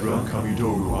the Earthrealm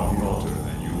Kamidogu on the altar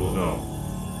and you will know.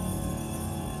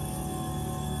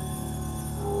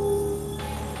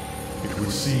 It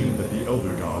would seem that the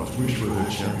Elder Gods wish for their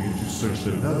champion to search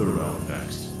the Netherrealm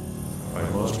next. I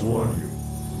must warn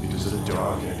you, it is a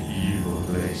dark and evil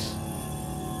place.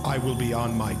 I will be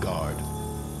on my guard.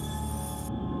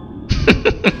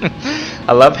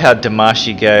 I love how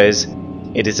Damashi goes,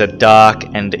 it is a dark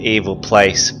and evil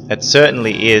place. It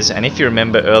certainly is, and if you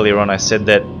remember earlier on I said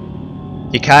that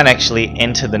you can't actually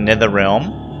enter the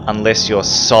Netherrealm unless your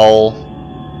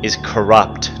soul is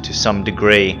corrupt to some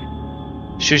degree.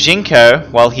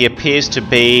 Shujinko, while he appears to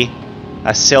be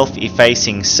a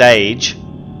self-effacing sage,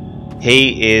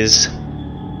 he is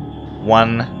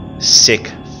one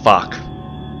sick fuck.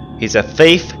 He's a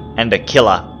thief and a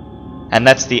killer, and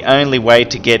that's the only way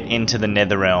to get into the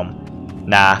Netherrealm.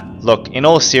 Nah, look, in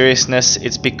all seriousness,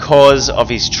 it's because of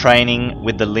his training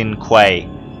with the Lin Kuei.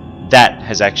 That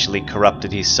has actually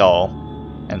corrupted his soul,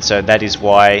 and so that is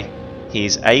why he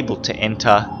is able to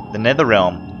enter the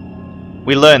Netherrealm.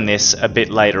 We learn this a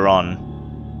bit later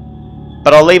on.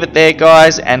 But I'll leave it there,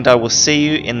 guys, and I will see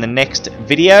you in the next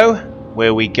video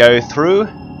where we go through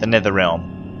the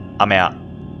Netherrealm. I'm out.